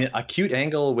 I mean, a cute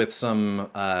angle with some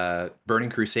Burning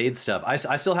Crusade stuff.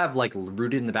 I still have like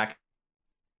rooted in the back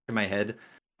of my head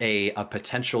a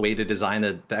potential way to design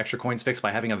the extra coins fix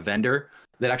by having a vendor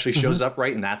that actually shows up,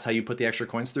 right? And that's how you put the extra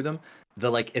coins through them.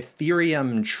 The like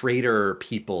Ethereum trader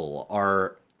people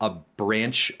are a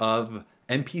branch of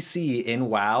NPC in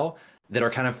WoW that are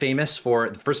kind of famous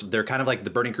for, first, they're kind of like the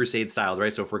Burning Crusade style,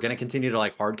 right? So if we're going to continue to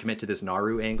like hard commit to this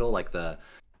Naru angle, like the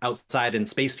outside and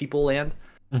space people land,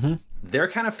 they're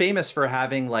kind of famous for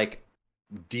having like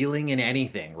dealing in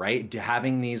anything, right?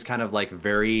 Having these kind of like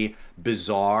very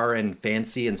bizarre and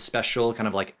fancy and special kind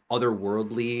of like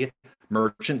otherworldly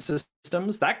merchant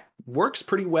systems that works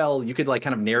pretty well. You could like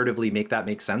kind of narratively make that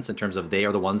make sense in terms of they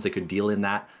are the ones that could deal in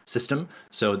that system.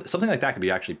 So something like that could be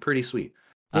actually pretty sweet.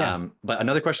 Yeah. But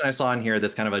another question I saw in here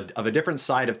that's kind of a different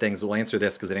side of things, we'll answer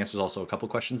this because it answers also a couple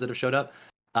questions that have showed up,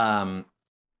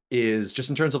 is just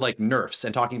in terms of like nerfs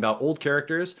and talking about old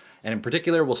characters. And in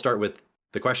particular, we'll start with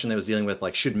the question that was dealing with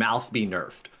like, should Malf be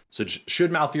nerfed? So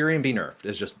should Malfurion be nerfed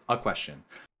is just a question.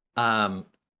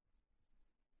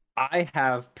 I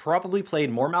have probably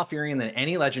played more Malfurion than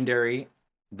any legendary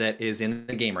that is in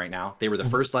the game right now. They were the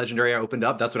first legendary I opened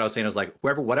up. That's what I was saying. I was like,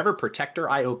 whatever protector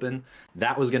I open,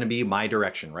 that was going to be my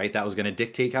direction, right? That was going to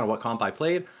dictate kind of what comp I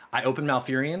played. I opened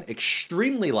Malfurion,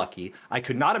 extremely lucky. I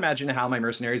could not imagine how my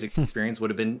Mercenaries experience would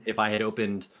have been if I had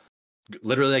opened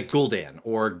literally like Gul'dan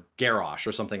or Garrosh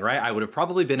or something, right? I would have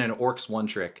probably been an Orcs one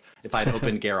trick if I'd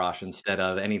opened Garrosh instead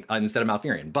of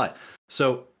Malfurion. But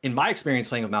so in my experience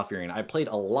playing with Malfurion, I played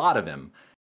a lot of him,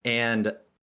 and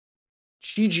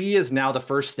GG is now the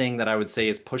first thing that I would say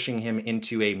is pushing him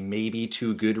into a maybe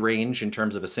too good range in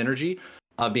terms of a synergy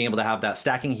of being able to have that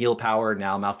stacking heal power.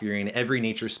 Now Malfurion, every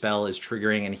nature spell is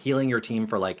triggering and healing your team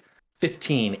for like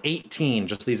 15, 18,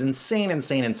 just these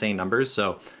insane numbers.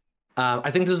 So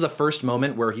I think this is the first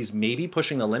moment where he's maybe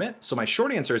pushing the limit. So my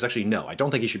short answer is actually no. I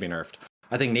don't think he should be nerfed.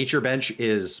 I think Nature Bench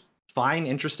is fine,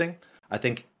 interesting. I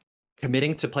think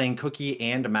committing to playing Cookie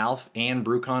and Malf and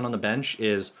Brucon on the bench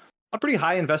is a pretty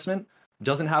high investment.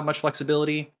 Doesn't have much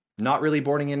flexibility. Not really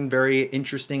boarding in very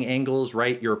interesting angles,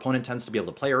 right? Your opponent tends to be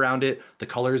able to play around it. The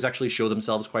colors actually show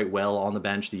themselves quite well on the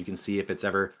bench that you can see if it's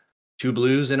ever two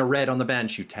blues and a red on the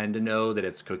bench, you tend to know that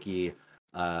it's Cookie,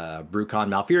 Brucon,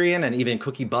 Malfurion, and even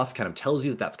Cookie buff kind of tells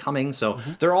you that that's coming. So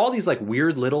there are all these like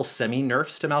weird little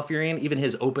semi-nerfs to Malfurion. Even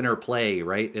his opener play,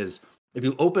 right, is if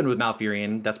you open with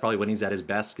Malfurion, that's probably when he's at his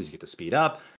best because you get to speed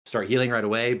up, start healing right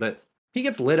away. But he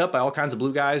gets lit up by all kinds of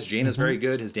blue guys. Jaina is very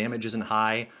good. His damage isn't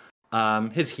high.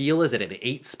 His heal is at an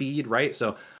 8 speed, right?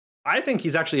 So I think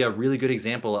he's actually a really good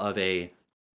example of a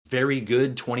very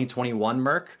good 2021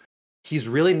 Merc. He's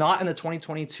really not in the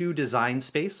 2022 design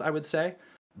space, I would say.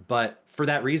 But for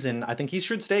that reason, I think he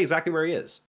should stay exactly where he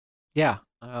is. Yeah,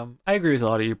 I agree with a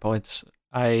lot of your points.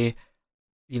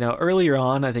 Earlier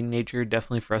on, I think Nature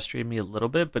definitely frustrated me a little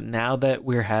bit. But now that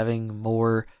we're having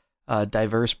more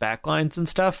diverse backlines and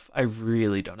stuff, I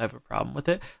really don't have a problem with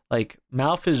it. Like,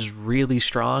 Malf is really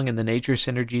strong and the Nature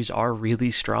synergies are really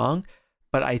strong.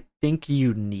 But I think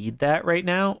you need that right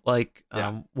now. Like,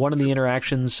 one of the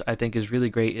interactions I think is really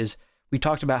great is we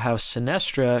talked about how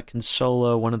Sinestra can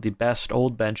solo one of the best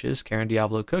old benches, Karen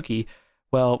Diablo Cookie.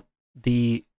 Well,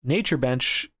 the Nature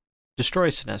bench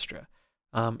destroys Sinestra.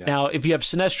 Now, if you have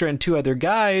Sinestra and two other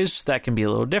guys, that can be a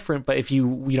little different. But if you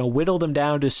whittle them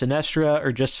down to Sinestra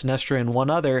or just Sinestra and one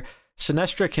other,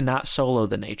 Sinestra cannot solo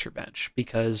the Nature bench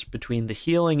because between the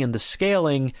healing and the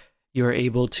scaling, you're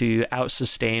able to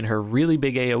out-sustain her really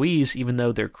big AoEs, even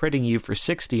though they're critting you for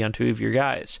 60 on two of your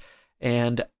guys.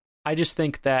 And I just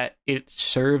think that it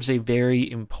serves a very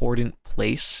important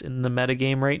place in the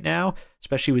metagame right now,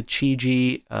 especially with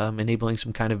Chi-Ji enabling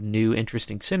some kind of new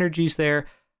interesting synergies there.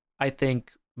 I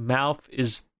think Malf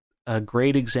is a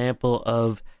great example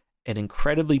of an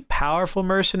incredibly powerful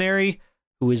mercenary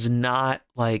who is not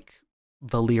like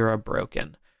Valera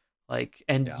broken.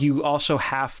 You also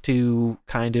have to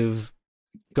kind of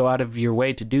go out of your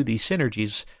way to do these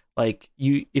synergies. Like,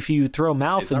 if you throw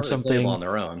Malf in something on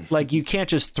their own, like, you can't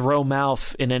just throw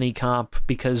Malf in any comp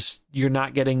because you're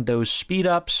not getting those speed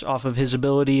ups off of his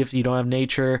ability. If you don't have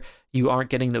Nature, you aren't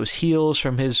getting those heals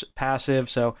from his passive.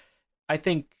 So I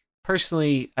think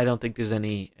personally, I don't think there's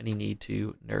any need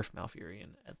to nerf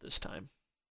Malfurion at this time.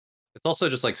 It's also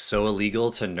just like so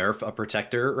illegal to nerf a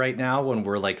protector right now when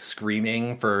we're like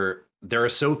screaming for. There are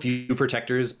so few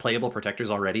protectors, playable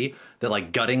protectors already, that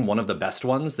like gutting one of the best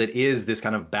ones that is this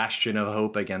kind of bastion of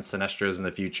hope against Sinestras in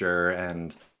the future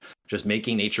and just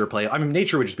making Nature play. I mean,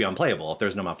 Nature would just be unplayable if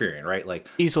there's no Malfurion, right? Like,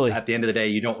 easily. At the end of the day,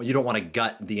 you don't want to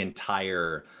gut the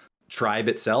entire tribe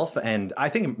itself. And I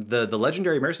think the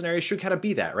legendary mercenaries should kind of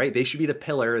be that, right? They should be the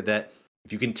pillar that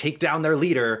if you can take down their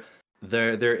leader,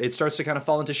 it starts to kind of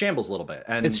fall into shambles a little bit.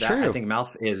 And it's true. I think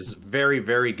Malf is very,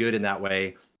 very good in that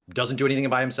way. Doesn't do anything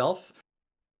by himself.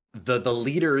 The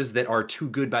leaders that are too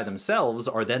good by themselves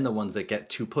are then the ones that get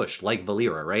too pushed, like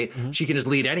Valera, right? She can just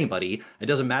lead anybody. It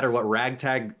doesn't matter what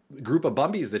ragtag group of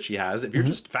bumbies that she has. If you're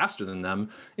just faster than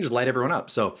them, you just light everyone up.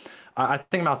 So I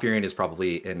think Malfurion is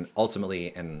probably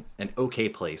ultimately an okay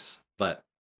place, but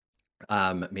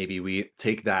maybe we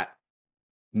take that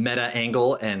meta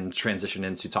angle and transition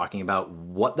into talking about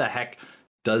what the heck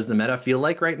does the meta feel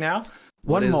like right now?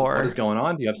 What is going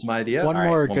on? Do you have some idea? One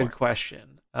more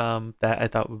question that I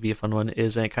thought would be a fun one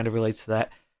is, and it kind of relates to that.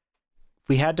 If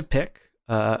we had to pick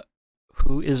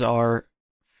who is our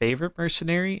favorite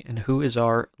mercenary and who is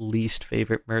our least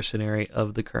favorite mercenary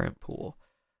of the current pool.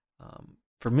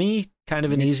 For me, kind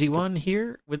of an easy one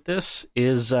here with this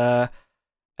is I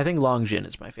think Long Jin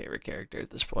is my favorite character at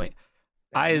this point.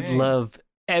 I love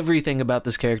everything about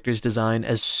this character's design.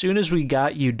 As soon as we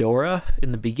got Eudora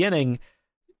in the beginning,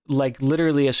 like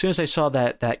literally as soon as I saw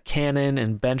that cannon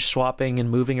and bench swapping and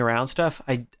moving around stuff,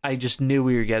 I just knew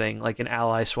we were getting like an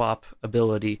ally swap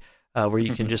ability where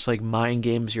you can just like mind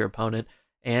games your opponent.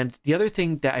 And the other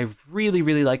thing that I really,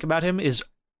 really like about him is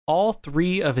all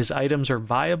three of his items are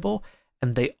viable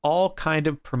and they all kind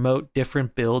of promote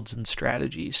different builds and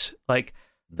strategies. Like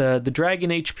the Dragon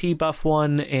HP buff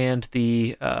one and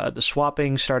the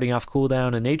swapping starting off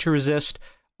cooldown and nature resist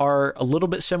are a little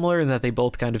bit similar in that they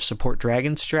both kind of support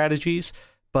dragon strategies,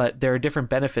 but there are different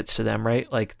benefits to them,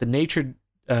 right? Like the nature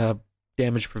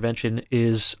damage prevention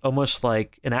is almost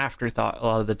like an afterthought a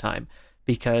lot of the time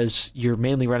because you're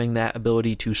mainly running that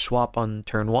ability to swap on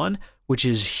turn one, which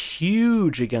is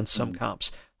huge against some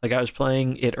comps. Like I was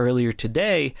playing it earlier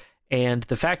today, And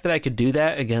the fact that I could do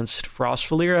that against Frost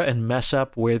Valeera and mess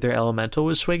up where their elemental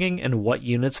was swinging and what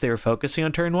units they were focusing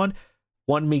on turn one,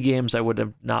 won me games I would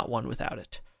have not won without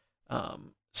it.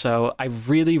 So I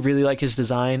really, really like his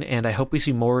design, and I hope we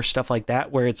see more stuff like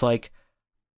that where it's like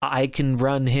I can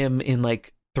run him in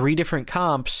like 3 different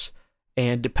comps,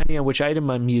 and depending on which item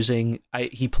I'm using,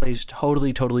 he plays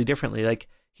totally, totally differently. Like,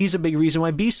 he's a big reason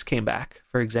why Beasts came back,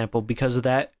 for example, because of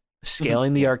that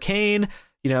scaling the arcane,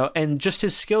 and just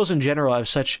his skills in general have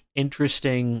such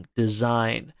interesting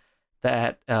design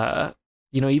that,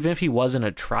 even if he wasn't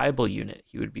a tribal unit,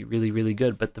 he would be really, really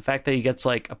good. But the fact that he gets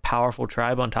like a powerful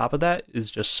tribe on top of that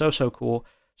is just so, so cool.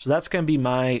 So that's going to be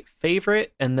my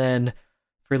favorite. And then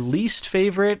for least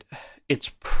favorite,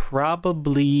 it's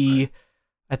probably,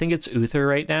 I think it's Uther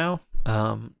right now.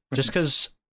 Just because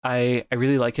I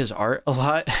really like his art a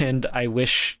lot, and I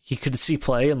wish he could see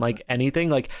play in like anything.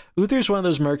 Like, Uther's one of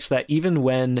those mercs that even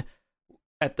when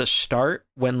at the start,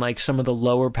 when like some of the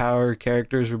lower power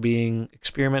characters were being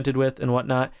experimented with and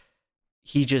whatnot,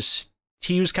 he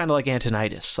was kind of like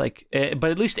Antonidas. Like, but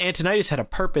at least Antonidas had a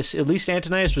purpose. At least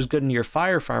Antonidas was good in your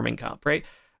fire farming comp, right?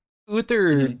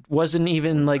 Uther wasn't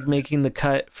even like making the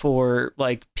cut for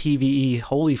like PvE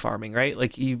holy farming, right?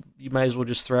 Like, you might as well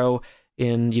just throw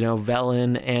in,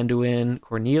 Velen, Anduin,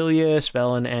 Cornelius,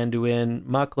 Velen, Anduin,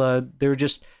 Mukla. They were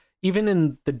just, even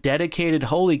in the dedicated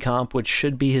holy comp, which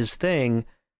should be his thing,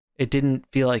 it didn't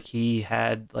feel like he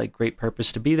had like great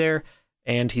purpose to be there,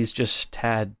 and he's just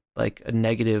had like a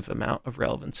negative amount of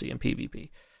relevancy in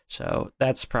PvP. So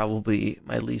that's probably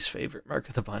my least favorite mark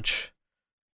of the bunch.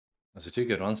 Those are 2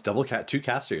 good ones. Two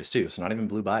casters too, so not even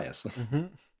blue bias.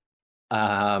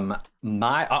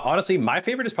 Honestly, my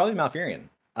favorite is probably Malfurion.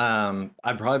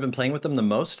 I've probably been playing with them the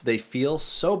most. They feel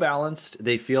so balanced.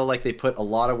 They feel like they put a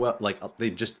lot of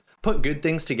they just put good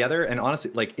things together. And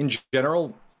honestly, like in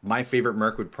general, my favorite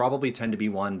merc would probably tend to be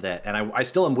one that, and I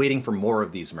still am waiting for more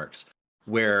of these mercs,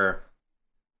 where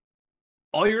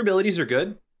all your abilities are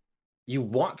good. You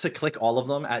want to click all of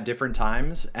them at different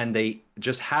times, and they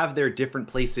just have their different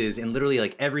places in literally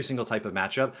like every single type of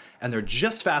matchup, and they're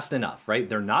just fast enough, right?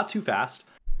 They're not too fast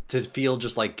to feel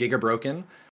just like giga broken,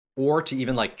 or to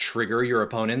even like trigger your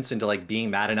opponents into like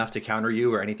being mad enough to counter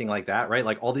you or anything like that, right?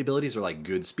 Like, all the abilities are like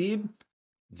good speed.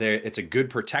 It's a good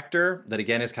protector that,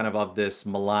 again, is kind of this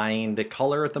maligned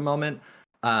color at the moment.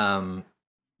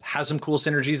 Has some cool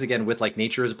synergies, again, with like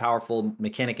nature is a powerful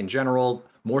mechanic in general.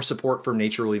 More support from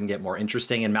nature will even get more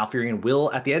interesting. And Malfurion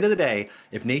will, at the end of the day,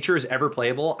 if nature is ever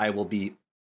playable, I will be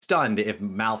stunned if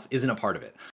Malf isn't a part of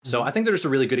it. So I think they're just a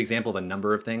really good example of a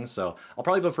number of things. So I'll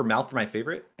probably vote for Malf for my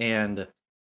favorite. And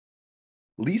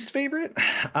least favorite?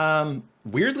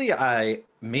 Weirdly,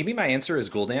 maybe my answer is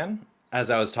Gul'dan, as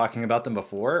I was talking about them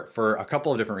before, for a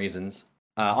couple of different reasons.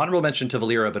 Honorable mention to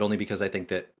Valeera, but only because I think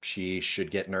that she should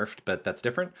get nerfed, but that's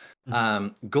different.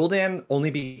 Gul'dan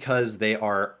only because they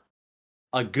are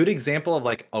a good example of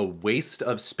like a waste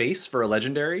of space for a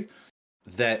legendary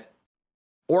that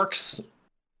orcs...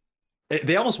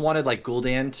 They almost wanted like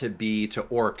Gul'dan to be to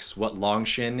orcs what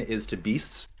Longshin is to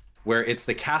beasts, where it's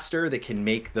the caster that can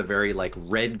make the very like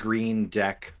red-green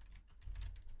deck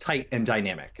tight and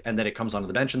dynamic, and then it comes onto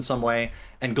the bench in some way.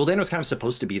 And Gul'dan was kind of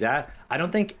supposed to be that. I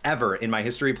don't think ever in my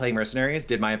history playing Mercenaries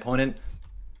did my opponent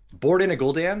board in a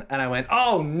Gul'dan and I went,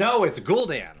 oh no, it's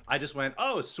Gul'dan. I just went,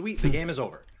 oh sweet, the game is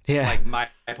over. Yeah. Like, my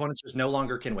opponents just no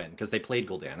longer can win because they played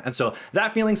Gul'dan. And so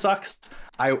that feeling sucks.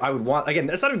 I would want, again,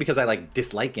 it's not even because I like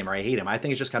dislike him or I hate him. I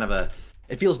think it's just kind of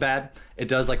it feels bad. It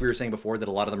does, like we were saying before, that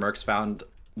a lot of the mercs found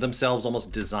themselves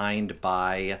almost designed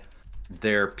by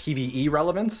their PvE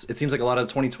relevance. It seems like a lot of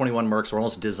 2021 mercs were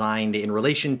almost designed in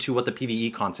relation to what the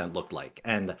PvE content looked like.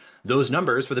 And those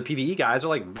numbers for the PvE guys are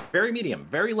like very medium,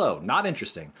 very low, not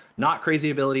interesting, not crazy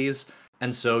abilities.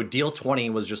 And so deal 20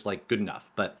 was just like good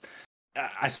enough. But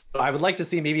I would like to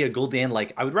see maybe a Gul'dan,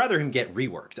 like, I would rather him get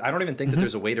reworked. I don't even think that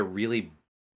there's a way to really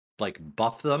like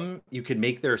buff them. You could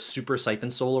make their super siphon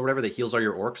soul or whatever that heals all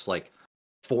your orcs like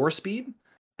 4 speed.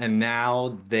 And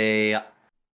now they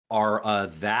are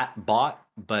that bot,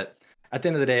 but at the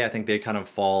end of the day, I think they kind of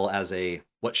fall as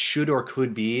what should or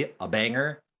could be a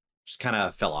banger. Just kind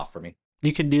of fell off for me.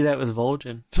 You can do that with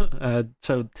Vol'jin.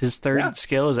 So his third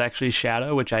skill is actually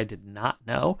Shadow, which I did not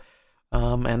know.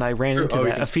 And I ran into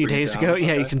that a few days ago.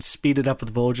 Yeah, you can speed it up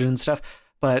with Vol'jin and stuff.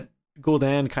 But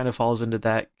Gul'dan kind of falls into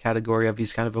that category of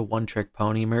he's kind of a one-trick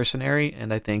pony mercenary,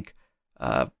 and I think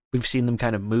we've seen them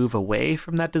kind of move away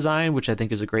from that design, which I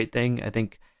think is a great thing. I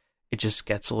think it just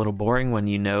gets a little boring when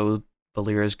you know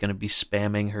Valeera is going to be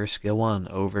spamming her skill 1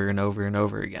 over and over and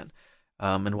over again,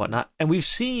 and whatnot. And we've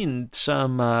seen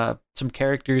some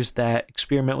characters that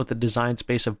experiment with the design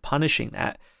space of punishing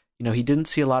that. he didn't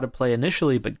see a lot of play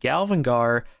initially, but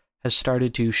Galvangar has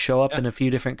started to show up in a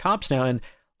few different comps now. And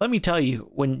let me tell you,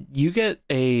 when you get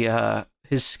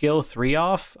his skill 3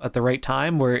 off at the right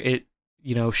time, where it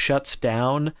shuts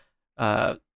down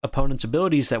opponents'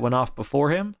 abilities that went off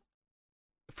before him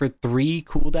for 3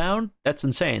 cooldown, that's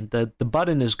insane. The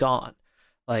button is gone.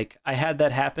 Like, I had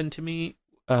that happen to me.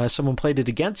 Someone played it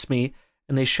against me,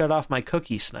 and they shut off my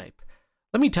Cookie snipe.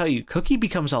 Let me tell you, Cookie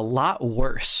becomes a lot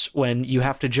worse when you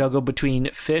have to juggle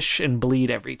between fish and bleed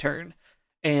every turn.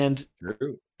 And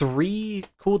 3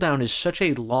 cooldown is such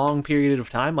a long period of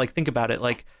time. Like, think about it.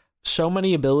 Like, so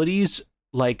many abilities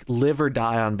like live or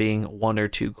die on being 1 or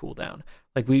 2 cooldown.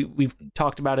 Like, we've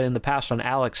talked about it in the past on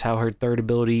Alex, how her third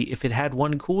ability, if it had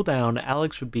 1 cooldown,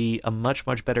 Alex would be a much,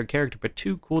 much better character. But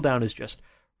 2 cooldown is just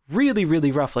really,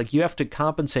 really rough. Like, you have to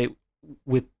compensate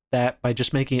with that by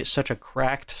just making it such a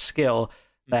cracked skill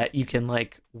that you can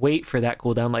like wait for that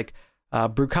cooldown. Like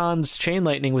Brukan's Chain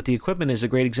Lightning with the equipment is a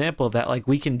great example of that. Like,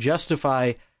 we can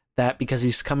justify that because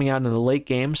he's coming out in the late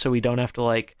game, so we don't have to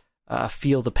like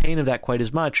feel the pain of that quite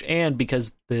as much, and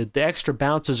because the extra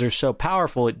bounces are so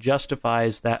powerful, it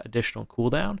justifies that additional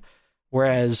cooldown.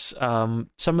 Whereas some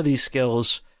of these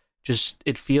skills, just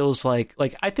it feels like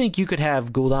I think you could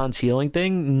have Gul'dan's healing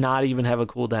thing not even have a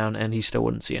cooldown and he still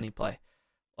wouldn't see any play.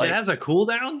 Like, it has a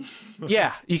cooldown?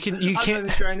 Yeah, you can't. I'm not even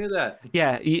sure I knew that.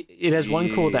 Yeah, it has 1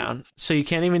 cooldown, so you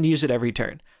can't even use it every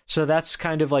turn. So that's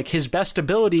kind of like his best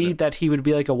ability that he would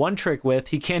be like a 1-trick with.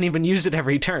 He can't even use it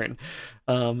every turn,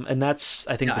 and that's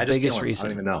I think the biggest reason. I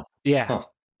don't even know. Yeah,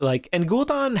 like, and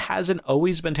Gul'dan hasn't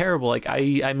always been terrible. Like,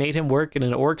 I made him work in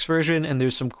an Orcs version, and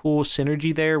there's some cool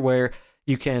synergy there where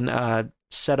you can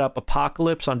set up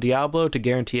Apocalypse on Diablo to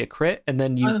guarantee a crit, and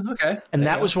then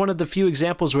that was one of the few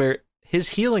examples where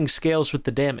his healing scales with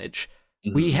the damage.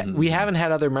 We haven't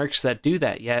had other mercs that do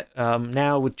that yet.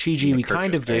 Now with Chi-Ji we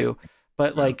kind of do,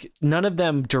 but like none of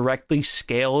them directly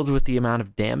scaled with the amount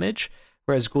of damage.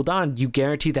 Whereas Gul'dan, you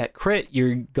guarantee that crit,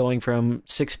 you're going from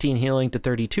 16 healing to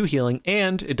 32 healing,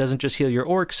 and it doesn't just heal your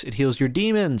orcs, it heals your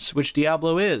demons, which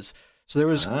Diablo is. So there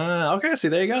was okay, see,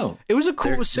 there you go. It was a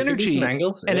cool synergy,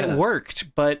 angles, and it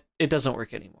worked, but it doesn't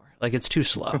work anymore. Like, it's too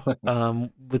slow.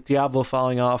 With Diablo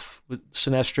falling off, with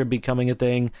Sinestra becoming a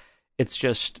thing, it's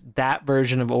just that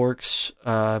version of orcs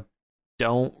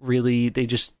don't really, they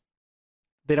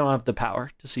don't have the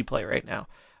power to see play right now.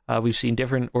 We've seen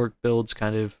different orc builds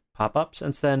kind of pop up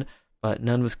since then, but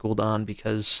none with Gul'dan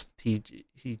because he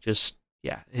just,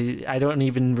 I don't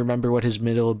even remember what his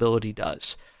middle ability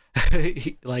does.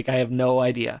 Like, I have no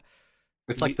idea.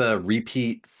 Like the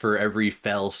repeat for every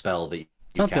fell spell that you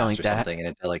cast like or something, and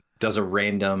it like does a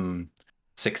random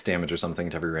 6 damage or something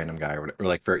to every random guy, or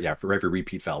like for every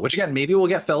repeat fell. Which again, maybe we'll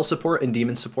get fell support and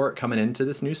demon support coming into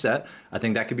this new set. I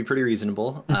think that could be pretty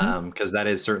reasonable, because that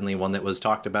is certainly one that was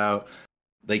talked about.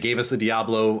 They gave us the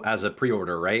Diablo as a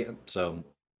pre-order, right? So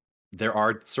there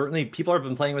are certainly people have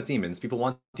been playing with demons. People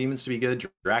want demons to be good.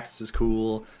 Drax is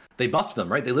cool. They buffed them,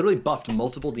 right? They literally buffed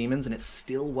multiple demons, and it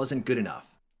still wasn't good enough.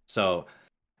 So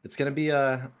it's gonna be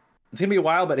a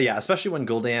while, but yeah, especially when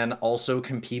Gul'dan also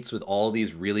competes with all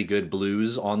these really good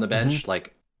blues on the bench.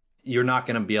 Like, you're not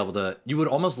gonna be able to. You would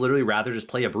almost literally rather just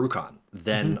play a Brukan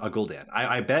than a Gul'dan.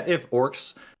 I bet if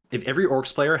every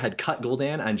Orcs player had cut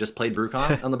Gul'dan and just played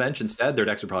Brukan on the bench instead, their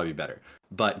decks would probably be better.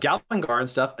 But Galvangar and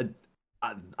stuff,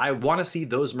 I want to see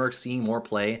those mercs seeing more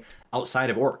play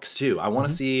outside of Orcs too. I want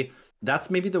to see.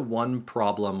 That's maybe the one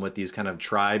problem with these kind of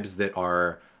tribes that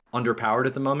are underpowered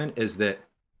at the moment, is that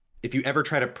if you ever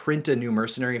try to print a new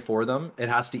mercenary for them, it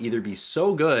has to either be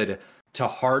so good to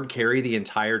hard carry the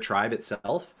entire tribe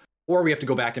itself, or we have to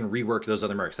go back and rework those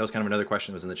other mercs. That was kind of another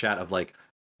question that was in the chat of like,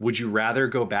 would you rather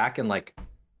go back and like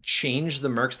change the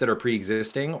mercs that are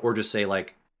pre-existing, or just say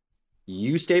like,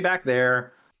 you stay back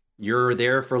there, you're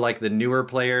there for like the newer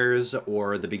players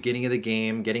or the beginning of the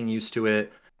game, getting used to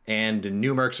it, and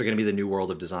new mercs are going to be the new world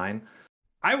of design.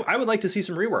 I would like to see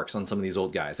some reworks on some of these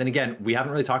old guys. And again, we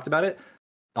haven't really talked about it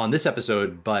on this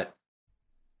episode, but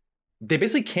they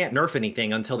basically can't nerf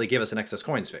anything until they give us an excess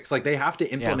coins fix. Like, they have to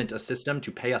implement a system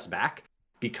to pay us back,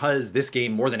 because this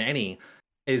game, more than any,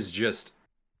 is just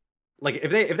like,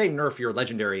 if they nerf your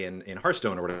legendary in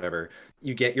Hearthstone or whatever,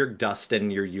 you get your dust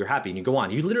and you're happy and you go on.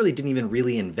 You literally didn't even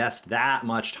really invest that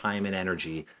much time and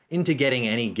energy into getting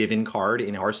any given card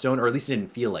in Hearthstone, or at least it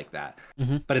didn't feel like that.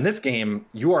 But in this game,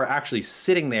 you are actually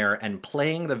sitting there and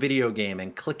playing the video game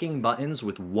and clicking buttons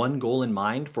with one goal in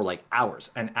mind for like hours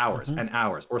and hours and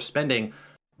hours, or spending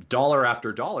dollar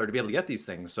after dollar to be able to get these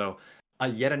things. So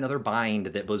yet another bind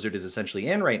that Blizzard is essentially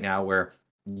in right now, where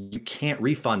you can't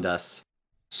refund us,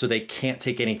 so they can't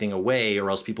take anything away, or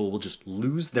else people will just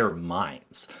lose their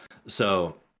minds.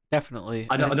 So Definitely.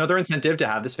 another incentive to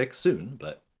have this fixed soon.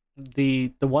 But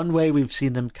The one way we've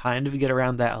seen them kind of get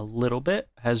around that a little bit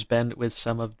has been with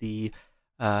some of the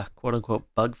quote unquote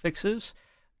bug fixes.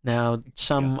 Now,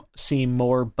 some seem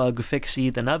more bug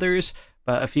fixy than others,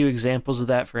 but a few examples of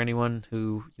that for anyone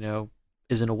who,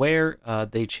 isn't aware,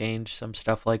 they changed some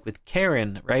stuff like with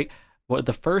Karen, right? What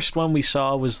the first one we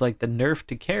saw was like the nerf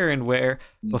to Karen, where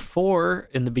before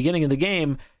in the beginning of the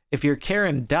game, if your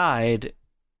Karen died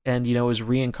and was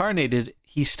reincarnated,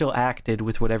 he still acted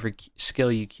with whatever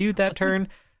skill you queued that turn.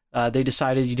 They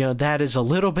decided, that is a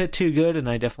little bit too good, and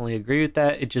I definitely agree with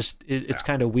that. It's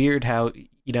kind of weird how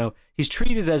he's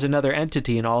treated as another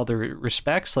entity in all the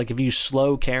respects. Like if you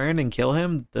slow Karen and kill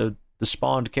him, the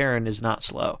spawned Karen is not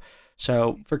slow.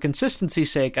 So for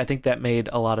consistency's sake, I think that made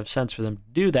a lot of sense for them to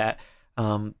do that.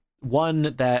 One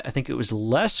that I think it was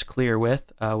less clear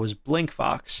with was Blink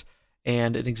Fox.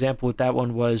 And an example with that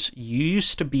one was you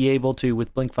used to be able to,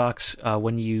 with Blink Fox,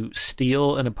 when you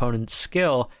steal an opponent's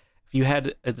skill, if you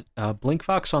had a Blink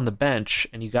Fox on the bench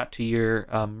and you got to your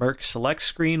Merc select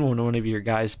screen when one of your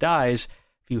guys dies,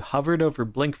 if you hovered over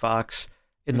Blink Fox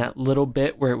in that little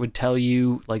bit where it would tell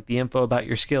you like the info about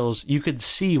your skills, you could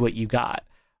see what you got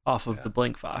off of the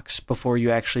Blink Fox before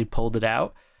you actually pulled it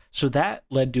out. So that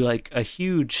led to like a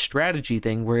huge strategy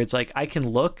thing where it's like I can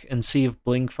look and see if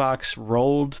Blink Fox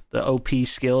rolled the OP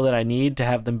skill that I need to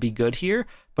have them be good here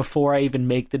before I even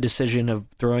make the decision of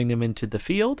throwing them into the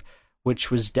field, which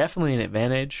was definitely an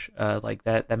advantage. Like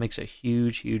that makes a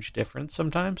huge difference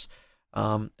sometimes.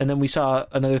 And then we saw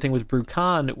another thing with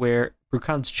Brukan where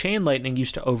Brukan's Chain Lightning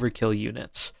used to overkill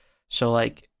units. So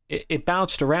like it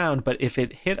bounced around, but if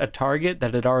it hit a target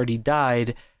that had already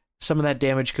died, some of that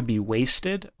damage could be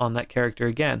wasted on that character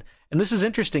again. And this is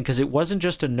interesting because it wasn't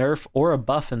just a nerf or a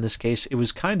buff in this case. It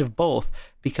was kind of both,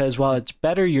 because while it's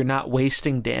better you're not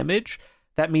wasting damage,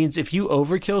 that means if you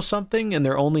overkill something and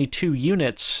there are only 2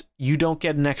 units, you don't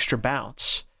get an extra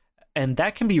bounce. And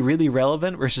that can be really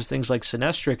relevant versus things like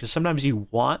Sinestra, because sometimes you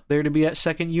want there to be that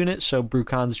second unit, so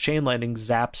Brukan's Chain Lightning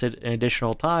zaps it an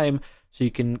additional time so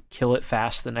you can kill it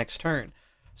fast the next turn.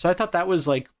 So I thought that was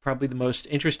like probably the most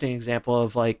interesting example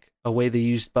of like a way they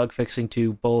used bug fixing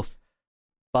to both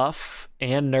buff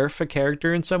and nerf a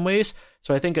character in some ways.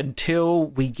 So I think until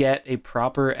we get a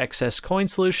proper excess coin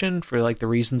solution for like the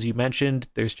reasons you mentioned,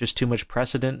 there's just too much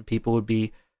precedent. People would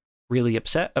be really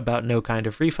upset about no kind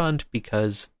of refund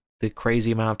because the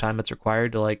crazy amount of time it's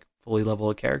required to like fully level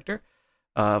a character.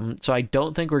 So I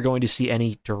don't think we're going to see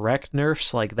any direct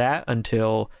nerfs like that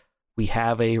until we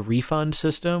have a refund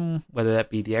system, whether that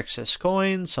be the excess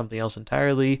coins, something else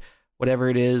entirely, whatever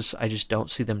it is. I just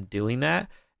don't see them doing that.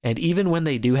 And even when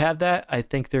they do have that, I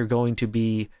think they're going to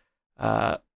be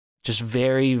just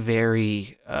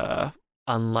very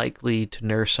unlikely to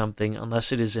nerf something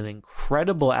unless it is an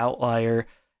incredible outlier.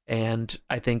 And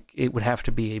I think it would have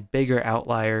to be a bigger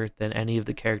outlier than any of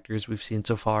the characters we've seen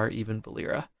so far, even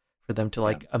Valera, for them to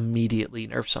like immediately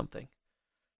nerf something.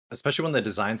 Especially when the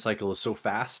design cycle is so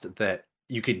fast that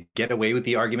you could get away with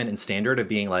the argument in standard of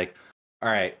being like,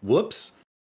 all right, whoops,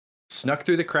 snuck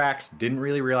through the cracks, didn't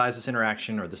really realize this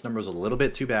interaction, or this number was a little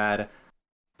bit too bad.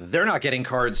 They're not getting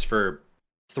cards for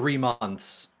 3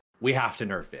 months. We have to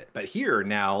nerf it. But here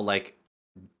now, like,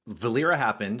 Valera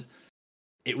happened.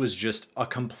 It was just a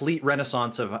complete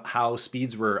renaissance of how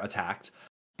speeds were attacked.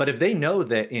 But if they know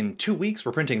that in 2 weeks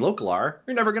we're printing Local R,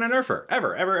 you're never going to nerf her,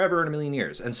 ever in a million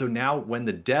years. And so now when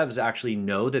the devs actually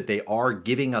know that they are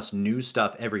giving us new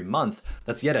stuff every month,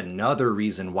 that's yet another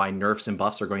reason why nerfs and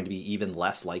buffs are going to be even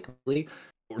less likely.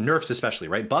 Nerfs especially,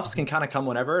 right? Buffs can kind of come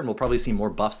whenever, and we'll probably see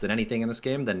more buffs than anything in this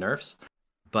game than nerfs.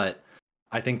 But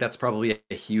I think that's probably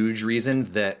a huge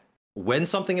reason that when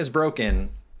something is broken,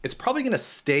 it's probably going to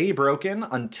stay broken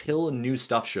until new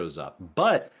stuff shows up.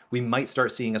 But we might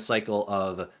start seeing a cycle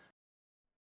of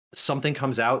something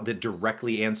comes out that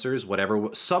directly answers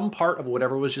some part of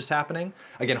whatever was just happening.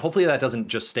 Again, hopefully that doesn't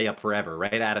just stay up forever,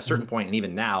 right? At a certain point, and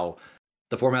even now,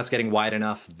 the format's getting wide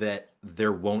enough that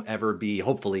there won't ever be,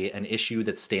 hopefully, an issue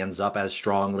that stands up as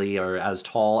strongly or as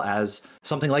tall as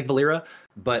something like Valera.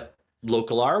 But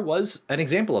Local R was an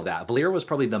example of that. Valera was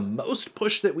probably the most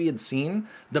push that we had seen,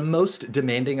 the most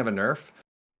demanding of a nerf.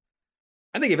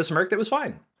 And they gave us a Merc that was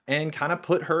fine and kind of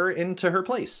put her into her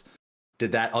place.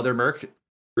 Did that other Merc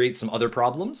create some other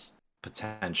problems?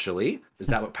 Potentially. Is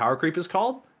that what power creep is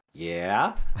called?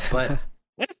 Yeah. But,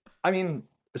 I mean,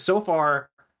 so far,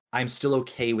 I'm still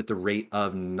okay with the rate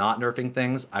of not nerfing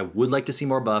things. I would like to see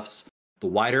more buffs. The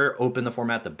wider open the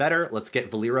format, the better. Let's get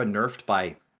Valera nerfed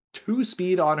by 2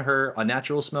 speed on her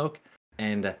Unnatural Smoke,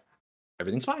 and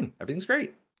everything's fine. Everything's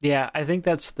great. Yeah, I think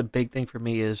that's the big thing for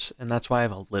me is, and that's why I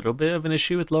have a little bit of an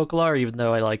issue with Localar, even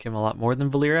though I like him a lot more than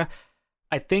Valera.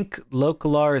 I think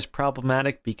Localar is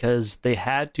problematic because they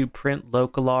had to print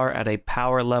Localar at a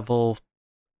power level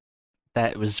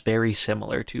that was very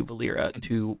similar to Valera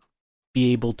to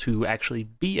be able to actually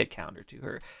be a counter to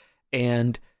her.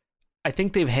 And I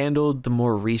think they've handled the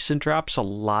more recent drops a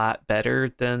lot better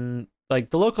than, like,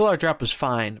 the Localar drop was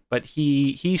fine, but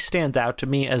he stands out to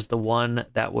me as the one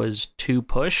that was too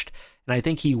pushed. And I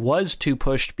think he was too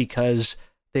pushed because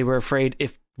they were afraid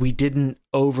if we didn't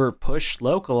over push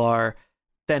Localar,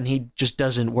 then he just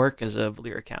doesn't work as a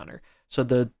Valera counter. So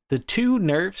the two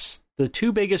nerfs, the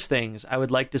two biggest things I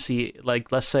would like to see,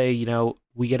 like, let's say,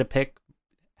 we get a pick,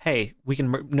 hey, we can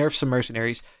nerf some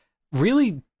mercenaries.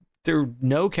 Really, there are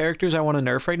no characters I want to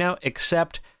nerf right now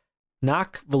except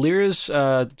knock Valera's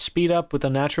speed up with a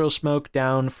natural smoke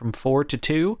down from 4 to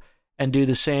 2 and do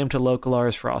the same to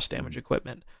Localar's frost damage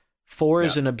equipment. 4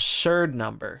 is an absurd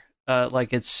number.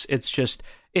 It's just,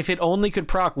 if it only could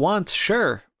proc once,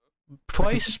 sure.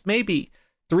 Twice, maybe.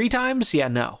 3 times? Yeah,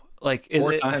 no.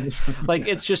 4 times.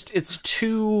 It's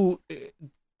too,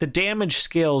 the damage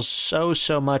scales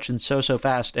so much and so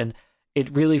fast, and it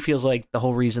really feels like the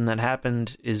whole reason that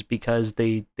happened is because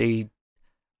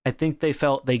I think they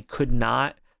felt they could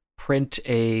not print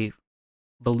a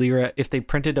Valera. If they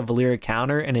printed a Valera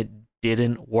counter and it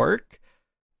didn't work,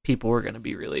 people were going to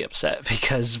be really upset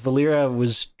because Valera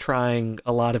was trying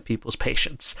a lot of people's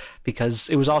patience, because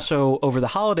it was also over the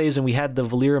holidays and we had the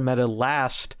Valera meta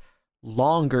last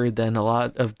longer than a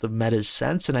lot of the metas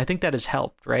since, and I think that has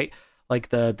helped, right? Like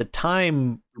the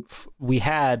time we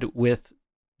had with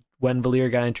when Valera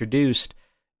got introduced,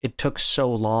 it took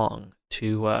so long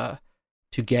to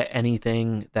get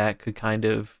anything that could kind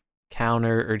of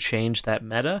counter or change that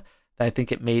meta that I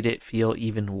think it made it feel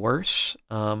even worse.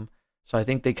 So I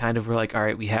think they kind of were like, all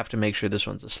right, we have to make sure this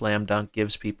one's a slam dunk,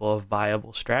 gives people a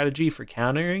viable strategy for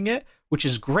countering it, which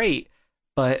is great.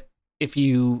 But if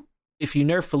you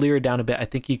nerf Valera down a bit, I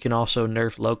think you can also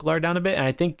nerf Localar down a bit. And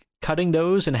I think cutting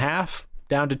those in half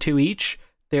down to 2 each,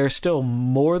 they're still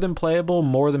more than playable,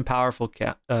 more than powerful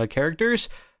characters,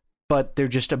 but they're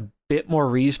just a bit more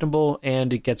reasonable,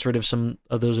 and it gets rid of some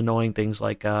of those annoying things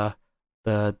like the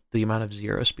amount of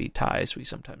 0 speed ties we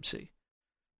sometimes see.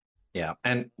 Yeah,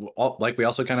 and we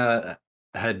also kind of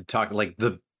had talked, like,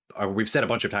 we've said a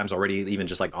bunch of times already, even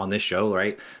just like on this show,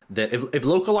 right? That if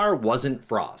Localar wasn't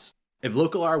Frost, if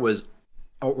Localar was,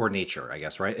 or Nature, I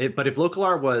guess, right? But if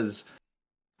Localar was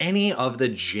any of the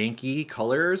janky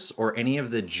colors or any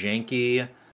of the janky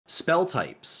spell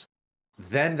types,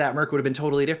 then that Merc would have been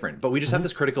totally different. But we just have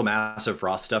this critical mass of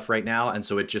Frost stuff right now, and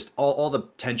so it just, all the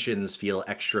tensions feel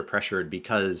extra pressured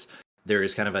because there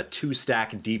is kind of a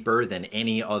 2-stack deeper than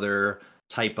any other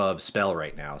type of spell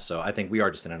right now. So I think we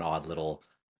are just in an odd little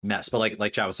mess. But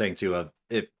like Chad was saying too,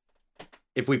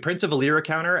 if we print a Valera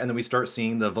counter and then we start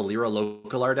seeing the Valera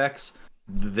Localar decks,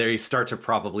 they start to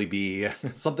probably be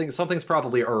something's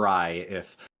probably awry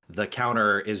if the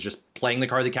counter is just playing the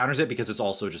card that counters it, because it's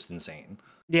also just insane.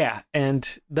 Yeah,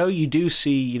 and though you do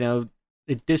see,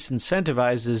 it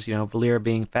disincentivizes, Valera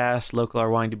being fast,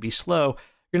 Localar wanting to be slow,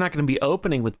 you're not going to be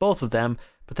opening with both of them,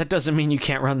 but that doesn't mean you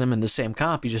can't run them in the same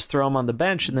comp. You just throw them on the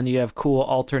bench, and then you have cool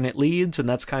alternate leads, and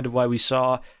that's kind of why we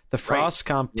saw the Frost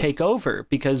comp take over,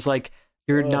 because, like,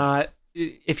 you're not...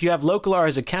 If you have Localar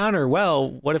as a counter, well,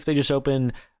 what if they just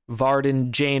open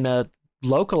Varden, Jaina,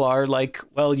 Localar? Like,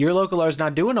 well, your Localar's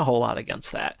not doing a whole lot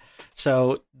against that.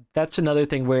 So that's another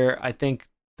thing where I think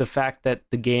the fact that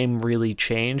the game really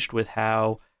changed with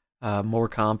how more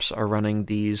comps are running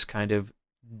these kind of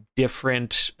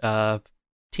different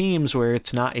teams where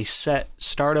it's not a set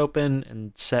start open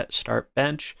and set start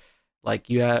bench. Like,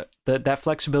 you have that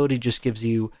flexibility just gives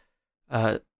you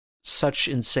such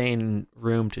insane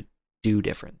room to do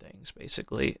different things,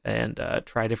 basically, and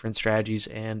try different strategies,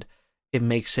 and it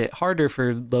makes it harder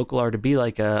for Localar to be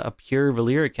like a pure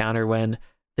Valera counter when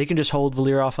they can just hold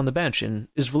Valera off on the bench. And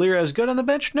is Valera as good on the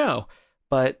bench? No.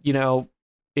 But,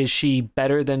 is she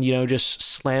better than, just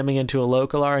slamming into a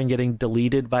Localar and getting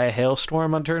deleted by a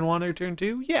hailstorm on turn 1 or turn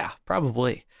 2? Yeah,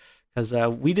 probably. Because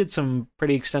we did some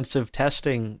pretty extensive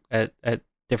testing at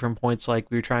different points. Like,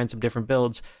 we were trying some different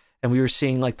builds, and we were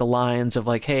seeing, like, the lines of,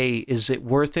 like, hey, is it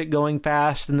worth it going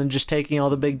fast and then just taking all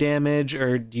the big damage,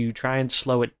 or do you try and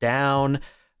slow it down?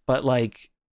 But, like,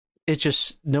 it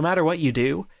just, no matter what you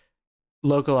do,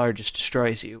 Localar just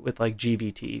destroys you with, like,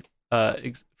 GVT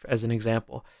as an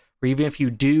example. Or even if you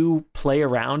do play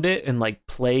around it and, like,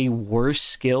 play worse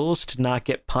skills to not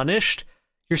get punished,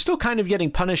 you're still kind of getting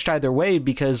punished either way,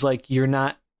 because, like, you're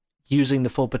not using the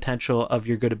full potential of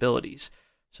your good abilities.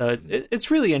 So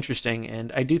it's really interesting,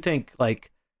 and I do think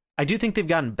they've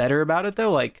gotten better about it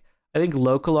though. Like I think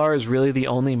Localar is really the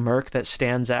only Merc that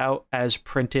stands out as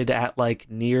printed at like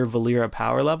near Valera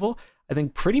power level. I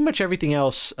think pretty much everything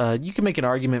else, you can make an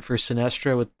argument for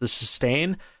Sinestra with the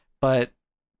sustain, but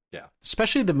yeah,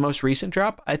 especially the most recent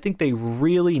drop, I think they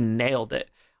really nailed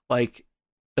it. Like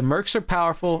the Mercs are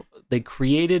powerful. They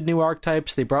created new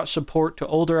archetypes. They brought support to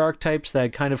older archetypes that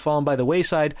had kind of fallen by the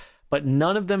wayside, but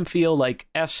none of them feel like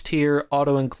S tier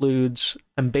auto includes.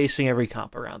 I'm basing every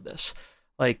comp around this.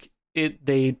 Like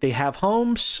they have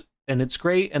homes and it's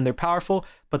great and they're powerful,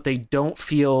 but they don't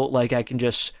feel like I can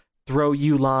just throw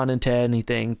Yulan into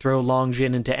anything, throw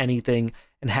Longjin into anything,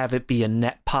 and have it be a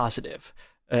net positive,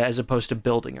 as opposed to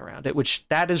building around it, which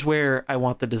that is where I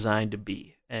want the design to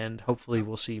be. And hopefully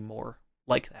we'll see more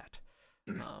like that.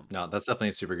 No, that's definitely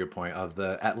a super good point of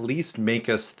the at least make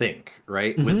us think,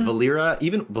 right? With Valera,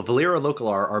 even Valera and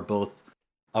Localar are both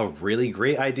a really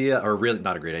great idea, or really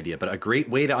not a great idea, but a great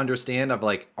way to understand of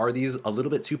like, are these a little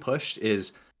bit too pushed?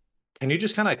 Can you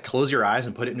just kind of close your eyes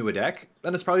and put it into a deck?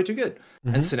 Then it's probably too good.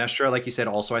 And Sinestra, like you said,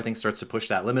 also I think starts to push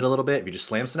that limit a little bit. If you just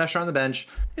slam Sinestra on the bench,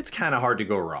 it's kind of hard to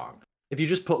go wrong. If you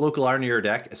just put Localar into your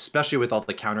deck, especially with all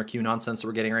the counter Q nonsense that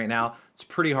we're getting right now, it's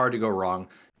pretty hard to go wrong.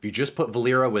 If you just put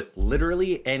Valera with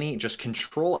literally any, just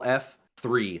control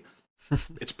F3,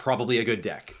 it's probably a good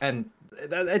deck. And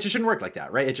it just shouldn't work like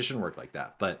that, right? It just shouldn't work like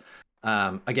that. But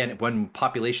again, when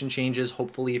population changes,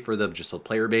 hopefully for the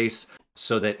player base,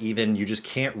 so that even you just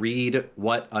can't read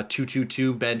what a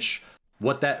 2/2/2 bench,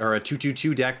 or a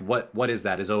 2/2/2 deck, what is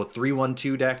that? Is a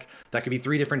 3/1/2 deck? That could be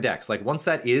 3 different decks. Like once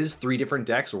that is 3 different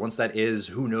decks, or once that is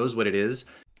who knows what it is,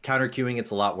 counter queuing,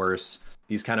 it's a lot worse.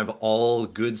 These kind of all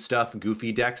good stuff,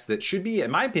 goofy decks that should be,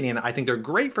 in my opinion, I think they're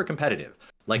great for competitive,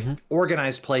 like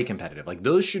organized play competitive. Like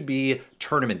those should be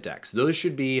tournament decks. Those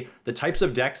should be the types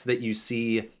of decks that you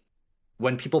see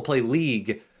when people play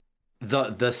League.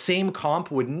 The same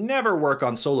comp would never work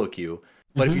on solo queue,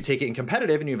 but if you take it in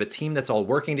competitive and you have a team that's all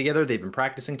working together, they've been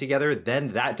practicing together,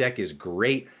 then that deck is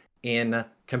great in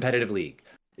competitive League.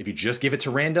 If you just give it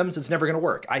to randoms, it's never going to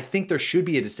work. I think there should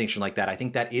be a distinction like that. I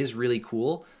think that is really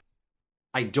cool.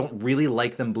 I don't really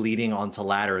like them bleeding onto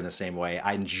ladder in the same way.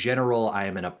 In general, I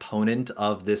am an opponent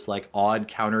of this like odd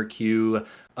counter queue,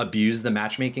 abuse the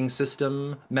matchmaking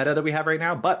system meta that we have right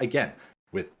now. But again,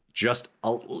 with just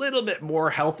a little bit more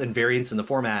health and variance in the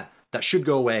format, that should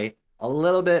go away. A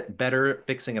little bit better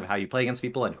fixing of how you play against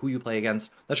people and who you play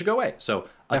against, that should go away. So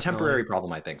a temporary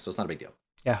problem, I think. So it's not a big deal.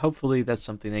 Yeah, hopefully that's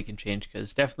something they can change,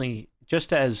 because definitely,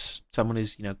 just as someone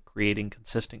who's, creating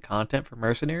consistent content for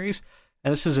Mercenaries,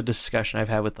 and this is a discussion I've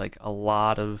had with like a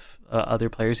lot of other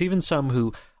players, even some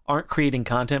who aren't creating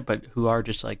content, but who are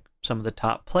just like some of the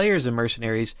top players in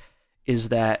Mercenaries, is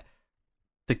that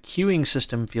the queuing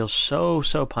system feels so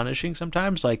punishing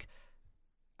sometimes. Like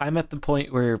I'm at the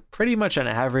point where pretty much on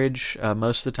average,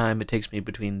 most of the time it takes me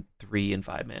between 3 and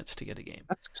 5 minutes to get a game.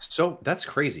 That's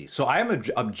crazy. So I am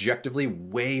objectively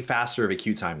way faster of a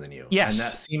queue time than you. Yes. And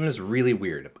that seems really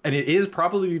weird. And it is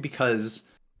probably because,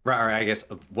 or I guess,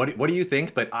 what do you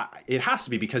think? But it has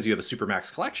to be because you have a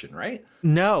Supermax collection, right?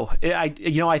 No,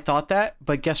 I thought that,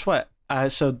 but guess what?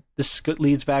 So this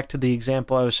leads back to the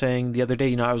example I was saying the other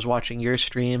day. I was watching your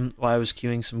stream while I was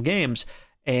queuing some games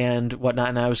and whatnot,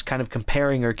 and I was kind of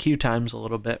comparing our queue times a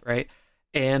little bit, right?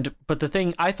 But the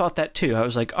thing, I thought that too. I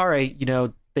was like, all right,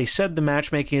 they said the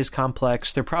matchmaking is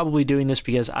complex. They're probably doing this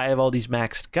because I have all these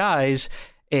maxed guys,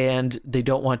 and they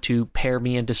don't want to pair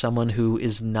me into someone who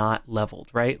is not leveled,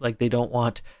 right? Like they don't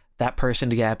want that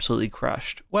person to get absolutely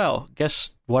crushed. Well,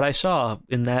 guess what I saw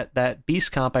in that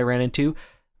beast comp I ran into?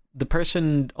 The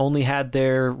person only had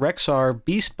their Rexar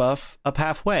beast buff up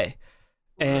halfway.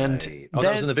 And right.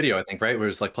 That was in the video, I think, right? Where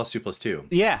it was like +2/+2.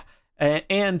 Yeah. And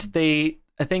I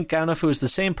don't know if it was the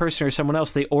same person or someone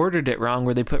else, they ordered it wrong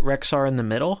where they put Rexar in the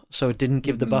middle, so it didn't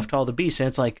give the buff to all the beasts. And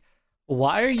it's like,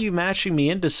 why are you matching me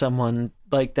into someone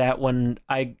like that when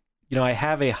I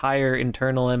have a higher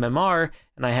internal MMR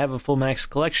and I have a full max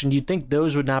collection? You'd think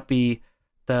those would not be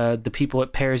the people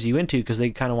it pairs you into, because they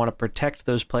kind of want to protect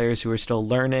those players who are still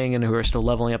learning and who are still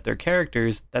leveling up their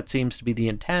characters. That seems to be the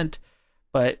intent.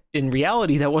 But in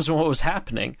reality, that wasn't what was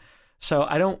happening. So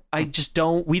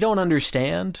we don't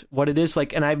understand what it is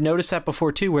like. And I've noticed that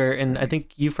before too, and I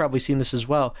think you've probably seen this as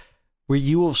well, where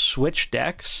you will switch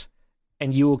decks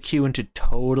and you will queue into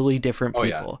totally different people.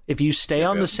 Yeah. If you stay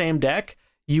on the same deck,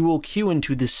 you will queue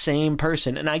into the same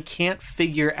person. And I can't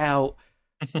figure out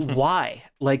why.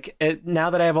 Like now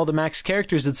that I have all the max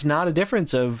characters, it's not a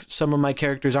difference of some of my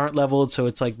characters aren't leveled, so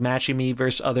it's like matching me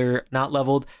versus other not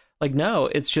leveled. Like, no,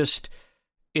 it's just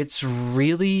it's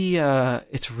really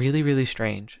really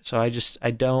strange. So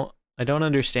I don't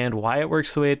understand why it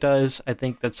works the way it does. I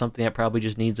think that's something that probably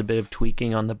just needs a bit of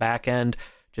tweaking on the back end.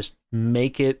 Just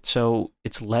make it so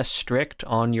it's less strict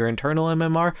on your internal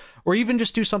MMR, or even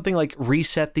just do something like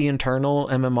reset the internal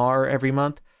MMR every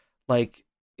month. Like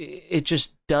it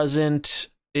just doesn't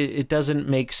it doesn't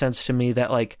make sense to me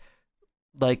that like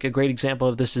a great example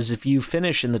of this is if you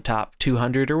finish in the top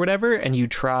 200 or whatever and you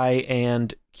try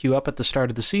and queue up at the start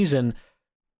of the season,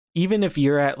 even if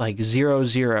you're at like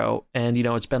 0-0 and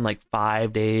it's been like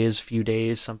 5 days, few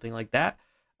days, something like that,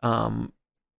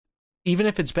 even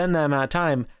if it's been that amount of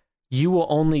time, you will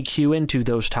only queue into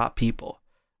those top people,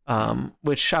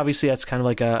 which obviously that's kind of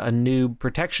like a noob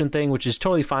protection thing, which is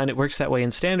totally fine. It works that way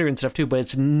in standard and stuff too, but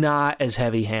it's not as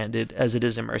heavy-handed as it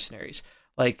is in Mercenaries.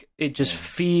 Like it just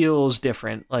feels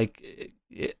different. Like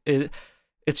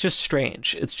it's just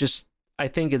strange. It's just, I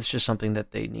think it's just something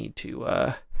that they need to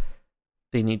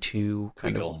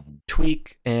kind of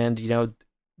tweak, and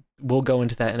we'll go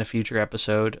into that in a future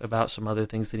episode about some other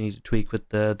things they need to tweak with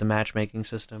the matchmaking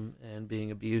system and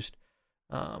being abused.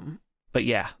 But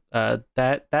yeah,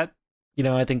 that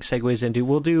I think segues into,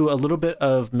 we'll do a little bit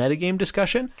of metagame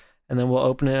discussion, and then we'll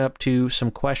open it up to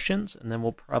some questions, and then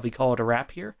we'll probably call it a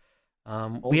wrap here.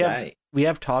 We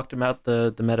have talked about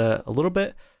the meta a little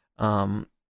bit,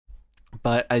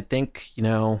 but I think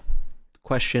the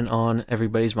question on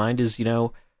everybody's mind is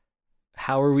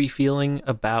how are we feeling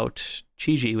about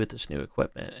Chi-Ji with this new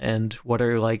equipment, and what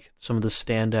are like some of the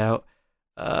standout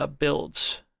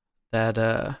builds that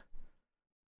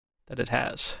it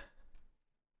has?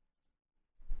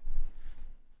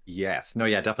 Yes, no,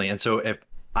 yeah, definitely. And so if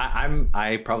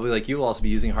I probably, like you, will also be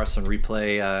using Hearthstone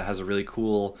Replay. Has a really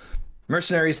cool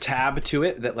Mercenaries tab to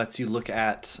it that lets you look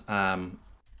at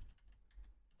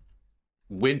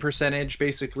win percentage,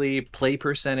 basically play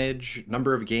percentage,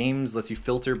 number of games, lets you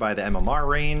filter by the MMR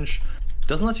range.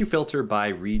 Doesn't let you filter by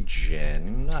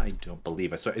region, I don't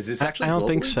believe. So is this actually I don't globally?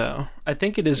 think so. I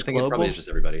think it is global. It probably is just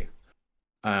everybody.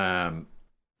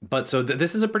 But so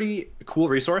this is a pretty cool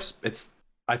resource.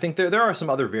 I think there are some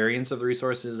other variants of the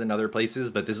resources in other places,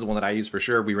 but this is the one that I use for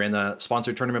sure. We ran the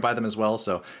sponsored tournament by them as well,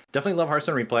 so definitely love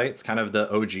Hearthstone Replay. It's kind of the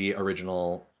OG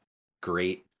original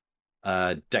great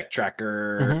deck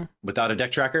tracker without a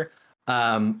deck tracker.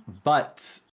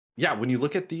 But yeah, when you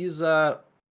look at these,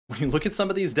 when you look at some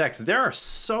of these decks, there are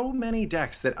so many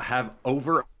decks that have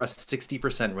over a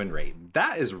 60% win rate.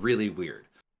 That is really weird.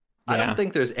 Yeah. I don't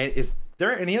think is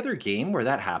there any other game where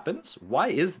that happens?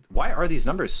 Why are these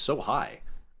numbers so high?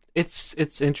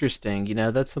 It's interesting.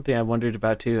 That's something I wondered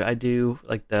about too. I do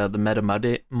like the Meta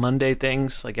Monday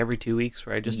things like every 2 weeks,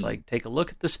 where I just like take a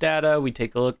look at the data. We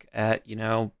take a look at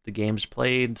the games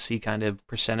played, see kind of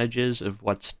percentages of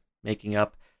what's making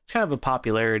up. It's kind of a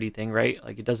popularity thing, right?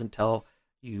 Like it doesn't tell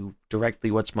you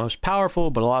directly what's most powerful,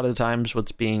 but a lot of the times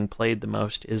what's being played the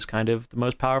most is kind of the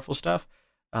most powerful stuff.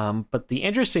 But the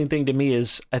interesting thing to me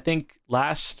is, I think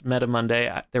last Meta Monday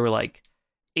there were like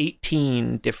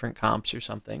 18 different comps or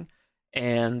something,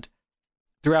 and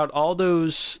throughout all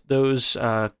those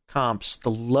comps, the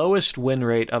lowest win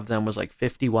rate of them was like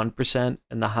 51%,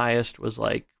 and the highest was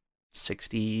like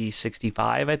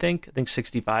 65. I think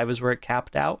 65 is where it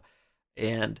capped out.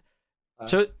 And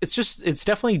so it's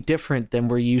definitely different than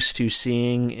we're used to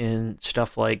seeing in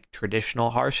stuff like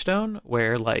traditional Hearthstone,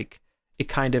 where like it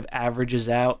kind of averages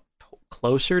out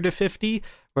closer to 50.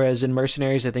 Whereas in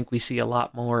Mercenaries, I think we see a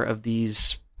lot more of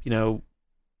these,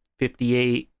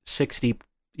 58, 60,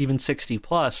 even 60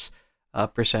 plus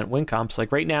percent win comps.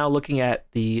 Like right now, looking at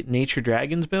the Nature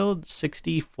Dragons build,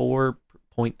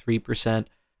 64.3%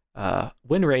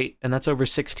 win rate, and that's over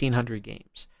 1,600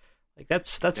 games. Like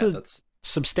that's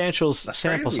substantial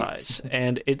sample size,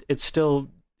 and it's still,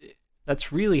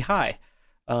 that's really high.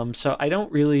 So I'm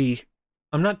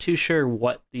not too sure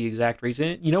what the exact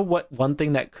reason. What one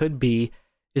thing that could be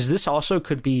is this also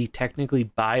could be technically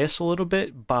biased a little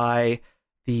bit by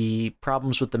the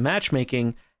problems with the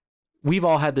matchmaking. We've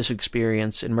all had this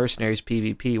experience in Mercenaries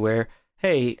PvP where,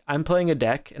 hey, I'm playing a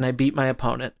deck and I beat my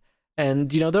opponent,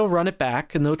 and they'll run it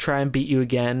back and they'll try and beat you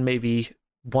again, maybe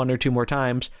one or two more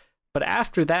times. But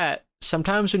after that,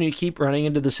 sometimes when you keep running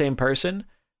into the same person,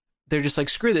 they're just like,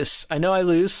 screw this. I know I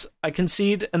lose. I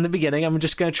concede in the beginning. I'm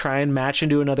just going to try and match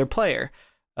into another player.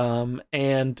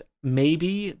 And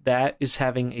maybe that is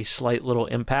having a slight little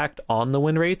impact on the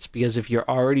win rates, because if you're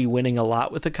already winning a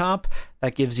lot with a comp,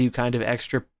 that gives you kind of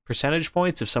extra percentage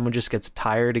points if someone just gets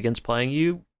tired against playing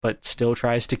you, but still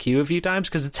tries to queue a few times.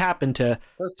 Because it's happened to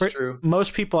true.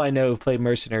 Most people I know who've played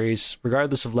Mercenaries,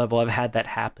 regardless of level, have had that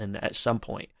happen at some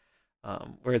point,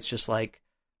 where it's just like,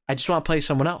 I just want to play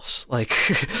someone else. Like,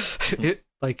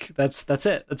 that's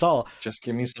it. That's all. Just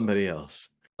give me somebody else.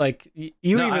 Like you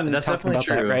even that's talking about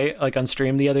that, right? Like on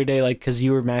stream the other day, like because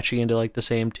you were matching into like the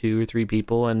same 2 or 3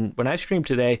 people, and when I streamed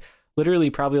today, literally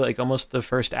probably like almost the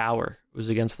first hour was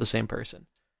against the same person.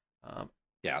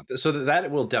 Yeah, so that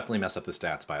will definitely mess up the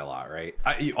stats by a lot, right?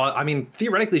 I mean,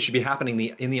 theoretically, it should be happening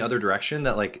in the other direction,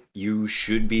 that like you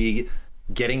should be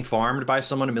getting farmed by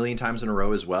someone a million times in a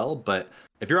row as well. But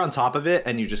if you're on top of it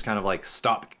and you just kind of like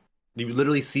stop, you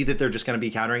literally see that they're just going to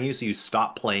be countering you, so you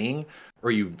stop playing, or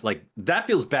you like, that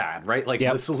feels bad, right? Like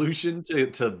the solution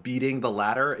to beating the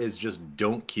ladder is just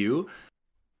don't queue.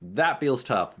 That feels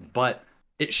tough, but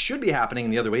it should be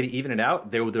happening the other way to even it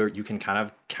out. You can kind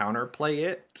of counterplay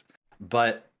it.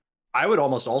 But I would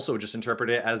almost also just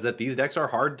interpret it as that these decks are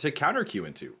hard to counter queue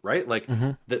into, right? Like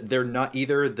that they're not,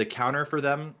 either the counter for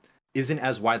them isn't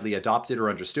as widely adopted or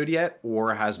understood yet,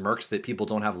 or has mercs that people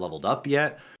don't have leveled up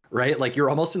yet, right? Like you're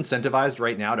almost incentivized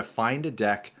right now to find a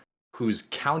deck whose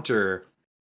counter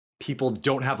people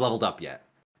don't have leveled up yet.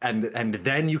 And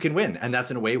then you can win. And that's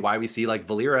in a way why we see like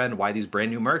Valera and why these brand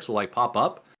new mercs will like pop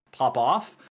up, pop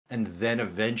off, and then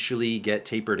eventually get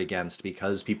tapered against,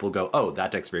 because people go, oh,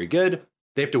 that deck's very good.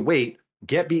 They have to wait,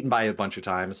 get beaten by a bunch of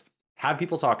times, have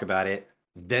people talk about it,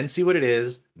 then see what it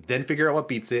is, then figure out what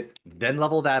beats it, then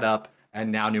level that up,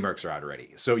 and now new mercs are out already.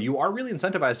 So you are really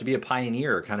incentivized to be a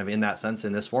pioneer kind of in that sense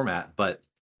in this format. But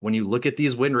when you look at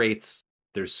these win rates,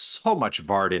 there's so much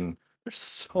Varden, there's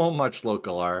so much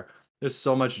Localar, there's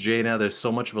so much Jaina, there's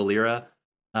so much Valera.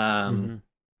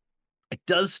 It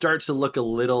does start to look a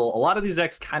lot of these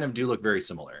decks kind of do look very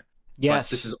similar. Yes,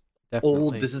 but this is definitely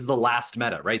old. This is the last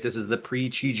meta, right? This is the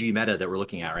pre-Chi-Ji meta that we're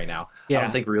looking at right now. Yeah. I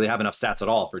don't think we really have enough stats at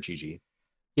all for Chi-Ji.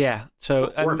 Yeah.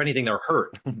 So, or if anything, they're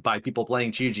hurt by people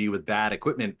playing Chi-Ji with bad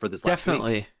equipment for this last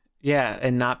definitely week. Yeah,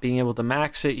 and not being able to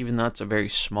max it, even though it's a very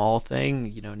small thing.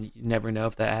 You know, you never know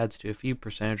if that adds to a few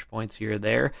percentage points here or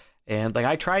there. And like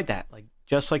I tried that, like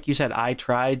just like you said, I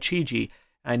tried Chi-Ji.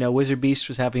 I know Wizard Beast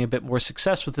was having a bit more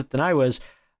success with it than I was.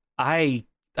 I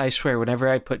swear, whenever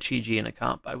I put Chi-Ji in a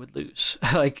comp, I would lose.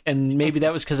 Like, and maybe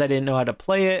that was because I didn't know how to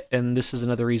play it. And this is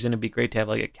another reason it'd be great to have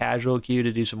like a casual queue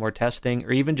to do some more testing,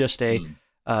 or even just a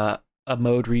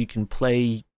mode where you can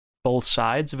play both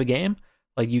sides of a game.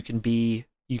 Like you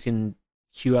can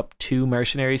queue up 2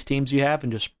 Mercenaries teams you have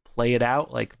and just play it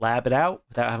out, like lab it out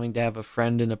without having to have a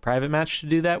friend in a private match to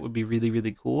do that would be really,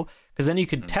 really cool. Because then you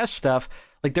could test stuff.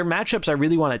 Like their matchups I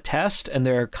really want to test, and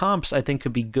their comps I think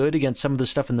could be good against some of the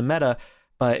stuff in the meta,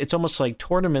 but it's almost like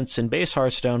tournaments in base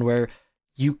Hearthstone where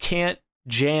you can't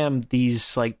jam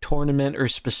these like tournament or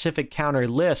specific counter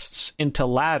lists into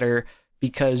ladder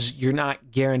because you're not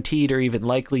guaranteed or even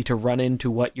likely to run into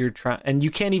what you're trying, and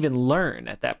you can't even learn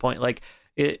at that point. Like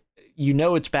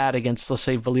it's bad against, let's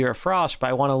say, Valera Frost, but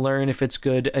I want to learn if it's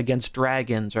good against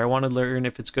dragons, or I want to learn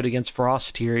if it's good against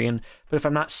Frost Tyrion. But if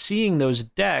I'm not seeing those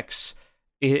decks,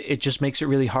 it just makes it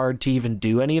really hard to even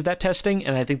do any of that testing.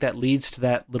 And I think that leads to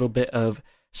that little bit of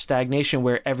stagnation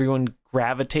where everyone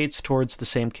gravitates towards the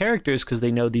same characters because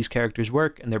they know these characters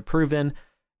work and they're proven.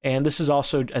 And this is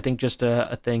also, I think, just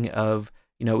a thing of,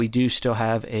 we do still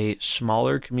have a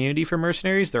smaller community for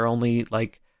Mercenaries. There are only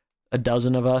like a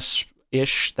dozen of us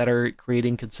ish that are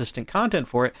creating consistent content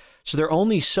for it. So there are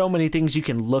only so many things you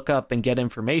can look up and get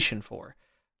information for.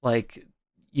 Like,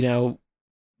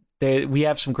 we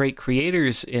have some great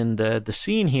creators in the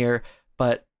scene here,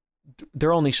 but there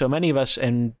are only so many of us,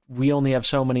 and we only have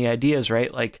so many ideas,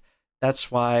 right? Like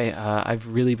that's why I've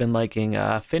really been liking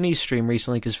Finny's stream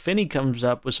recently, because Finny comes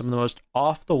up with some of the most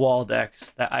off the wall decks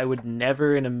that I would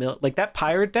never in a million, like that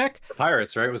pirate deck. The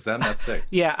Pirates, right? Was them? That's sick.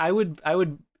 Yeah, I would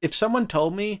if someone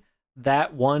told me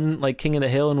that one like King of the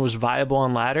Hill and was viable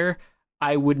on ladder,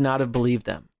 I would not have believed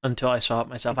them until I saw it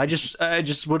myself. I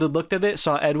just would have looked at it,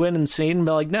 saw Edwin and seen and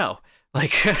be like, no,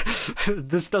 like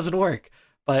this doesn't work.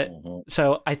 But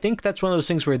so I think that's one of those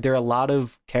things where there are a lot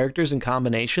of characters and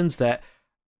combinations that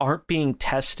aren't being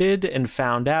tested and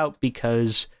found out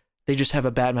because they just have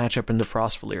a bad matchup into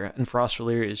Frost Valera. And Frost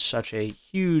Valera is such a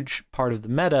huge part of the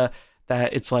meta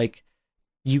that it's like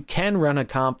you can run a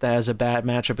comp that has a bad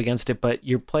matchup against it, but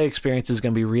your play experience is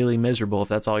going to be really miserable if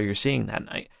that's all you're seeing that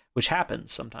night, which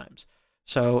happens sometimes.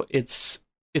 So it's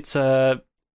an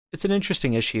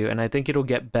interesting issue, and I think it'll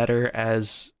get better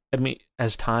as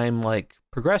time like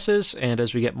progresses, and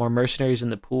as we get more Mercenaries in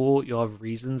the pool, you'll have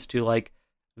reasons to like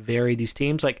vary these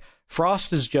teams. Like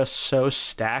Frost is just so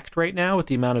stacked right now with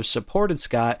the amount of support it's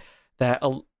got that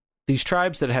these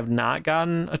tribes that have not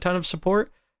gotten a ton of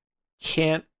support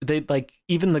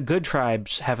even the good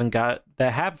tribes haven't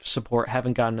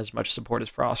gotten as much support as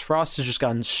Frost. Frost has just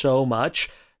gotten so much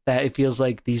that it feels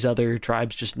like these other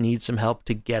tribes just need some help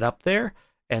to get up there,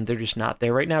 and they're just not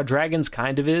there right now. Dragons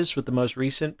kind of is with the most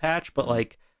recent patch, but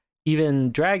like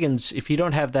even Dragons, if you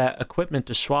don't have that equipment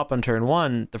to swap on turn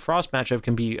one, the Frost matchup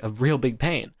can be a real big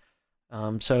pain.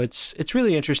 So it's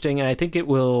really interesting, and I think it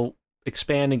will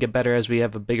expand and get better as we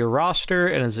have a bigger roster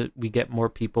and as we get more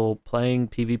people playing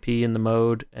PvP in the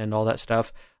mode and all that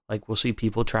stuff. Like we'll see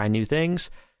people try new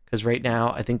things, because right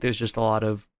now I think there's just a lot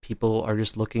of people are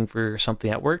just looking for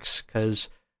something that works, because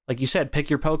like you said, pick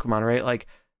your Pokemon, right? Like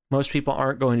most people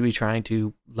aren't going to be trying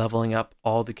to leveling up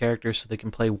all the characters so they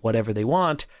can play whatever they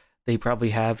want. They probably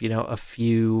have, a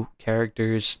few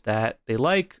characters that they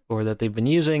like or that they've been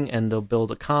using, and they'll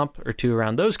build a comp or two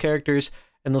around those characters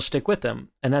and they'll stick with them.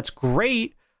 And that's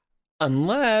great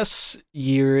unless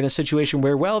you're in a situation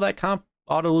where, well, that comp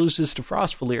auto loses to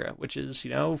Frost Valeera, which is,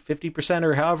 50%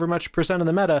 or however much percent of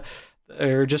the meta,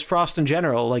 or just Frost in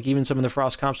general, like even some of the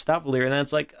Frost comps without Valeera. And then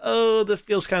it's like, oh, that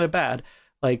feels kind of bad.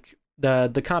 Like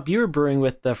the comp you were brewing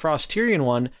with the Frost Tyrion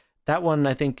one, that one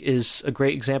I think is a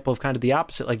great example of kind of the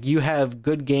opposite. Like you have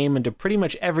good game into pretty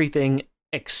much everything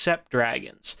except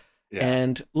dragons. Yeah.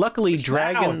 And luckily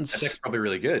dragons... That's probably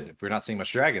really good if we're not seeing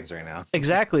much dragons right now.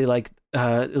 Exactly. Like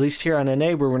at least here on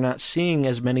NA, where we're not seeing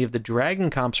as many of the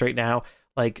dragon comps right now,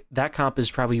 like that comp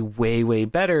is probably way, way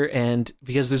better. And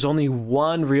because there's only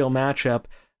one real matchup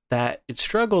that it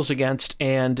struggles against,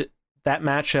 and that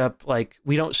matchup, like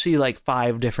we don't see like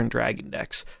 5 different dragon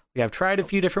decks. We have tried a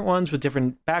few different ones with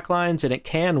different backlines, and it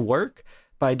can work,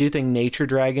 but I do think Nature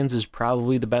Dragons is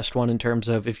probably the best one in terms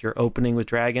of if you're opening with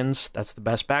dragons, that's the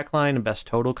best backline and best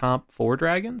total comp for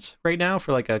dragons right now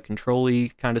for like a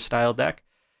control-y kind of style deck.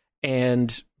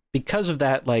 And because of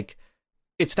that, like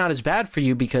it's not as bad for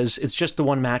you because it's just the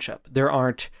one matchup. There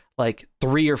aren't like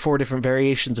 3 or 4 different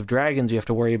variations of dragons you have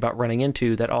to worry about running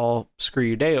into that all screw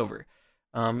your day over.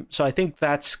 So I think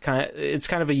it's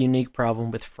kind of a unique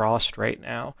problem with Frost right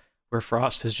now, where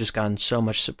Frost has just gotten so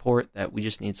much support that we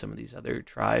just need some of these other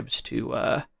tribes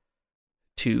to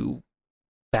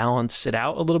balance it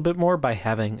out a little bit more by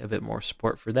having a bit more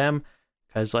support for them.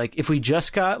 Because like if we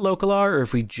just got Localar or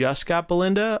if we just got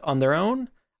Belinda on their own,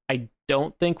 I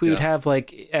don't think we would have I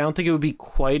don't think it would be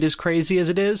quite as crazy as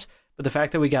it is. But the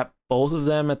fact that we got both of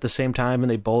them at the same time and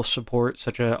they both support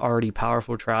such a already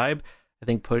powerful tribe, I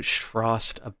think pushed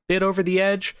Frost a bit over the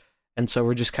edge. And so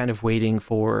we're just kind of waiting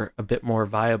for a bit more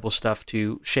viable stuff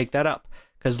to shake that up.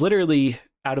 Because literally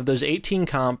out of those 18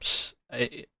 comps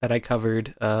that I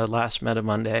covered last Meta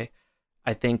Monday,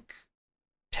 I think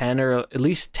 10 or at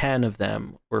least 10 of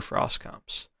them were Frost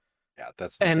comps. Yeah,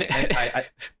 that's and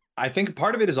I think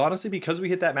part of it is honestly because we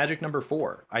hit that magic number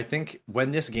 4. I think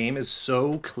when this game is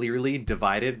so clearly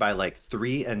divided by like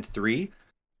 3 and 3,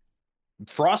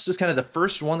 Frost is kind of the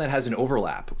first one that has an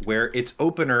overlap where its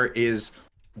opener is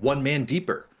one man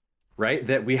deeper, right?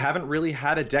 That we haven't really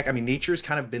had a deck. I mean, Nature's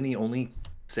kind of been the only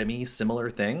semi-similar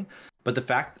thing, but the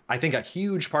fact, I think a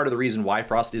huge part of the reason why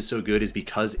Frost is so good is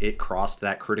because it crossed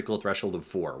that critical threshold of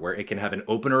 4, where it can have an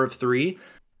opener of 3,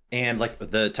 and like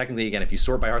technically, again, if you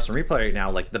sort by Hearthstone Replay right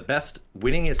now, like the most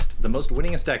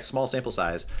winningest deck, small sample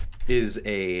size, is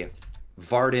a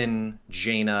Varden,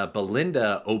 Jaina,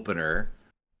 Belinda opener,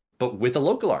 but with a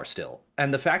Localar still.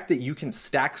 And the fact that you can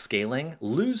stack scaling,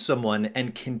 lose someone,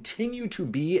 and continue to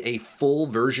be a full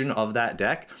version of that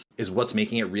deck is what's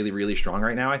making it really, really strong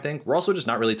right now, I think. We're also just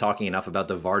not really talking enough about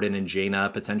the Varden and Jaina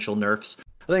potential nerfs.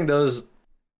 I think those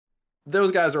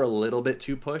guys are a little bit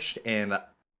too pushed, and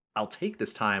I'll take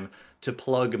this time to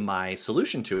plug my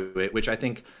solution to it, which I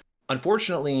think,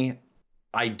 unfortunately,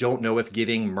 I don't know if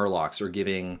giving Murlocs or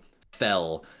giving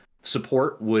Fel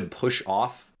support would push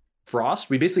off Frost.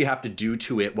 We basically have to do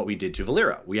to it what we did to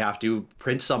Valeera. We have to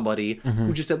print somebody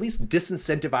who just at least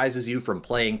disincentivizes you from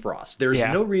playing Frost. There's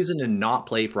no reason to not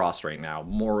play Frost right now,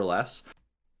 more or less.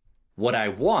 What I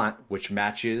want, which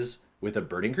matches with a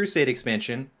Burning Crusade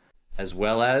expansion, as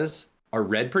well as a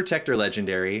Red Protector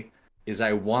legendary, is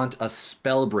I want a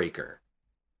Spellbreaker.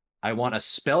 I want a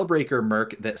Spellbreaker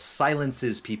Merc that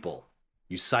silences people.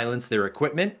 You silence their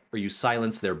equipment, or you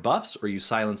silence their buffs, or you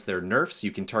silence their nerfs.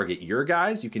 You can target your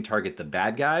guys, you can target the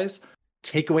bad guys.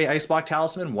 Take away Iceblock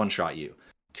Talisman, one-shot you.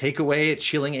 Take away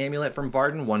Chilling Amulet from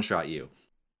Varden, one-shot you.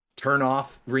 Turn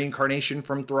off Reincarnation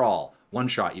from Thrall,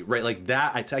 one-shot you. Right, like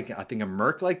that, I think a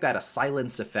Merc like that, a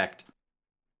silence effect.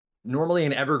 Normally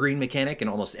an evergreen mechanic in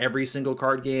almost every single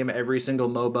card game, every single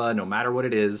MOBA, no matter what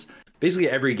it is. Basically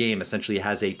every game essentially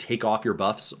has a take off your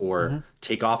buffs or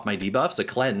take off my debuffs, a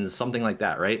cleanse, something like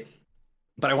that, right?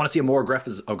 But I want to see a more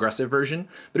aggressive version.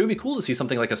 But it would be cool to see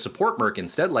something like a support Merc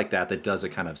instead like that does a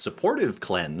kind of supportive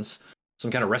cleanse. some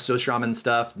kind of resto shaman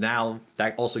stuff, now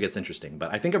that also gets interesting.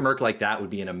 But I think a Merc like that would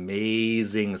be an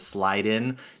amazing slide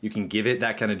in. You can give it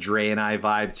that kind of Dre and I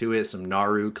vibe to it, some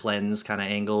Naru cleanse kind of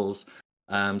angles.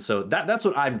 So that's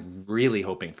what I'm really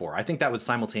hoping for. I think that would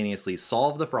simultaneously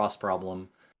solve the Frost problem,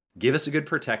 give us a good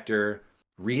protector,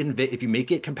 reinvent. If you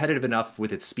make it competitive enough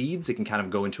with its speeds, it can kind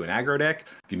of go into an aggro deck.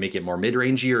 If you make it more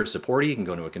mid-rangey or supporty, you can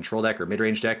go into a control deck or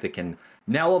mid-range deck that can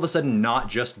now all of a sudden not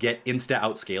just get insta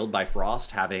outscaled by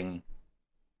Frost having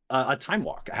a time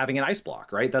walk, having an ice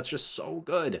block, right? That's just so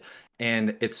good.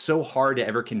 And it's so hard to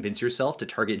ever convince yourself to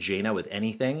target Jaina with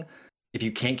anything if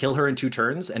you can't kill her in 2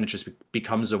 turns, and it just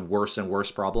becomes a worse and worse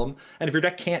problem. And if your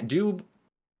deck can't do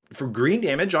for green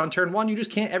damage on turn 1, you just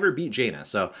can't ever beat Jaina.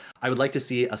 So I would like to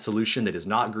see a solution that is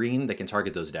not green that can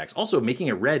target those decks. Also, making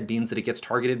it red means that it gets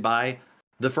targeted by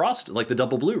the Frost, like the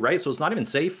double blue, right? So it's not even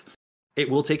safe. It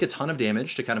will take a ton of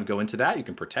damage to kind of go into that. You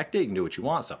can protect it, you can do what you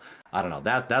want. So I don't know.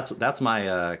 That's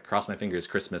my cross my fingers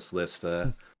Christmas list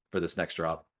for this next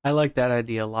drop. I like that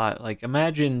idea a lot. Like,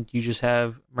 imagine you just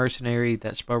have Mercenary,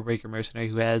 that Spellbreaker Mercenary,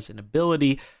 who has an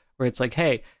ability where it's like,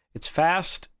 hey, it's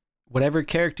fast. Whatever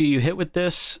character you hit with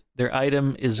this, their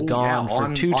item is gone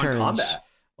for 2 turns. Combat.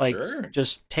 Like,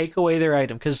 just take away their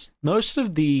item. Because most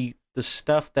of the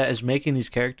stuff that is making these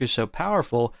characters so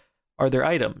powerful are their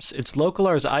items. It's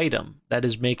Localar's item that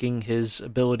is making his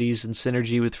abilities and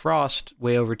synergy with Frost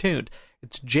way overtuned.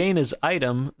 It's Jaina's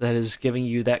item that is giving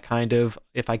you that kind of,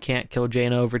 if I can't kill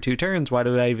Jaina over 2 turns, why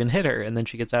do I even hit her? And then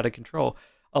she gets out of control.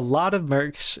 A lot of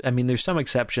Mercs, I mean, there's some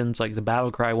exceptions, like the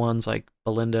Battlecry ones, like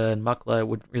Belinda and Mukla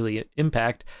would really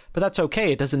impact, but that's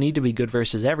okay. It doesn't need to be good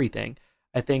versus everything.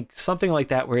 I think something like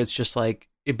that where it's just like,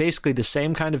 it basically the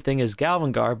same kind of thing as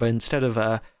Galvangar, but instead of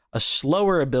a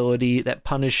slower ability that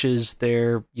punishes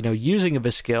their, using of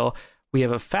a skill, we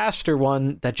have a faster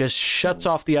one that just shuts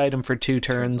off the item for 2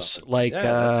 turns, like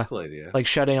that's a cool idea. Like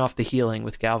shutting off the healing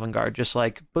with Galvangar. Just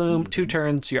like, boom, 2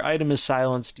 turns, your item is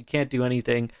silenced, you can't do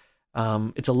anything.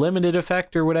 It's a limited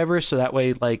effect or whatever, so that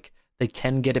way, like, they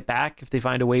can get it back if they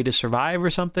find a way to survive or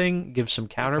something, give some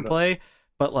counterplay,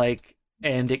 but like,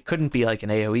 and it couldn't be like an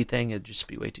AoE thing, it'd just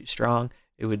be way too strong.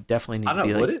 It would definitely need to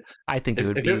be like, I think it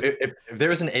would be. If there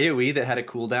was an AoE that had a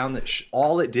cooldown that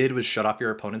all it did was shut off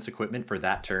your opponent's equipment for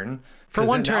that turn. For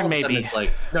 1 turn, maybe. It's like,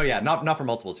 no, yeah, not for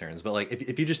multiple turns, but like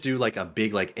if you just do like a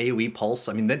big like AoE pulse,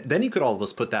 I mean, then you could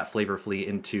almost put that flavor flea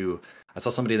into. I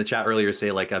saw somebody in the chat earlier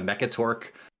say like a Mechatorque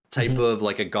type of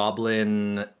like a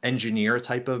Goblin Engineer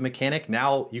type of mechanic.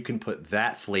 Now you can put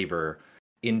that flavor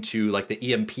into like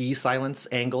the EMP silence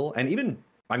angle, and even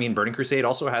Burning Crusade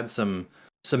also had some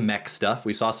mech stuff.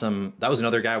 We saw that was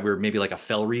another guy where maybe like a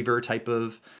Fell Reaver type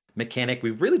of mechanic.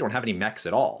 We really don't have any mechs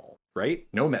at all, right?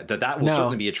 No mech. That will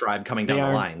certainly be a tribe coming down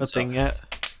the line. So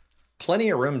plenty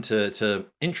of room to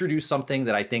introduce something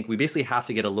that I think we basically have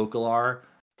to get a local R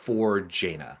for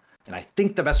Jaina. And I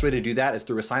think the best way to do that is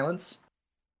through a silence.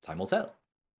 Time will tell.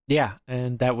 Yeah,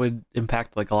 and that would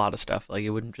impact like a lot of stuff. Like it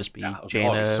wouldn't just be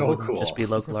Jaina, so it wouldn't just be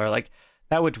local R. Like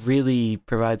that would really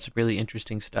provide some really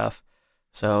interesting stuff.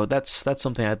 So that's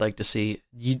something I'd like to see.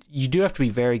 You do have to be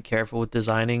very careful with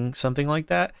designing something like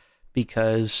that,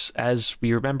 because as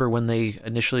we remember when they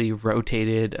initially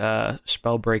rotated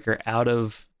Spellbreaker out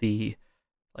of the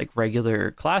like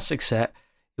regular classic set,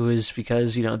 it was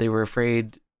because they were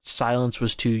afraid silence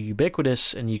was too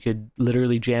ubiquitous and you could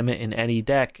literally jam it in any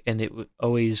deck and it would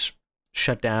always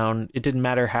shut down. It didn't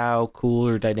matter how cool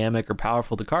or dynamic or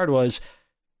powerful the card was.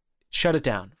 Shut it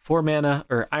down. 4 mana,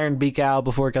 or Iron Beak Owl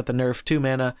before it got the nerf, 2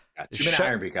 mana. Yeah, 2 mana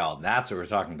Iron Beak Owl. That's what we're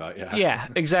talking about. Yeah. Yeah,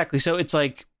 exactly. So it's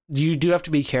like you do have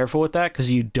to be careful with that, because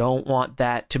you don't want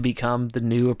that to become the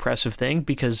new oppressive thing,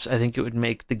 because I think it would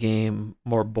make the game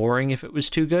more boring if it was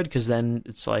too good, because then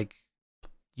it's like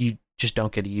you just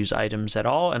don't get to use items at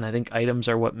all. And I think items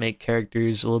are what make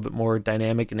characters a little bit more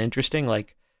dynamic and interesting.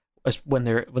 Like when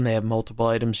they have multiple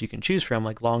items you can choose from,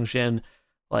 like Longjin,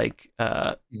 like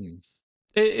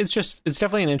it's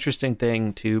definitely an interesting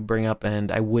thing to bring up,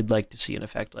 and I would like to see an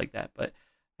effect like that, but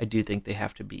I do think they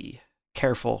have to be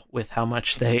careful with how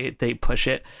much they push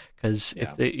it, because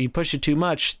if you push it too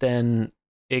much, then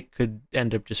it could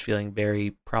end up just feeling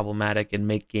very problematic and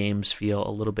make games feel a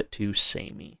little bit too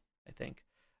samey, I think.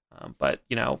 But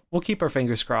we'll keep our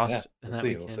fingers crossed that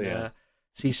we can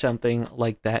see something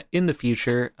like that in the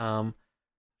future.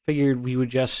 Figured we would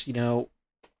just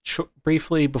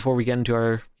briefly, before we get into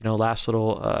our last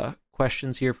little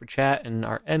questions here for chat and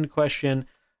our end question,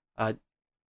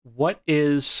 what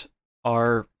is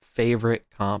our favorite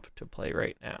comp to play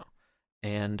right now?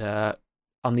 And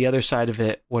on the other side of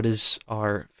it, what is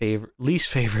our least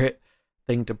favorite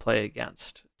thing to play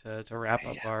against, to wrap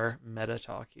up our meta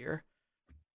talk here?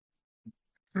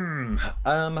 Hmm.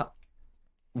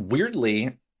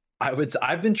 Weirdly,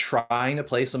 I've been trying to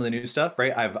play some of the new stuff,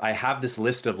 right? I have this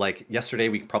list of like yesterday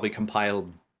we probably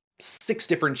compiled 6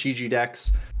 different Chi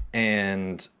decks,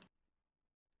 and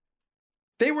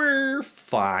they were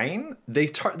fine. They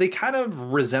kind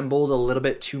of resembled a little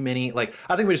bit too many. Like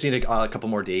I think we just need a couple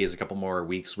more days, a couple more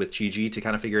weeks with Chi to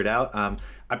kind of figure it out.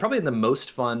 I probably had the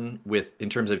most fun with in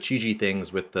terms of Chi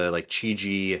things with the like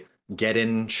Chi get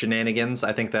in shenanigans.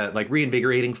 I think that like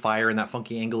reinvigorating fire and that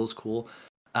funky angle is cool.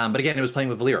 But again, it was playing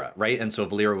with Valera, right? And so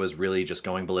Valera was really just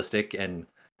going ballistic and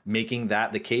making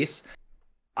that the case.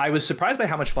 I was surprised by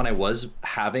how much fun I was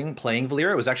having playing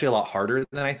Valera. It was actually a lot harder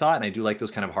than I thought, and I do like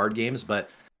those kind of hard games. But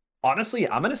honestly,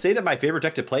 I'm gonna say that my favorite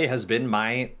deck to play has been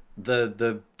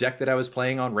the deck that I was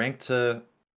playing on ranked to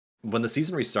when the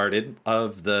season restarted.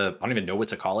 Of the I don't even know what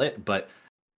to call it, but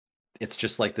it's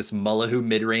just like this Mullihu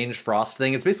mid-range Frost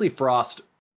thing. It's basically Frost.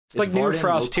 It's like new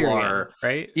Frost Tyrion,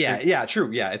 right? Yeah, true.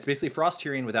 Yeah, it's basically Frost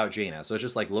Tyrion without Jaina. So it's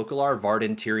just like Localar,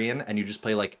 Varden, Tyrion, and you just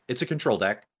play like it's a control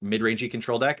deck, mid-rangey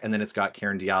control deck, and then it's got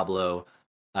Karen Diablo,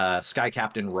 Sky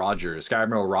Captain Rogers, Sky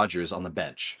Admiral Rogers on the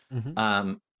bench.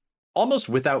 Mm-hmm. Almost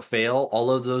without fail,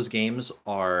 all of those games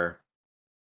are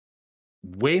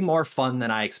way more fun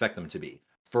than I expect them to be.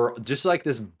 For just like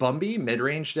this Bumby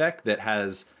mid-range deck that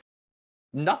has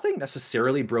nothing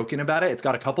necessarily broken about it. It's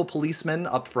got a couple policemen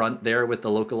up front there with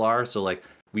the local R, so like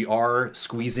we are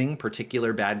squeezing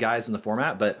particular bad guys in the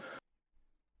format, but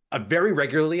very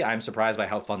regularly I'm surprised by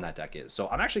how fun that deck is. So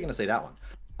I'm actually going to say that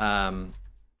one.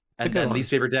 And then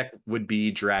least favorite deck would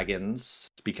be Dragons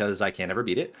because I can't ever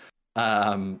beat it.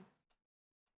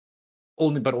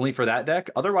 Only for that deck.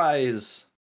 Otherwise,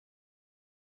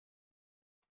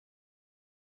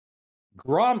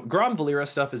 Grom Valera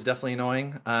stuff is definitely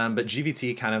annoying, but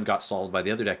GVT kind of got solved by the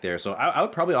other deck there. So I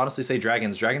would probably honestly say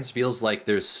Dragons. Dragons feels like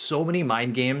there's so many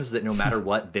mind games that no matter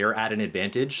what, they're at an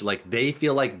advantage. Like they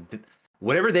feel like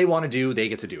whatever they want to do, they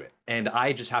get to do it. And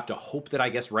I just have to hope that I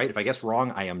guess right. If I guess wrong,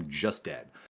 I am just dead.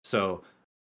 So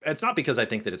it's not because I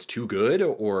think that it's too good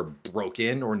or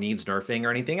broken or needs nerfing or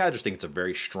anything. I just think it's a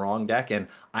very strong deck, and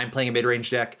I'm playing a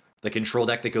mid-range deck, the control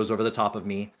deck that goes over the top of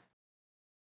me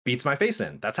beats my face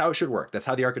in. That's how it should work. That's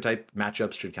how the archetype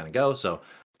matchups should kind of go. So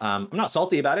I'm not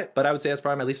salty about it, but I would say that's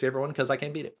probably my least favorite one because I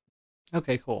can't beat it.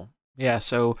 Okay, cool. Yeah,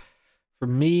 so for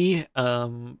me,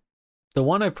 the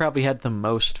one I probably had the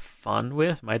most fun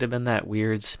with might have been that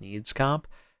weird Sneeds comp,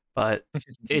 but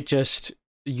it just,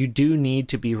 you do need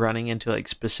to be running into like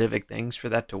specific things for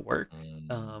that to work.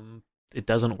 It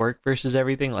doesn't work versus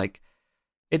everything. Like,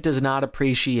 it does not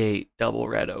appreciate double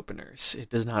red openers. It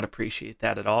does not appreciate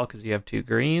that at all because you have 2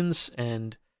 greens,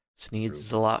 and Sneeds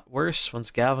is a lot worse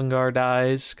once Galvangar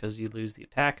dies because you lose the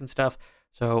attack and stuff.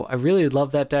 So I really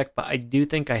love that deck, but I do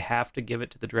think I have to give it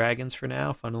to the Dragons for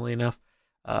now, funnily enough.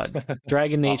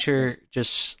 Dragon Nature,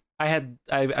 just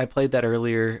I played that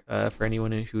earlier for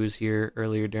anyone who was here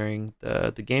earlier during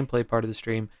the gameplay part of the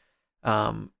stream.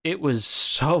 It was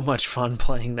so much fun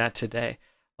playing that today.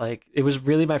 Like, it was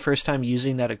really my first time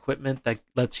using that equipment that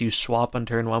lets you swap on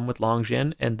turn 1 with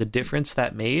Longjin, and the difference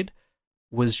that made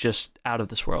was just out of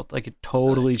this world. Like, it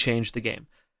totally changed the game.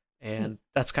 And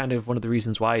that's kind of one of the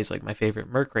reasons why he's like my favorite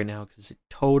Merc right now, because it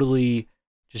totally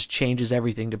just changes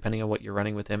everything depending on what you're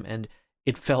running with him. And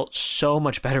it felt so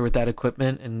much better with that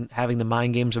equipment and having the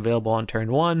mind games available on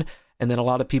turn 1. And then a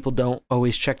lot of people don't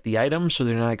always check the items, so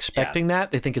they're not expecting that.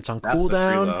 They think it's on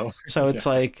cooldown. So it's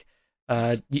like,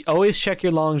 you always check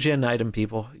your Longjin item,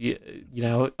 people. You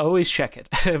know, always check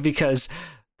it because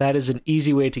that is an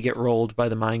easy way to get rolled by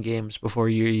the mind games before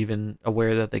you're even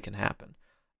aware that they can happen.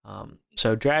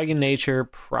 So Dragon Nature,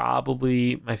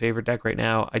 probably my favorite deck right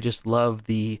now. I just love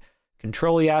the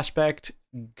control-y aspect.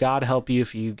 God help you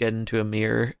if you get into a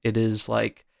mirror. It is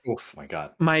like, oof, my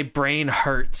God, my brain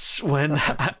hurts when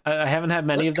I haven't had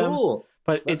many of them. Cool.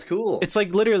 But it's cool. It's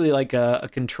like literally like a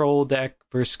control deck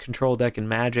versus control deck in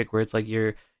Magic, where it's like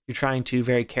you're trying to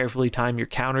very carefully time your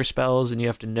counter spells, and you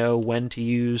have to know when to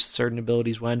use certain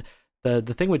abilities when. The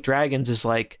thing with dragons is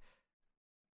like,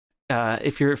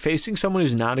 if you're facing someone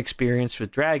who's not experienced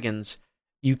with dragons,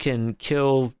 you can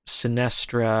kill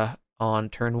Sinestra on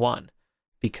turn 1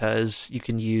 because you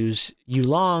can use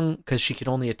Yulong because she can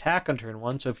only attack on turn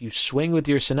 1. So if you swing with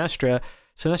your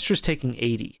Sinestra's taking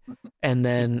 80, and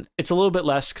then it's a little bit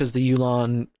less because the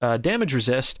Yulon damage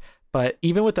resist, but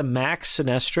even with the max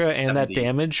Sinestra and 70. That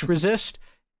damage resist,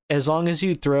 as long as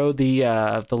you throw the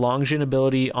Longjin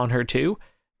ability on her too,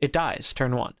 it dies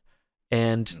turn 1.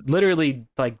 And literally,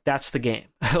 like, that's the game.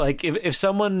 Like, if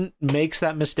someone makes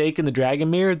that mistake in the Dragon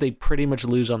Mirror, they pretty much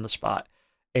lose on the spot.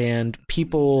 And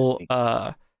people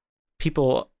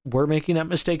were making that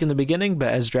mistake in the beginning,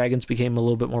 but as dragons became a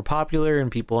little bit more popular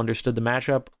and people understood the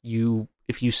matchup,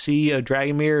 if you see a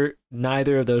dragon mirror,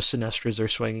 neither of those Sinestras are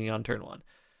swinging on turn 1.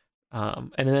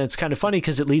 And then it's kind of funny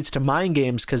because it leads to mind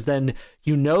games, because then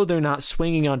they're not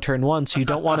swinging on turn 1, so you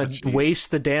don't want to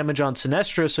waste the damage on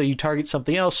Sinestra, so you target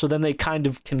something else, so then they kind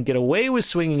of can get away with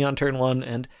swinging on turn 1,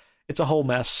 and it's a whole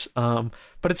mess. But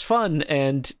it's fun,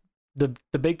 and the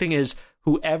big thing is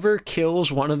whoever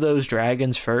kills one of those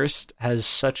dragons first has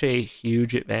such a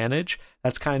huge advantage.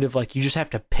 That's kind of like you just have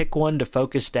to pick one to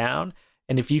focus down,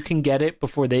 and if you can get it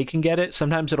before they can get it,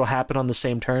 sometimes it'll happen on the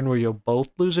same turn where you'll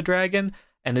both lose a dragon,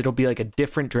 and it'll be like a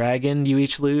different dragon you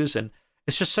each lose, and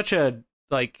it's just such a,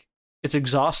 like, it's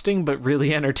exhausting but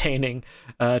really entertaining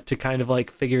to kind of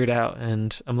like figure it out,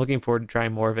 and I'm looking forward to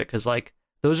trying more of it, because like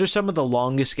those are some of the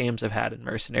longest games I've had in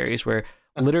Mercenaries, where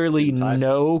literally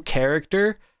no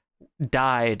character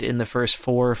died in the first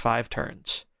 4 or 5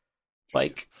 turns.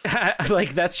 Like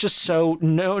like that's just so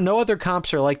no other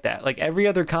comps are like that. Like every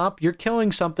other comp, you're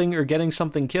killing something or getting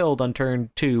something killed on turn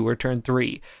 2 or turn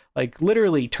 3. Like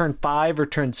literally turn 5 or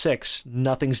turn 6,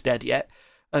 nothing's dead yet,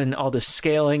 and all this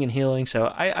scaling and healing. So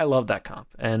I love that comp,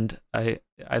 and I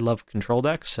love control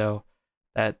decks. So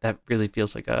that really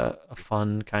feels like a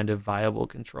fun kind of viable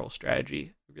control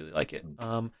strategy. I really like it.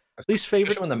 Least favorite,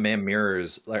 especially when the man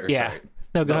mirrors. Yeah. Sorry.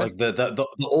 No, go ahead. Like the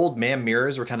old man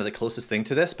mirrors were kind of the closest thing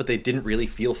to this, but they didn't really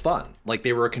feel fun. Like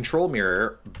they were a control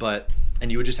mirror,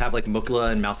 and you would just have like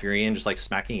Mukla and Malfurion just like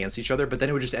smacking against each other, but then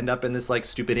it would just end up in this like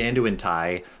stupid Anduin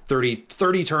tie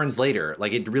 30 turns later.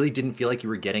 Like it really didn't feel like you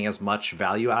were getting as much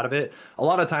value out of it. A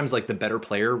lot of times like the better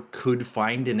player could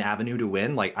find an avenue to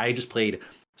win. Like I just played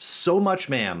so much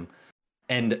MAM,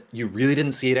 and you really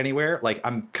didn't see it anywhere. Like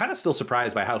I'm kind of still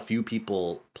surprised by how few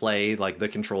people play like the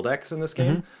control decks in this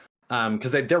game.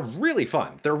 Because they're really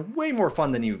fun. They're way more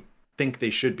fun than you think they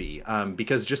should be,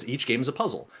 because just each game is a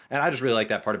puzzle, and I just really like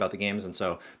that part about the games. And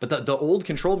so, but the old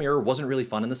control mirror wasn't really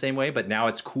fun in the same way, but now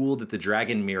it's cool that the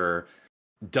dragon mirror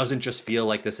doesn't just feel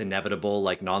like this inevitable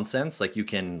like nonsense. Like you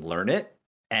can learn it,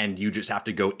 and you just have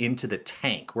to go into the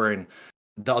tank, where in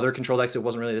the other control decks it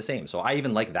wasn't really the same. So I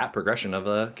even like that progression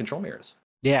of control mirrors.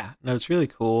 Yeah, no, it's really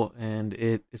cool, and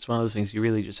it's one of those things you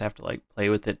really just have to like play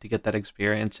with it to get that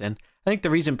experience. And I think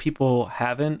the reason people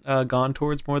haven't gone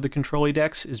towards more of the control-y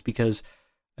decks is because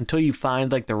until you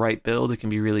find like the right build, it can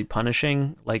be really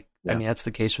punishing. Like, yeah. I mean, that's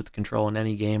the case with control in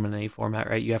any game, in any format,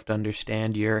 right? You have to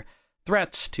understand your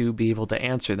threats to be able to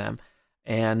answer them.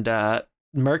 And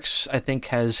Mercs, I think,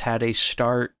 has had a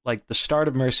start, like the start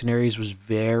of Mercenaries was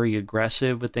very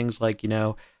aggressive with things like,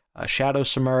 Shadow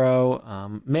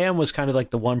Samuro. MAM was kind of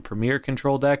like the one premier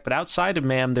control deck, but outside of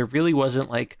MAM, there really wasn't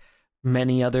like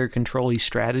many other control-y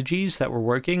strategies that were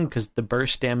working, because the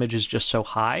burst damage is just so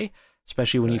high,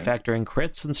 especially when you factor in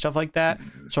crits and stuff like that.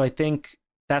 So I think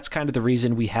that's kind of the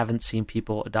reason we haven't seen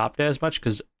people adopt it as much,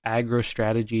 because aggro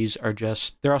strategies are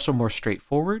they're also more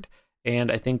straightforward,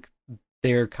 and I think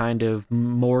they're kind of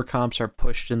more comps are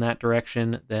pushed in that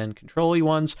direction than control-y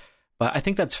ones. But I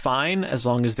think that's fine as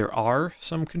long as there are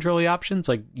some control-y options.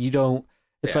 Like you don't,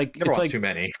 it's like never want too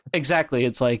many. Exactly.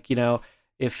 It's like,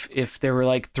 if there were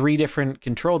like 3 different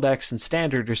control decks in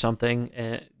standard or something,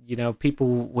 people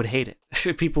would hate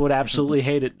it. People would absolutely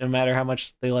hate it, no matter how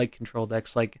much they like control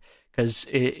decks, like, because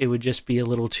it would just be a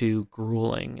little too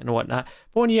grueling and whatnot.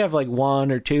 But when you have like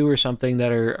 1 or 2 or something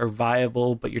that are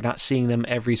viable, but you're not seeing them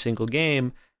every single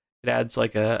game, it adds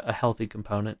like a healthy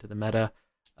component to the meta.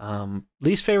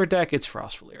 Least favorite deck, it's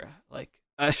Frost Valeera. Like,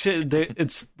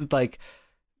 it's like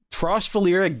Frost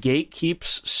Valeera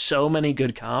gatekeeps so many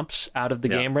good comps out of the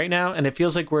game right now, and it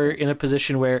feels like we're in a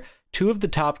position where 2 of the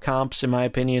top comps, in my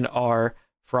opinion, are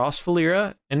Frost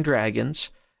Valeera and Dragons.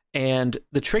 And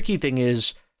the tricky thing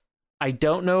is, I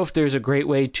don't know if there's a great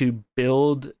way to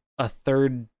build a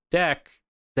third deck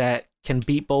that can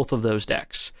beat both of those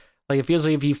decks. Like, it feels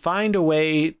like if you find a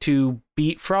way to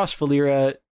beat Frost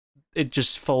Valeera, it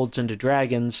just folds into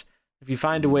Dragons. If you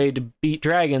find a way to beat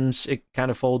Dragons, it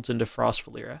kind of folds into Frost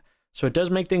Valeera. So it does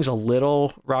make things a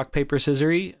little rock, paper,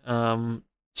 scissory.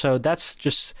 So that's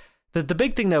just... The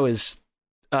big thing, though, is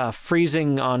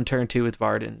freezing on turn 2 with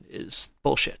Varden is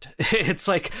bullshit. It's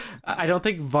like, I don't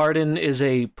think Varden is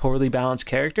a poorly balanced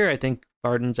character. I think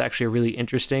Varden's actually a really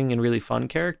interesting and really fun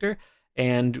character.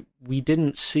 And we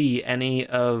didn't see any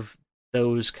of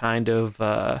those kind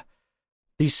of...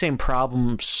 these same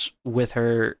problems with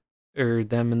her or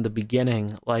them in the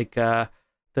beginning. Like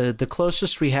the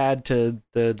closest we had to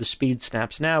the speed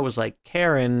snaps now was like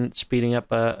Karen speeding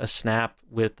up a snap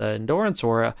with Endurance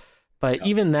Aura, But Yeah.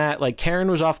 even that, like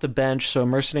Karen was off the bench, so a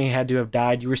mercenary had to have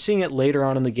died. You were seeing it later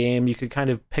on in the game. You could kind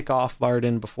of pick off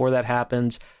Varden before that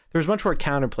happens. There's much more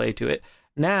counterplay to it.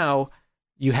 Now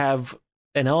you have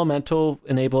an elemental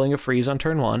enabling a freeze on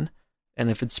turn 1. And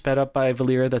if it's sped up by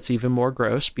Valera, that's even more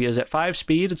gross, because at 5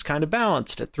 speed, it's kind of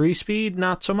balanced. At 3 speed,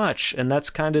 not so much. And that's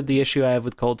kind of the issue I have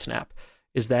with Cold Snap,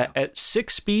 is that at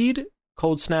 6 speed,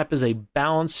 Cold Snap is a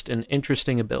balanced and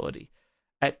interesting ability.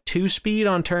 At 2 speed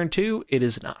on turn 2, it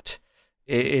is not.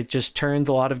 It just turns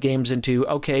a lot of games into,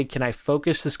 okay, can I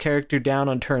focus this character down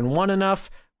on turn 1 enough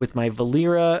with my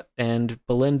Valera and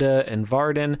Belinda and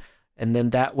Varden, and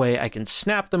then that way I can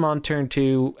snap them on turn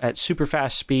 2 at super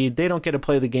fast speed. They don't get to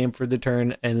play the game for the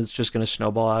turn, and it's just going to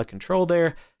snowball out of control there.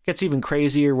 It gets even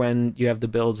crazier when you have the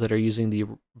builds that are using the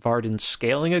Varden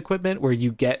scaling equipment, where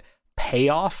you get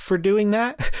payoff for doing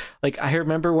that. Like, I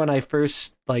remember when I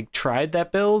first tried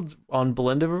that build on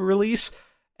Belinda release,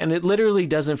 and it literally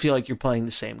doesn't feel like you're playing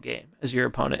the same game as your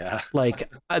opponent. Yeah.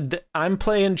 Like, I'm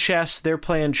playing chess, they're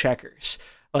playing checkers.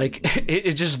 Like,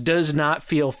 it just does not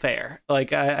feel fair.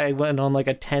 Like, I went on like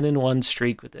a 10-1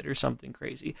 streak with it or something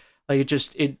crazy. Like,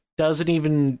 it doesn't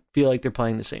even feel like they're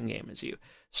playing the same game as you.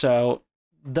 So,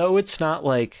 though it's not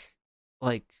like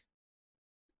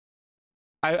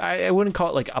I wouldn't call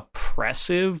it like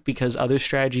oppressive, because other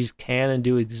strategies can and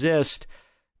do exist.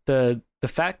 The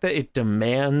fact that it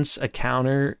demands a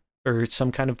counter or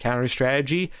some kind of counter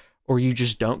strategy, or you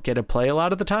just don't get to play a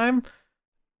lot of the time,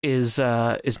 is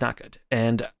not good.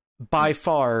 And by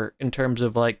far, in terms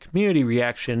of like community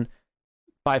reaction,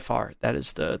 by far that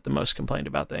is the most complained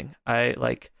about thing. I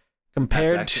like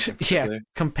compared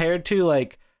to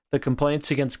like the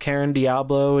complaints against Karen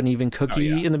Diablo and even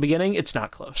Cookie in the beginning, it's not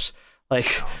close.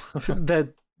 Like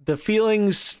the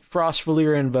feelings Frost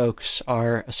Valera invokes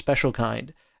are a special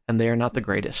kind, and they are not the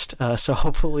greatest. So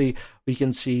hopefully we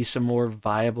can see some more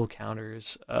viable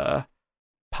counters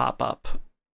pop up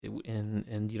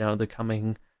in the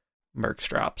coming Mercs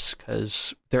drops,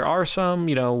 because there are some.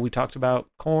 We talked about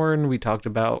Korn, we talked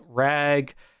about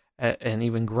Rag, and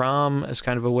even Grom as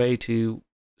kind of a way to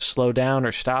slow down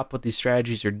or stop what these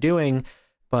strategies are doing,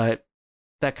 but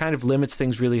that kind of limits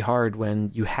things really hard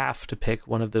when you have to pick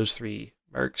one of those 3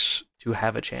 Mercs to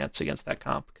have a chance against that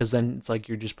comp, because then it's like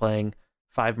you're just playing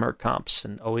 5 Merc comps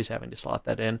and always having to slot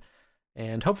that in.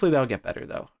 And hopefully that'll get better,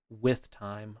 though, with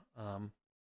time.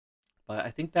 But I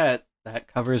think that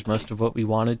covers most of what we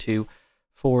wanted to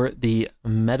for the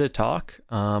meta talk.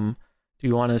 Do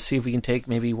you want to see if we can take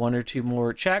maybe 1 or 2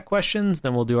 more chat questions?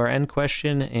 Then we'll do our end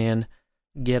question and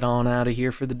get on out of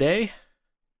here for the day.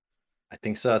 I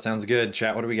think so. That sounds good.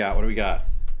 Chat, what do we got?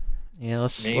 Yeah,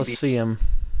 let's see them.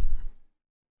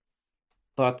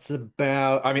 Thoughts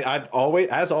about, I'd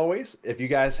always, if you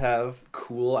guys have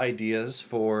cool ideas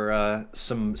for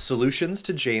some solutions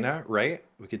to Jaina, right?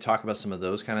 We could talk about some of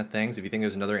those kind of things. If you think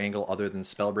there's another angle other than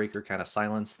Spellbreaker kind of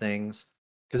silence things.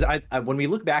 Because I when we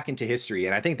look back into history,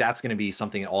 and I think that's going to be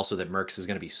something also that Mercs is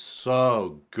going to be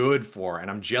so good for, and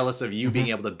I'm jealous of you being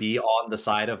able to be on the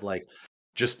side of like,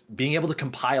 just being able to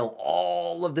compile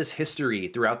all of this history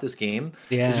throughout this game.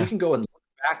 Because you can go and look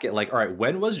back at like, all right,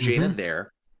 when was Jaina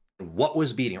there? What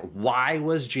was beating her? Why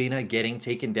was Jaina getting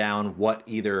taken down? What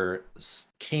either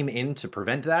came in to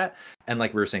prevent that? And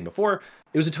like we were saying before,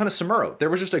 it was a ton of Samuro. There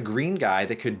was just a green guy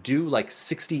that could do like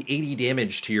 60, 80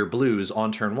 damage to your blues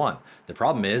on turn 1. The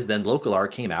problem is then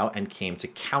Localar came out and came to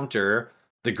counter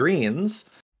the greens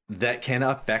that can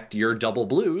affect your double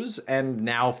blues. And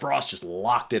now Frost just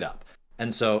locked it up.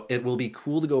 And so it will be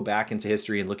cool to go back into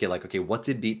history and look at like, okay, what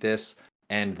did beat this?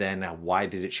 And then why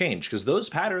did it change? Because those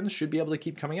patterns should be able to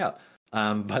keep coming up.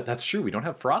 But that's true. We don't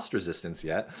have frost resistance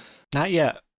yet. Not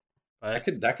yet. That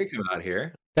could come out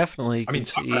here. Definitely.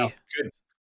 Talk about good.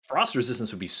 Frost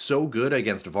resistance would be so good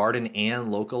against Varden and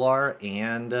Localar.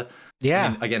 And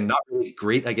again, not really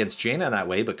great against Jaina in that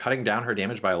way, but cutting down her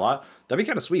damage by a lot. That'd be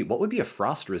kind of sweet. What would be a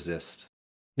frost resist?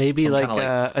 Maybe like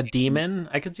a demon.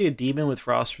 I could see a demon with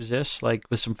frost resist, like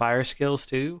with some fire skills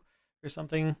too, or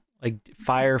something. Like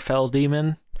Fire Fell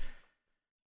Demon.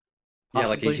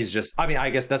 Possibly. Yeah, like he's just, I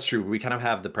guess that's true. We kind of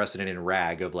have the precedent in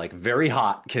Rag of like very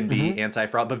hot can be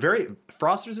anti-frost, but very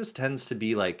frost resist tends to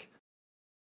be like,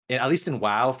 at least in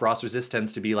WoW, frost resist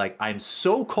tends to be like, I'm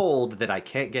so cold that I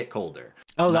can't get colder.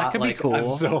 Oh, that could be cool.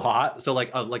 I'm so hot. So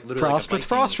like literally frost with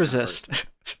frost resist.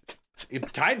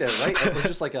 Kind of, right? It's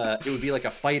just like it would be like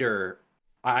a fighter.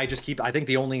 I think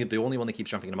the only one that keeps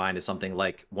jumping into mind is something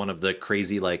like one of the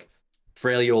crazy like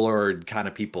Freljord kind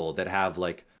of people that have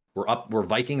like, we're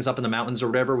Vikings up in the mountains or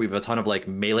whatever. We have a ton of like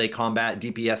melee combat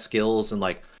DPS skills, and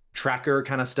like tracker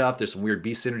kind of stuff. There's some weird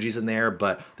beast synergies in there,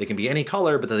 but they can be any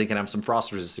color, but then they can have some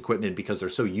frost resist equipment because they're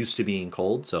so used to being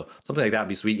cold. So something like that would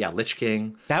be sweet. Yeah, Lich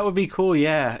King. That would be cool,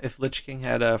 yeah, if Lich King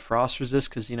had a frost resist,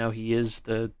 because he is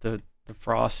the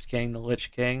Frost King, the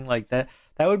Lich King, like that.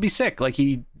 That would be sick. Like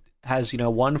he has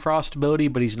one frost ability,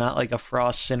 but he's not like a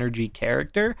frost synergy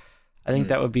character. I think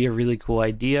that would be a really cool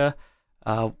idea.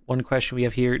 One question we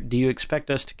have here: do you expect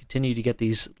us to continue to get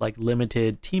these like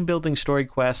limited team building story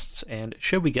quests, and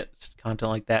should we get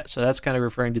content like that? So that's kind of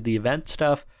referring to the event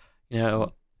stuff.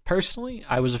 Personally,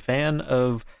 I was a fan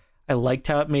of. I liked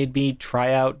how it made me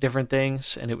try out different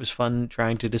things, and it was fun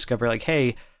trying to discover like,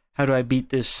 hey, how do I beat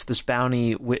this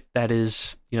bounty that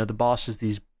is, the boss is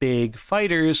these big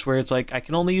fighters where it's like I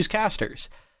can only use casters.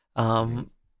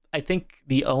 I think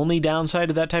the only downside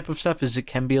of that type of stuff is it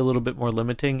can be a little bit more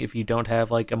limiting if you don't have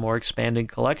like a more expanded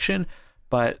collection,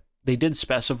 but they did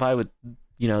specify with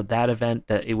that event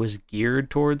that it was geared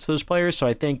towards those players. So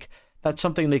I think that's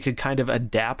something they could kind of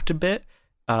adapt a bit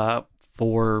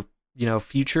for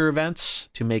future events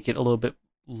to make it a little bit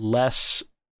less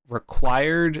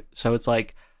required. So it's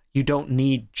like you don't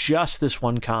need just this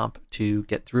one comp to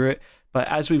get through it. But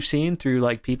as we've seen through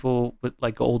like people with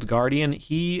like Old Guardian,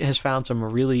 he has found some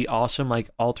really awesome like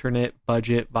alternate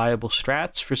budget viable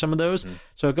strats for some of those.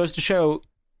 So it goes to show,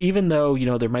 even though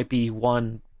there might be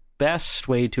one best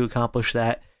way to accomplish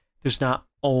that, there's not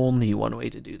only one way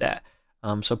to do that.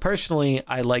 So personally,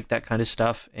 I like that kind of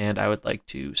stuff, and I would like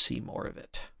to see more of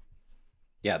it.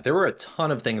 Yeah, there were a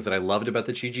ton of things that I loved about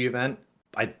the Chi-Ji event.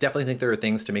 I definitely think there are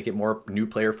things to make it more new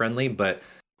player friendly, but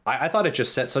I thought it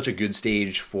just set such a good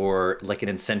stage for like an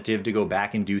incentive to go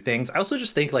back and do things. I also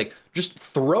just think like just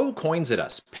throw coins at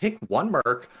us. Pick one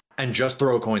merc and just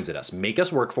throw coins at us. Make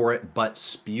us work for it, but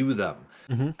spew them.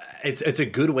 It's a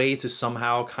good way to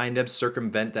somehow kind of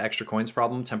circumvent the extra coins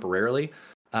problem temporarily.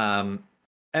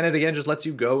 And it again just lets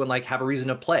you go and like have a reason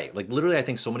to play. Like literally, I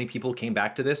think so many people came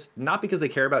back to this not because they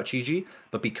care about Chi-Ji,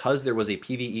 but because there was a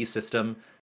PvE system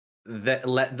that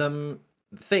let them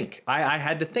think. I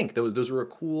had to think. Those were a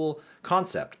cool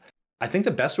concept. I think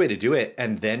the best way to do it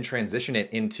and then transition it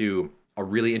into a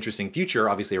really interesting future,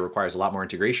 obviously it requires a lot more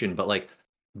integration, but like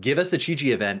give us the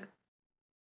Chi-Ji event,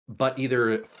 but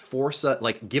either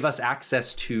give us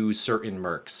access to certain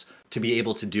mercs to be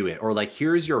able to do it. Or like,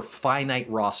 here's your finite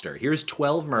roster. Here's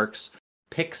 12 mercs,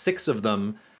 pick 6 of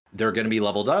them. They're going to be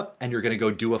leveled up and you're going to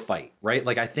go do a fight, right?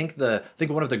 Like I think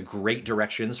one of the great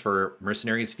directions for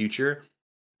Mercenaries future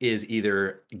is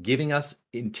either giving us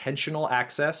intentional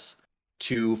access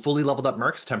to fully leveled up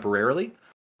mercs temporarily,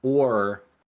 or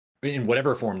in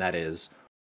whatever form that is,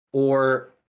 or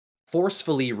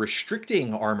forcefully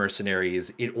restricting our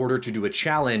mercenaries in order to do a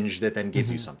challenge that then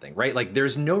gives you something, right? Like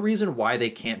there's no reason why they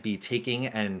can't be taking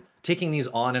these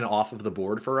on and off of the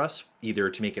board for us, either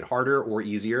to make it harder or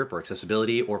easier for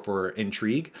accessibility or for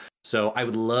intrigue. So I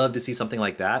would love to see something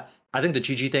like that. I think the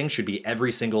Chi-Ji thing should be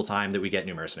every single time that we get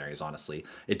new mercenaries, honestly.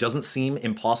 It doesn't seem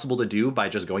impossible to do by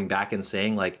just going back and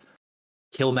saying like,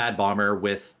 kill Mad Bomber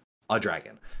with a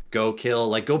dragon. Go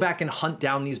back and hunt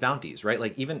down these bounties, right?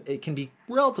 Like even it can be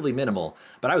relatively minimal,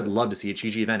 but I would love to see a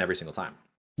Chi-Ji event every single time.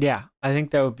 Yeah, I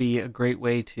think that would be a great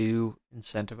way to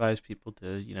incentivize people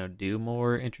to, do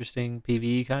more interesting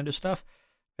PvE kind of stuff.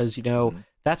 Because,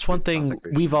 that's one thing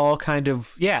we've all kind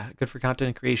of, good for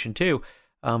content creation too.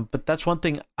 But that's one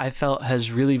thing I felt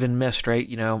has really been missed, right?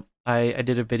 I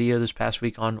did a video this past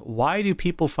week on why do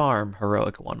people farm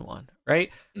Heroic 1-1, right?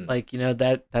 Like,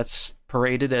 that's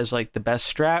paraded as like the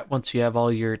best strat. Once you have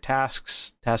all your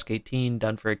tasks, task 18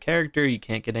 done for a character, you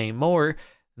can't get any more.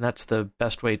 And that's the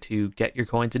best way to get your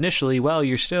coins initially. Well,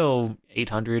 you're still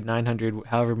 800, 900,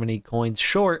 however many coins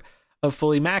short of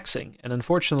fully maxing. And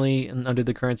unfortunately, under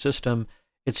the current system,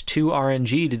 it's too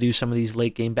RNG to do some of these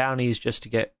late game bounties just to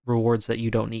get rewards that you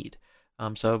don't need.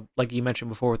 So like you mentioned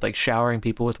before, with like showering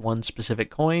people with one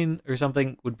specific coin or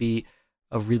something would be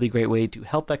a really great way to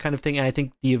help that kind of thing. And I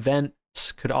think the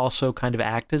events could also kind of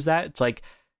act as that. It's like,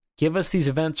 give us these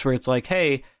events where it's like,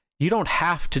 hey, you don't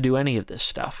have to do any of this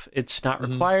stuff. It's not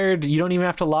required. You don't even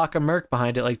have to lock a merc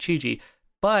behind it like Chi-Ji.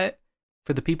 But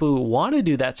for the people who want to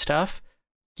do that stuff,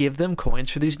 give them coins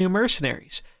for these new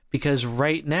mercenaries. Because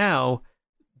right now,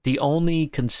 the only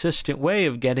consistent way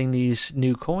of getting these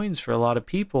new coins for a lot of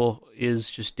people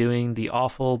is just doing the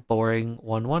awful, boring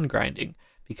 1-1 grinding,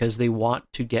 because they want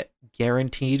to get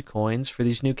guaranteed coins for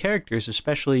these new characters,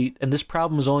 especially, and this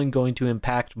problem is only going to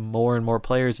impact more and more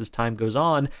players as time goes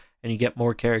on, and you get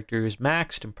more characters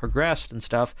maxed and progressed and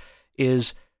stuff,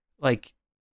 is like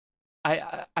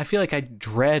I feel like I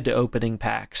dread opening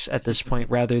packs at this point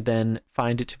rather than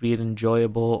find it to be an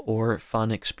enjoyable or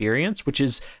fun experience,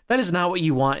 that is not what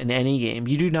you want in any game.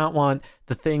 You do not want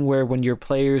the thing where when your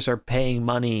players are paying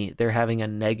money, they're having a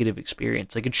negative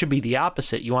experience. Like, it should be the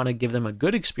opposite. You want to give them a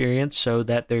good experience so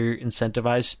that they're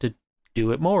incentivized to do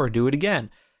it more, do it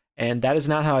again. And that is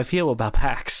not how I feel about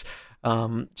packs.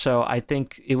 So I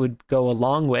think it would go a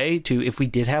long way to, if we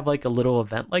did have like a little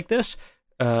event like this,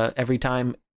 every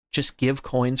time, just give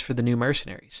coins for the new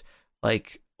mercenaries.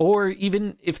 Like, or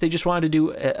even if they just wanted to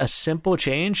do a simple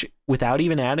change without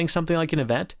even adding something like an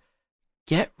event,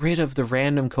 get rid of the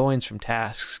random coins from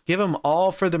tasks. Give them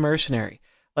all for the mercenary.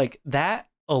 Like, that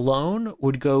alone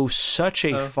would go such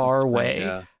a far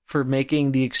way for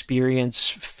making the experience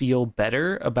feel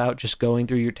better about just going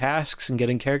through your tasks and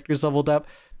getting characters leveled up,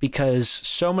 because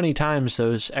so many times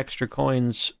those extra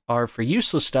coins are for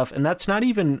useless stuff, and that's not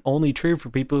even only true for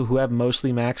people who have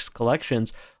mostly maxed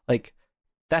collections. Like,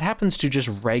 that happens to just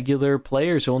regular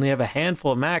players who only have a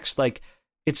handful of maxed. Like,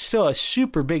 it's still a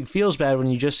super big feels bad when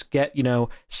you just get,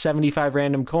 75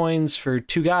 random coins for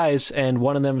 2 guys, and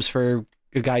one of them's for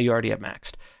a guy you already have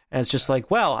maxed. And it's just like,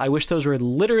 well, I wish those were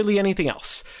literally anything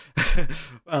else.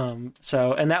 And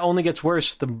that only gets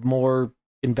worse the more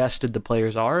invested the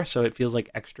players are, so it feels like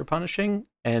extra punishing,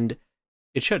 and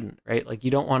it shouldn't, right? Like, you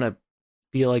don't want to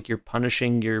feel like you're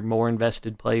punishing your more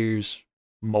invested players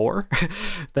more.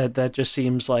 that just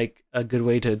seems like a good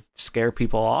way to scare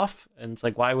people off, and it's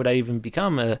like, why would I even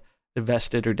become a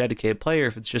invested or dedicated player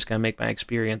if it's just going to make my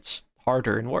experience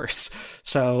harder and worse?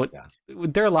 So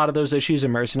there are a lot of those issues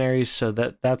in Mercenaries, so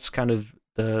that's kind of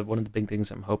one of the big things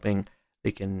I'm hoping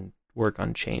they can work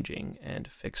on changing and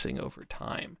fixing over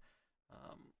time.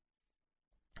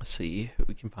 Let's see who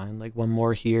we can find, like one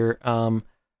more here.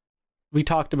 We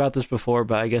talked about this before,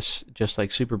 but I guess just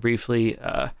like super briefly,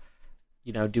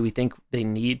 do we think they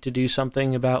need to do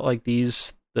something about like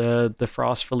the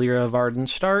Frost Valeera Varden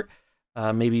start?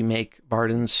 Maybe make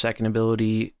Varden's second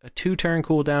ability a 2-turn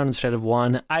cooldown instead of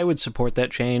 1. I would support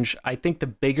that change. I think the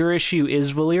bigger issue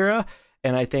is Valeera,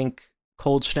 and I think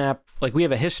Cold Snap, like, we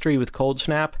have a history with Cold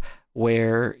Snap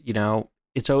where,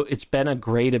 it's been a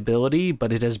great ability,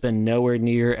 but it has been nowhere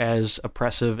near as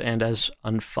oppressive and as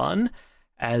unfun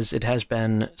as it has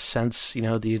been since,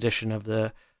 the addition of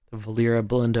the Valeera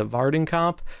Belinda Varden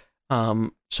comp.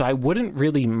 So I wouldn't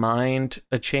really mind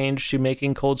a change to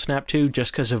making Cold Snap 2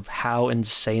 just because of how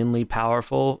insanely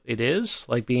powerful it is.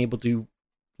 Like, being able to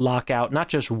lock out not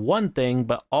just one thing,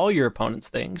 but all your opponent's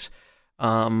things.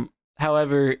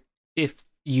 However, if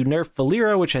you nerf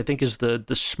Valeera, which I think is the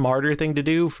smarter thing to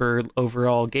do for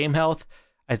overall game health,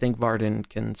 I think Varden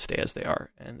can stay as they are,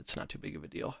 and it's not too big of a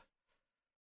deal.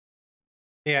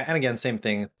 Yeah, and again, same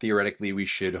thing. Theoretically, we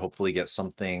should hopefully get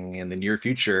something in the near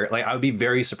future. Like, I would be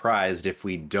very surprised if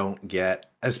we don't get,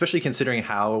 especially considering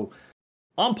how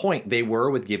on point they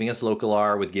were with giving us local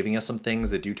R, with giving us some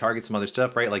things that do target some other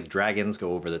stuff, right? Like, dragons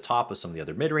go over the top of some of the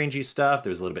other mid-rangey stuff.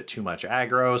 There's a little bit too much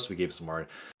aggro, so we gave some more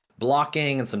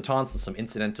blocking and some taunts and some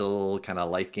incidental kind of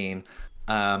life gain.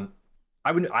 I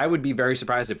would be very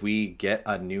surprised if we get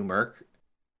a new Merc.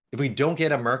 If we don't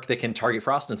get a Merc that can target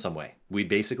Frost in some way. We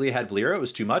basically had Valeera, it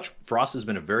was too much. Frost has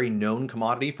been a very known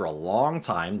commodity for a long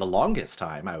time, the longest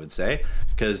time, I would say,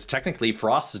 because technically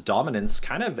Frost's dominance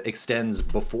kind of extends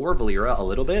before Valeera a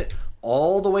little bit,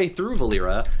 all the way through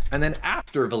Valeera, and then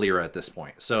after Valeera at this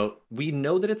point. So we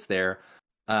know that it's there.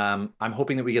 I'm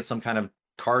hoping that we get some kind of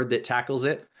card that tackles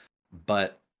it,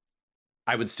 but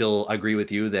I would still agree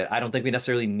with you that I don't think we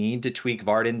necessarily need to tweak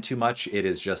Varden too much. It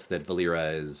is just that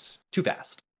Valeera is too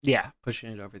fast. Yeah,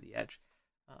 pushing it over the edge.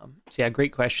 So yeah,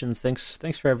 great questions.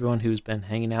 Thanks for everyone who's been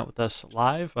hanging out with us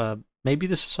live. Maybe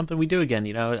this is something we do again.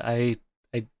 I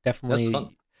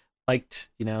definitely liked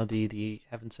the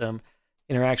having some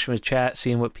interaction with chat,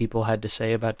 seeing what people had to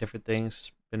say about different things.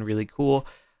 It's been really cool.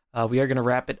 We are going to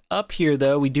wrap it up here,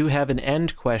 though. We do have an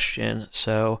end question.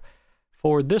 So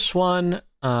for this one,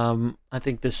 I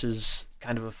think this is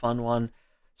kind of a fun one.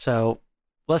 So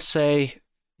let's say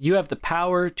you have the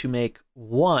power to make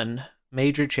one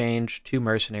major change to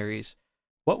Mercenaries.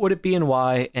 What would it be and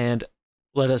why? And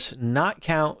let us not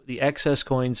count the excess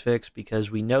coins fix, because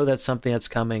we know that's something that's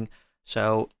coming.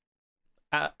 So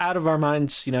out of our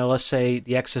minds, let's say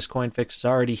the excess coin fix is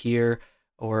already here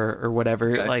or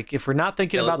whatever. Okay. Like, if we're not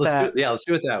thinking about that. Let's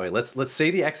do it that way. Let's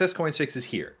say the excess coins fix is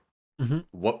here. Mm-hmm.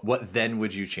 What then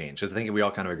would you change? Because I think we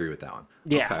all kind of agree with that one.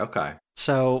 Yeah. Okay.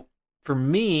 So for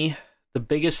me, the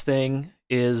biggest thing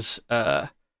is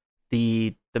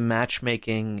the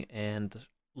matchmaking and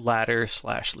ladder /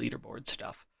 leaderboard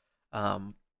stuff.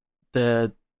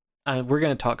 The we're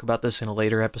going to talk about this in a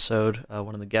later episode,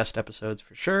 one of the guest episodes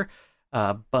for sure.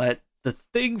 But the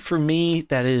thing for me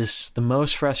that is the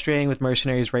most frustrating with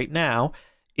Mercenaries right now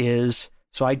is,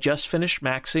 so I just finished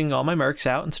maxing all my mercs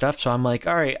out and stuff. So I'm like,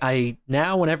 all right,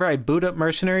 now whenever I boot up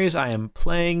Mercenaries, I am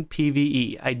playing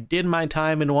PvE. I did my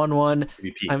time in 1-1.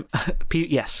 PvP.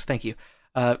 Yes, thank you.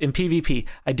 In PvP,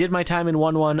 I did my time in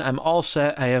 1-1. I'm all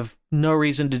set. I have no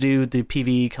reason to do the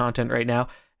PvE content right now.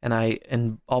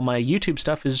 And all my YouTube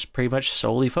stuff is pretty much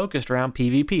solely focused around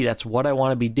PvP. That's what I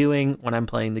want to be doing when I'm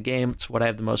playing the game. It's what I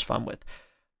have the most fun with.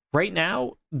 Right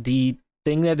now, the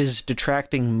thing that is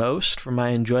detracting most from my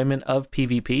enjoyment of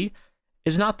PvP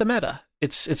is not the meta.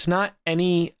 It's not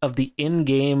any of the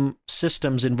in-game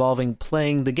systems involving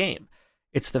playing the game.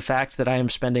 It's the fact that I am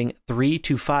spending 3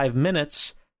 to 5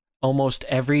 minutes almost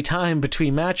every time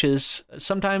between matches.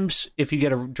 Sometimes if you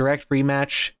get a direct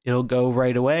rematch, it'll go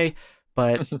right away.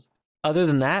 But other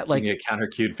than that, so like, you get counter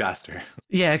queued faster.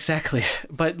 Yeah, exactly.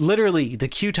 But literally, the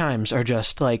queue times are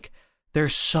just like, they're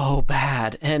so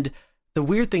bad. And the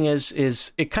weird thing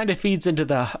is it kind of feeds into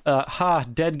the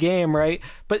dead game, right?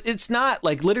 But it's not.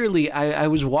 Like, literally, I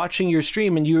was watching your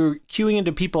stream and you were queuing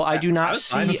into people I do not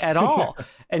see at all,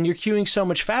 and you're queuing so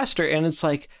much faster, and it's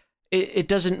like it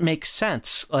doesn't make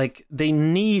sense. Like, they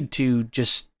need to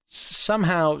just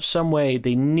somehow, some way,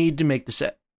 they need to make the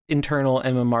set internal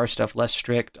MMR stuff less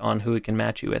strict on who it can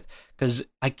match you with, because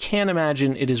I can't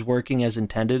imagine it is working as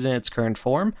intended in its current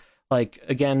form. Like,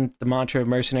 again, the mantra of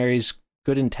Mercenaries,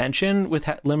 good intention with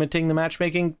limiting the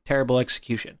matchmaking, terrible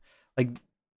execution.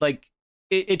 Like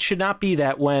it should not be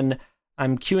that when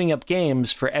I'm queuing up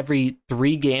games, for every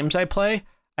 3 games I play,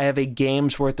 I have a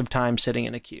game's worth of time sitting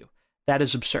in a queue. That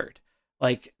is absurd.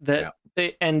 Like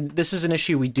and this is an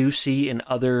issue we do see in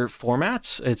other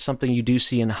formats. It's something you do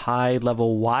see in high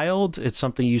level wild. It's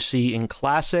something you see in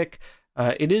classic.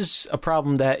 It is a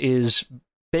problem that is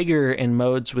bigger in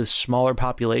modes with smaller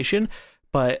population,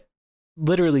 but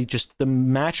literally just the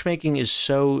matchmaking is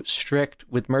so strict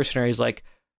with Mercenaries. Like,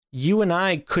 you and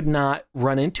I could not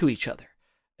run into each other.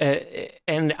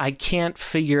 And I can't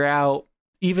figure out,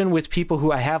 even with people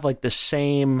who I have like the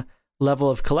same level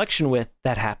of collection with,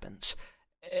 that happens.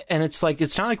 And it's like,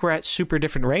 it's not like we're at super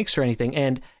different ranks or anything,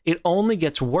 and it only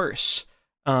gets worse.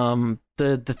 The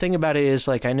thing about it is,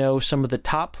 like, I know some of the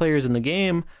top players in the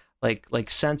game, like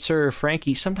Sensor or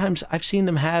Frankie, sometimes I've seen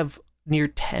them have near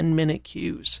 10-minute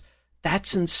queues.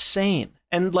 That's insane.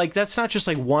 And like, that's not just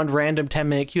like one random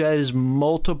 10-minute queue, that is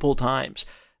multiple times.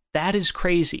 That is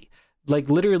crazy. Like,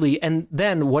 literally. And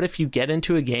then what if you get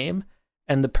into a game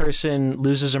and the person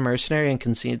loses a mercenary and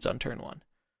concedes on turn 1?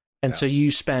 And so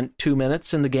you spent 2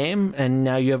 minutes in the game, and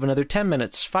now you have another 10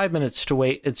 minutes, 5 minutes to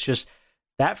wait. It's just,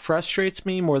 that frustrates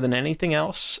me more than anything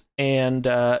else. And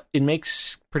it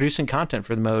makes producing content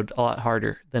for the mode a lot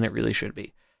harder than it really should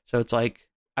be. So it's like,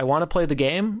 I want to play the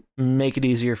game, make it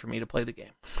easier for me to play the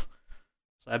game. So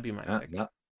that'd be my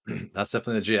pick. That's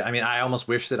definitely legit. I mean, I almost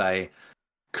wish that I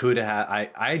could have,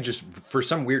 I just, for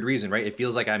some weird reason, right? It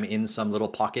feels like I'm in some little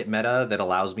pocket meta that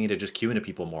allows me to just queue into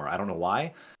people more. I don't know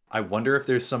why. I wonder if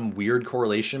there's some weird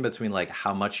correlation between like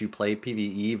how much you play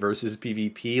PvE versus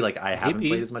PvP. Like, I haven't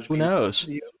played as much. Who knows?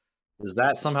 Is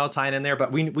that somehow tying in there?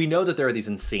 But we know that there are these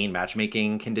insane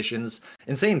matchmaking conditions,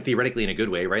 insane theoretically in a good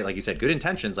way, right? Like you said, good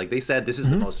intentions. Like they said, this is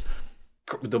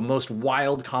the most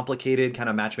wild, complicated kind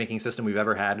of matchmaking system we've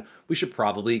ever had. We should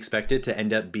probably expect it to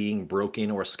end up being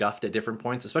broken or scuffed at different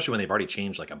points, especially when they've already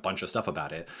changed like a bunch of stuff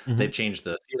about it. They've changed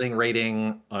the ceiling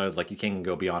rating, like you can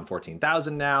go beyond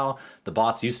 14,000 now. The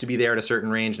bots used to be there at a certain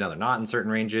range, now they're not in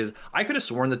certain ranges. I could have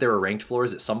sworn that there were ranked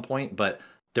floors at some point, but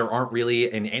there aren't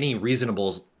really in any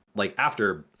reasonables. Like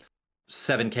after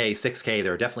 7K, 6K,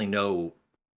 there are definitely no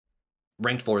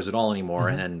ranked floors at all anymore.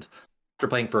 And after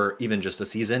playing for even just a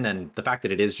season, and the fact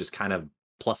that it is just kind of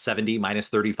plus 70, minus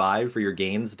 35 for your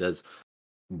gains, does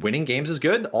winning games is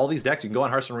good. All these decks, you can go on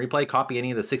Hearthstone Replay, copy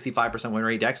any of the 65% win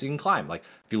rate decks, you can climb. Like,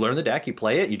 if you learn the deck, you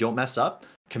play it, you don't mess up,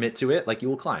 commit to it, like, you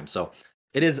will climb. So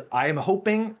it is, I am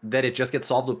hoping that it just gets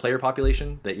solved with player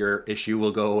population, that your issue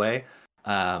will go away.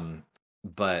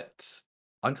 But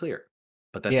unclear.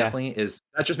 But that definitely is,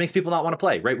 that just makes people not want to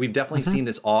play, right? We've definitely seen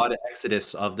this odd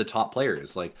exodus of the top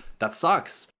players. Like, that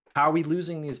sucks. How are we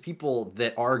losing these people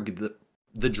that are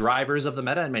the drivers of the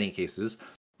meta in many cases,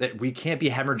 that we can't be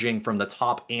hemorrhaging from the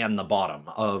top and the bottom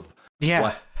of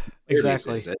what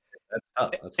exactly. That's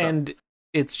tough. That's and tough.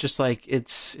 It's just like,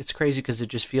 it's crazy because it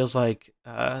just feels like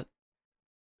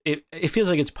it feels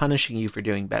like it's punishing you for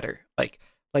doing better. Like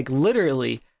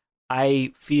literally,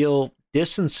 I feel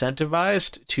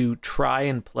disincentivized to try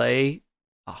and play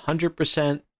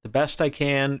 100% the best I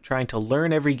can, trying to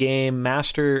learn every game,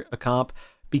 master a comp,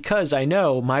 because I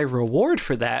know my reward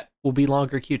for that will be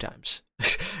longer queue times.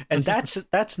 And that's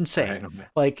insane. Right.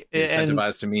 Like,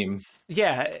 Incentivized to meme.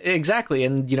 yeah, exactly.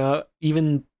 And,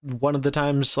 even one of the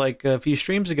times, like a few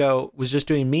streams ago, was just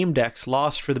doing meme decks,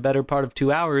 lost for the better part of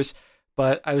 2 hours,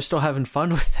 but I was still having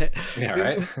fun with it. Yeah,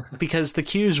 right. Because the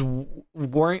queues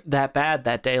weren't that bad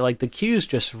that day. Like, the queues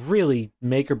just really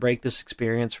make or break this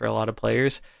experience for a lot of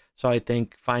players. So I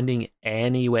think finding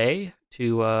any way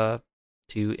to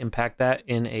impact that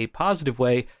in a positive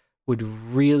way would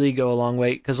really go a long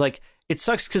way. Because, like, it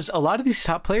sucks because a lot of these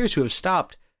top players who have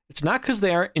stopped, it's not because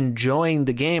they aren't enjoying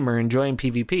the game or enjoying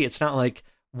PvP. It's not like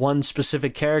one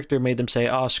specific character made them say,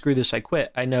 oh, screw this, I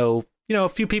quit. I know, a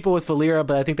few people with Valera,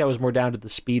 but I think that was more down to the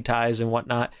speed ties and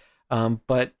whatnot.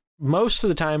 But most of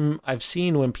the time I've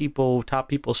seen when top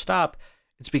people stop,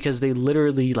 it's because they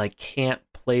literally like can't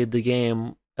play the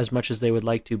game as much as they would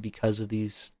like to because of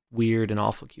these weird and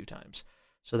awful queue times.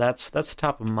 So that's the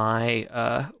top of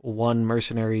my one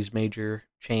Mercenaries major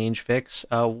change fix.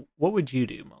 What would you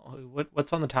do, Mo?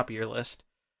 What's on the top of your list?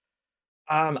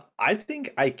 I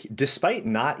think despite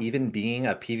not even being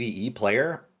a PvE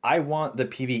player, I want the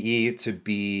PvE to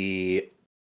be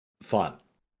fun.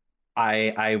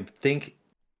 I think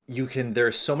there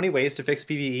are so many ways to fix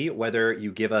PvE, whether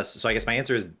you give us, so I guess my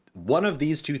answer is one of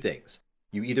these two things.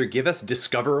 You either give us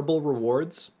discoverable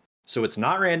rewards, so it's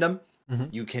not random. Mm-hmm.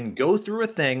 You can go through a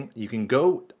thing, you can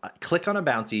go click on a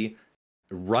bounty,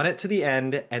 run it to the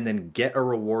end, and then get a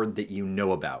reward that you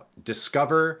know about.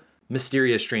 Discover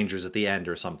mysterious strangers at the end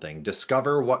or something.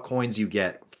 Discover what coins you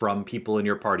get from people in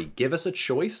your party. Give us a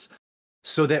choice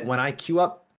so that when I queue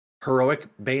up Heroic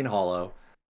Bane Hollow,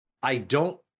 I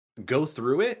don't go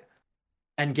through it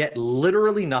and get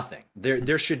literally nothing.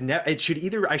 I should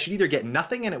either get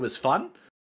nothing and it was fun,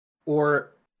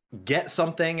 or get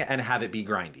something and have it be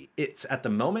grindy. It's at the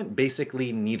moment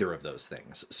basically neither of those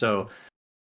things. So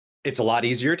it's a lot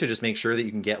easier to just make sure that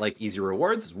you can get like easy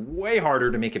rewards. It's way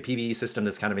harder to make a PvE system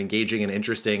that's kind of engaging and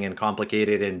interesting and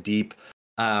complicated and deep.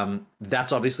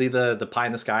 That's obviously the pie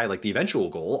in the sky, like the eventual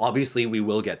goal. Obviously, we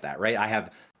will get that, right? I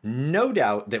have no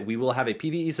doubt that we will have a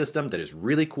PvE system that is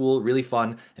really cool, really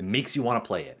fun, and makes you want to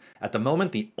play it. At the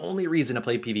moment, the only reason to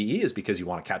play PvE is because you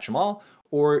want to catch them all,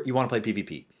 or you want to play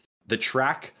PvP. The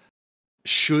track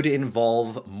should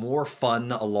involve more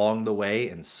fun along the way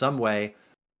in some way.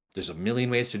 There's a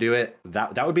million ways to do it.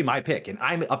 That would be my pick, and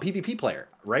I'm a PvP player,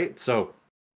 right? So,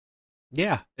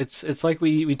 yeah, it's like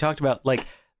we talked about. Like,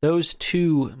 those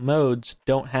two modes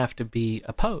don't have to be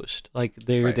opposed. Like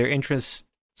their interests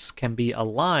can be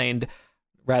aligned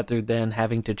rather than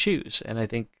having to choose. And I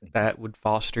think that would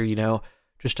foster,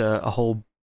 just a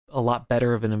lot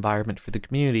better of an environment for the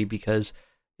community, because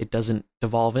it doesn't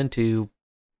devolve into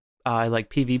I like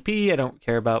PvP, I don't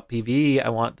care about PvE, I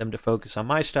want them to focus on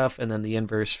my stuff, and then the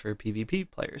inverse for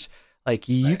PvP players. Like,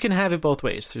 you can have it both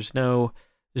ways. There's no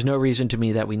reason to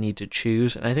me that we need to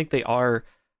choose, and I think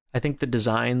the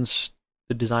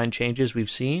design changes we've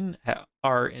seen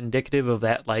are indicative of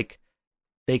that. Like,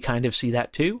 they kind of see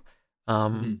that too.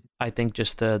 I think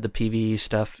just the PvE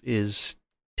stuff is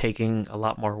taking a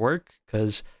lot more work,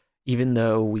 because even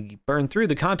though we burn through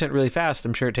the content really fast,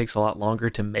 I'm sure it takes a lot longer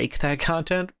to make that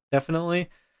content. Definitely.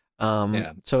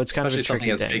 So it's kind of a tricky something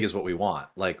as thing. Big as what we want.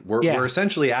 Like we're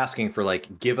essentially asking for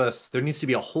there needs to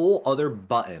be a whole other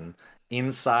button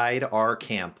inside our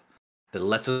camp that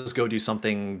lets us go do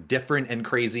something different and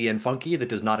crazy and funky that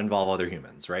does not involve other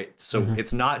humans, right? So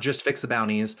it's not just fix the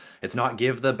bounties. It's not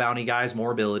give the bounty guys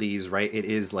more abilities, right? It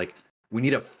is like, we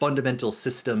need a fundamental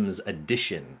systems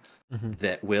addition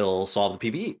that will solve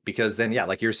the PvE. Because then, yeah,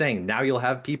 like you're saying, now you'll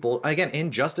have people, again,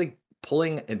 in just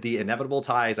pulling the inevitable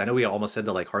ties. I know we almost said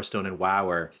that like Hearthstone and WoW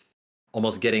are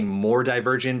almost getting more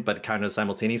divergent, but kind of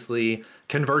simultaneously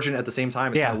convergent at the same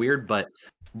time. It's kind of weird, but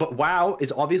WoW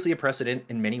is obviously a precedent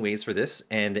in many ways for this,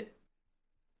 and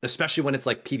especially when it's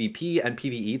like PvP and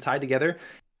PvE tied together.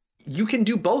 You can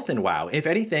do both in WoW. If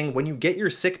anything, when you get your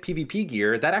sick PvP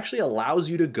gear, that actually allows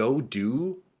you to go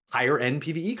do higher end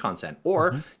PvE content,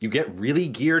 or you get really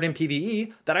geared in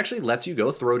PvE, that actually lets you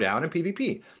go throw down in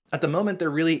PvP. At the moment, there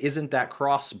really isn't that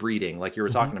cross breeding like you were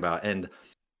talking about, and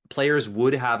players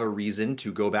would have a reason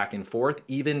to go back and forth,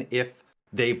 even if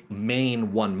they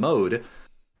main one mode,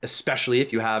 especially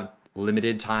if you have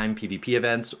limited time PvP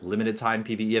events, limited time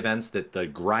PvE events that the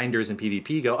grinders in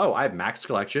PvP go, oh, I have maxed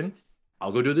collection,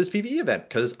 I'll go do this PvE event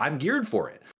because I'm geared for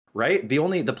it, right?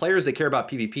 The players that care about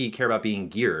PvP care about being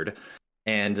geared,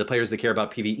 and the players that care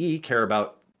about PvE care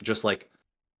about just like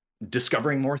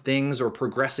discovering more things or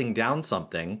progressing down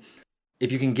something.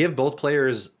 If you can give both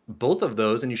players both of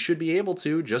those, and you should be able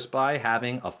to just by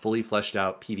having a fully fleshed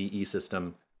out PvE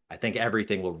system I think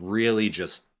everything will really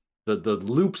just the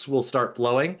loops will start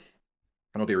flowing, and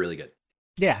it'll be really good.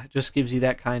 Yeah, it just gives you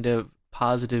that kind of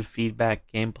positive feedback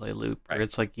gameplay loop where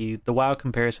it's like the WoW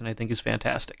comparison I think is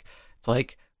fantastic. It's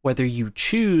like whether you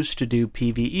choose to do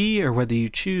PvE or whether you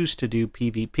choose to do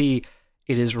PvP,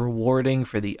 it is rewarding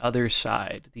for the other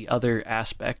side, the other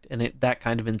aspect, and that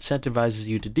kind of incentivizes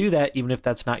you to do that, even if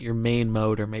that's not your main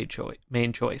mode or main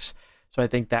choice. So I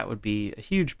think that would be a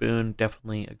huge boon.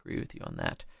 Definitely agree with you on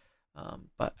that.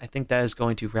 But I think that is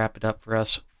going to wrap it up for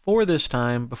us for this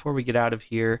time. Before we get out of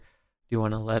here, do you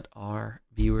want to let our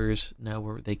viewers know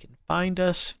where they can find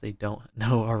us if they don't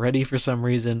know already for some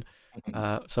reason?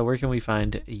 So where can we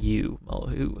find you,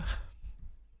 Mullahu?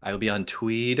 I will be on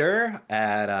Twitter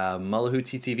at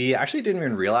MullahuTTV. I actually didn't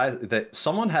even realize that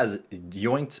someone has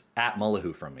yoinked at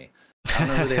Mullahu from me. I don't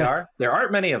know who they are. There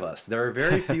aren't many of us. There are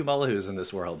very few Mullahus in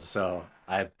this world, so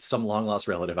I have some long lost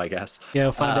relative, I guess. Yeah,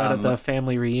 we'll find out at the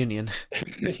family reunion.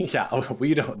 Yeah,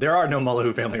 we don't. There are no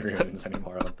Mullahu family reunions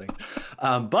anymore, I don't think.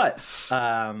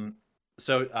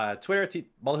 So Twitter,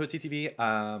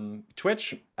 MullahuTTV,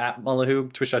 Twitch at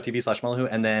Mullahu, twitch.tv/Mullahu,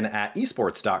 and then at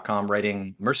esports.com,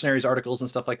 writing Mercenaries articles and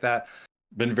stuff like that.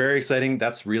 Been very exciting.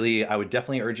 That's really, I would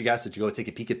definitely urge you guys to go take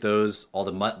a peek at those, all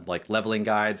the like leveling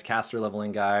guides, caster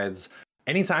leveling guides.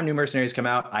 Anytime new Mercenaries come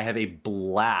out, I have a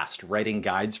blast writing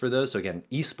guides for those. So again,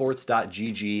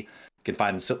 esports.gg. You can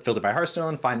find Filtered by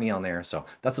Hearthstone, find me on there. So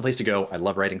that's the place to go. I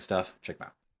love writing stuff. Check them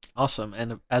out. Awesome.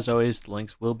 And as always, the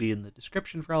links will be in the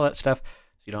description for all that stuff.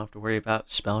 So you don't have to worry about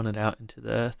spelling it out into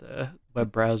the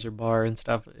web browser bar and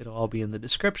stuff. It'll all be in the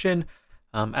description.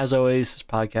 As always, this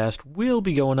podcast will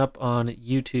be going up on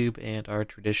YouTube and our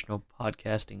traditional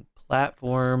podcasting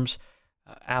platforms,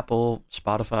 Apple,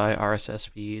 Spotify, RSS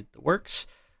feed, the works.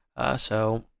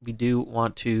 So we do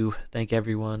want to thank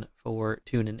everyone for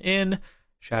tuning in.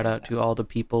 Shout out to all the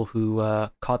people who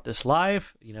caught this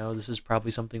live. You know, this is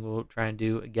probably something we'll try and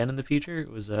do again in the future. It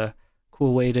was a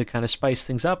cool way to kind of spice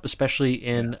things up, especially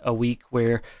in a week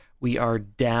where we are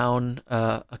down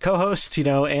a co-host, you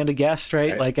know, and a guest,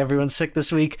 right? Like everyone's sick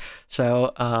this week.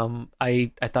 So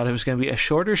I thought it was going to be a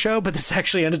shorter show, but this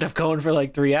actually ended up going for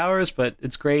like 3 hours, but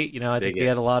it's great. You know, I think we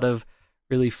had a lot of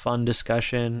really fun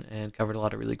discussion and covered a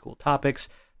lot of really cool topics.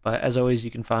 But as always,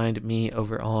 you can find me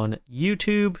over on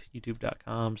YouTube,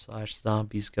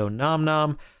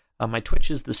 youtube.com/zombiesgonomnom. My Twitch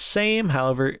is the same.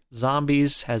 However,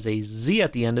 Zombies has a Z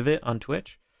at the end of it on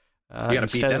Twitch. You gotta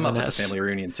beat them up at the family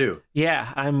reunion too.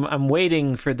 Yeah, I'm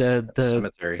waiting for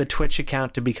the Twitch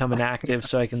account to become inactive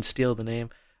so I can steal the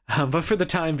name. But for the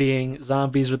time being,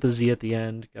 Zombies with the Z at the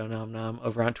end, go nom nom,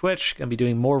 over on Twitch. Gonna be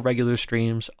doing more regular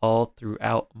streams all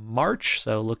throughout March,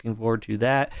 so looking forward to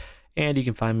that. And you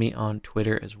can find me on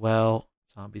Twitter as well,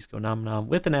 Zombies go nom nom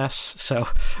with an S. So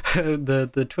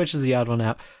the Twitch is the odd one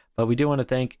out. But we do want to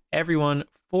thank everyone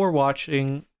for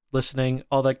watching, listening,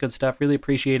 all that good stuff. Really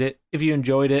appreciate it. If you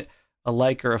enjoyed it, a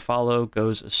like or a follow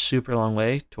goes a super long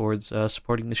way towards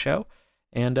supporting the show.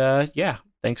 And yeah,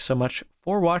 thanks so much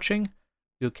for watching.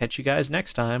 We'll catch you guys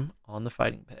next time on The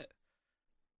Fighting Pit.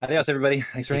 Adios, everybody.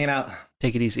 Thanks for hanging out.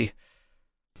 Take it easy.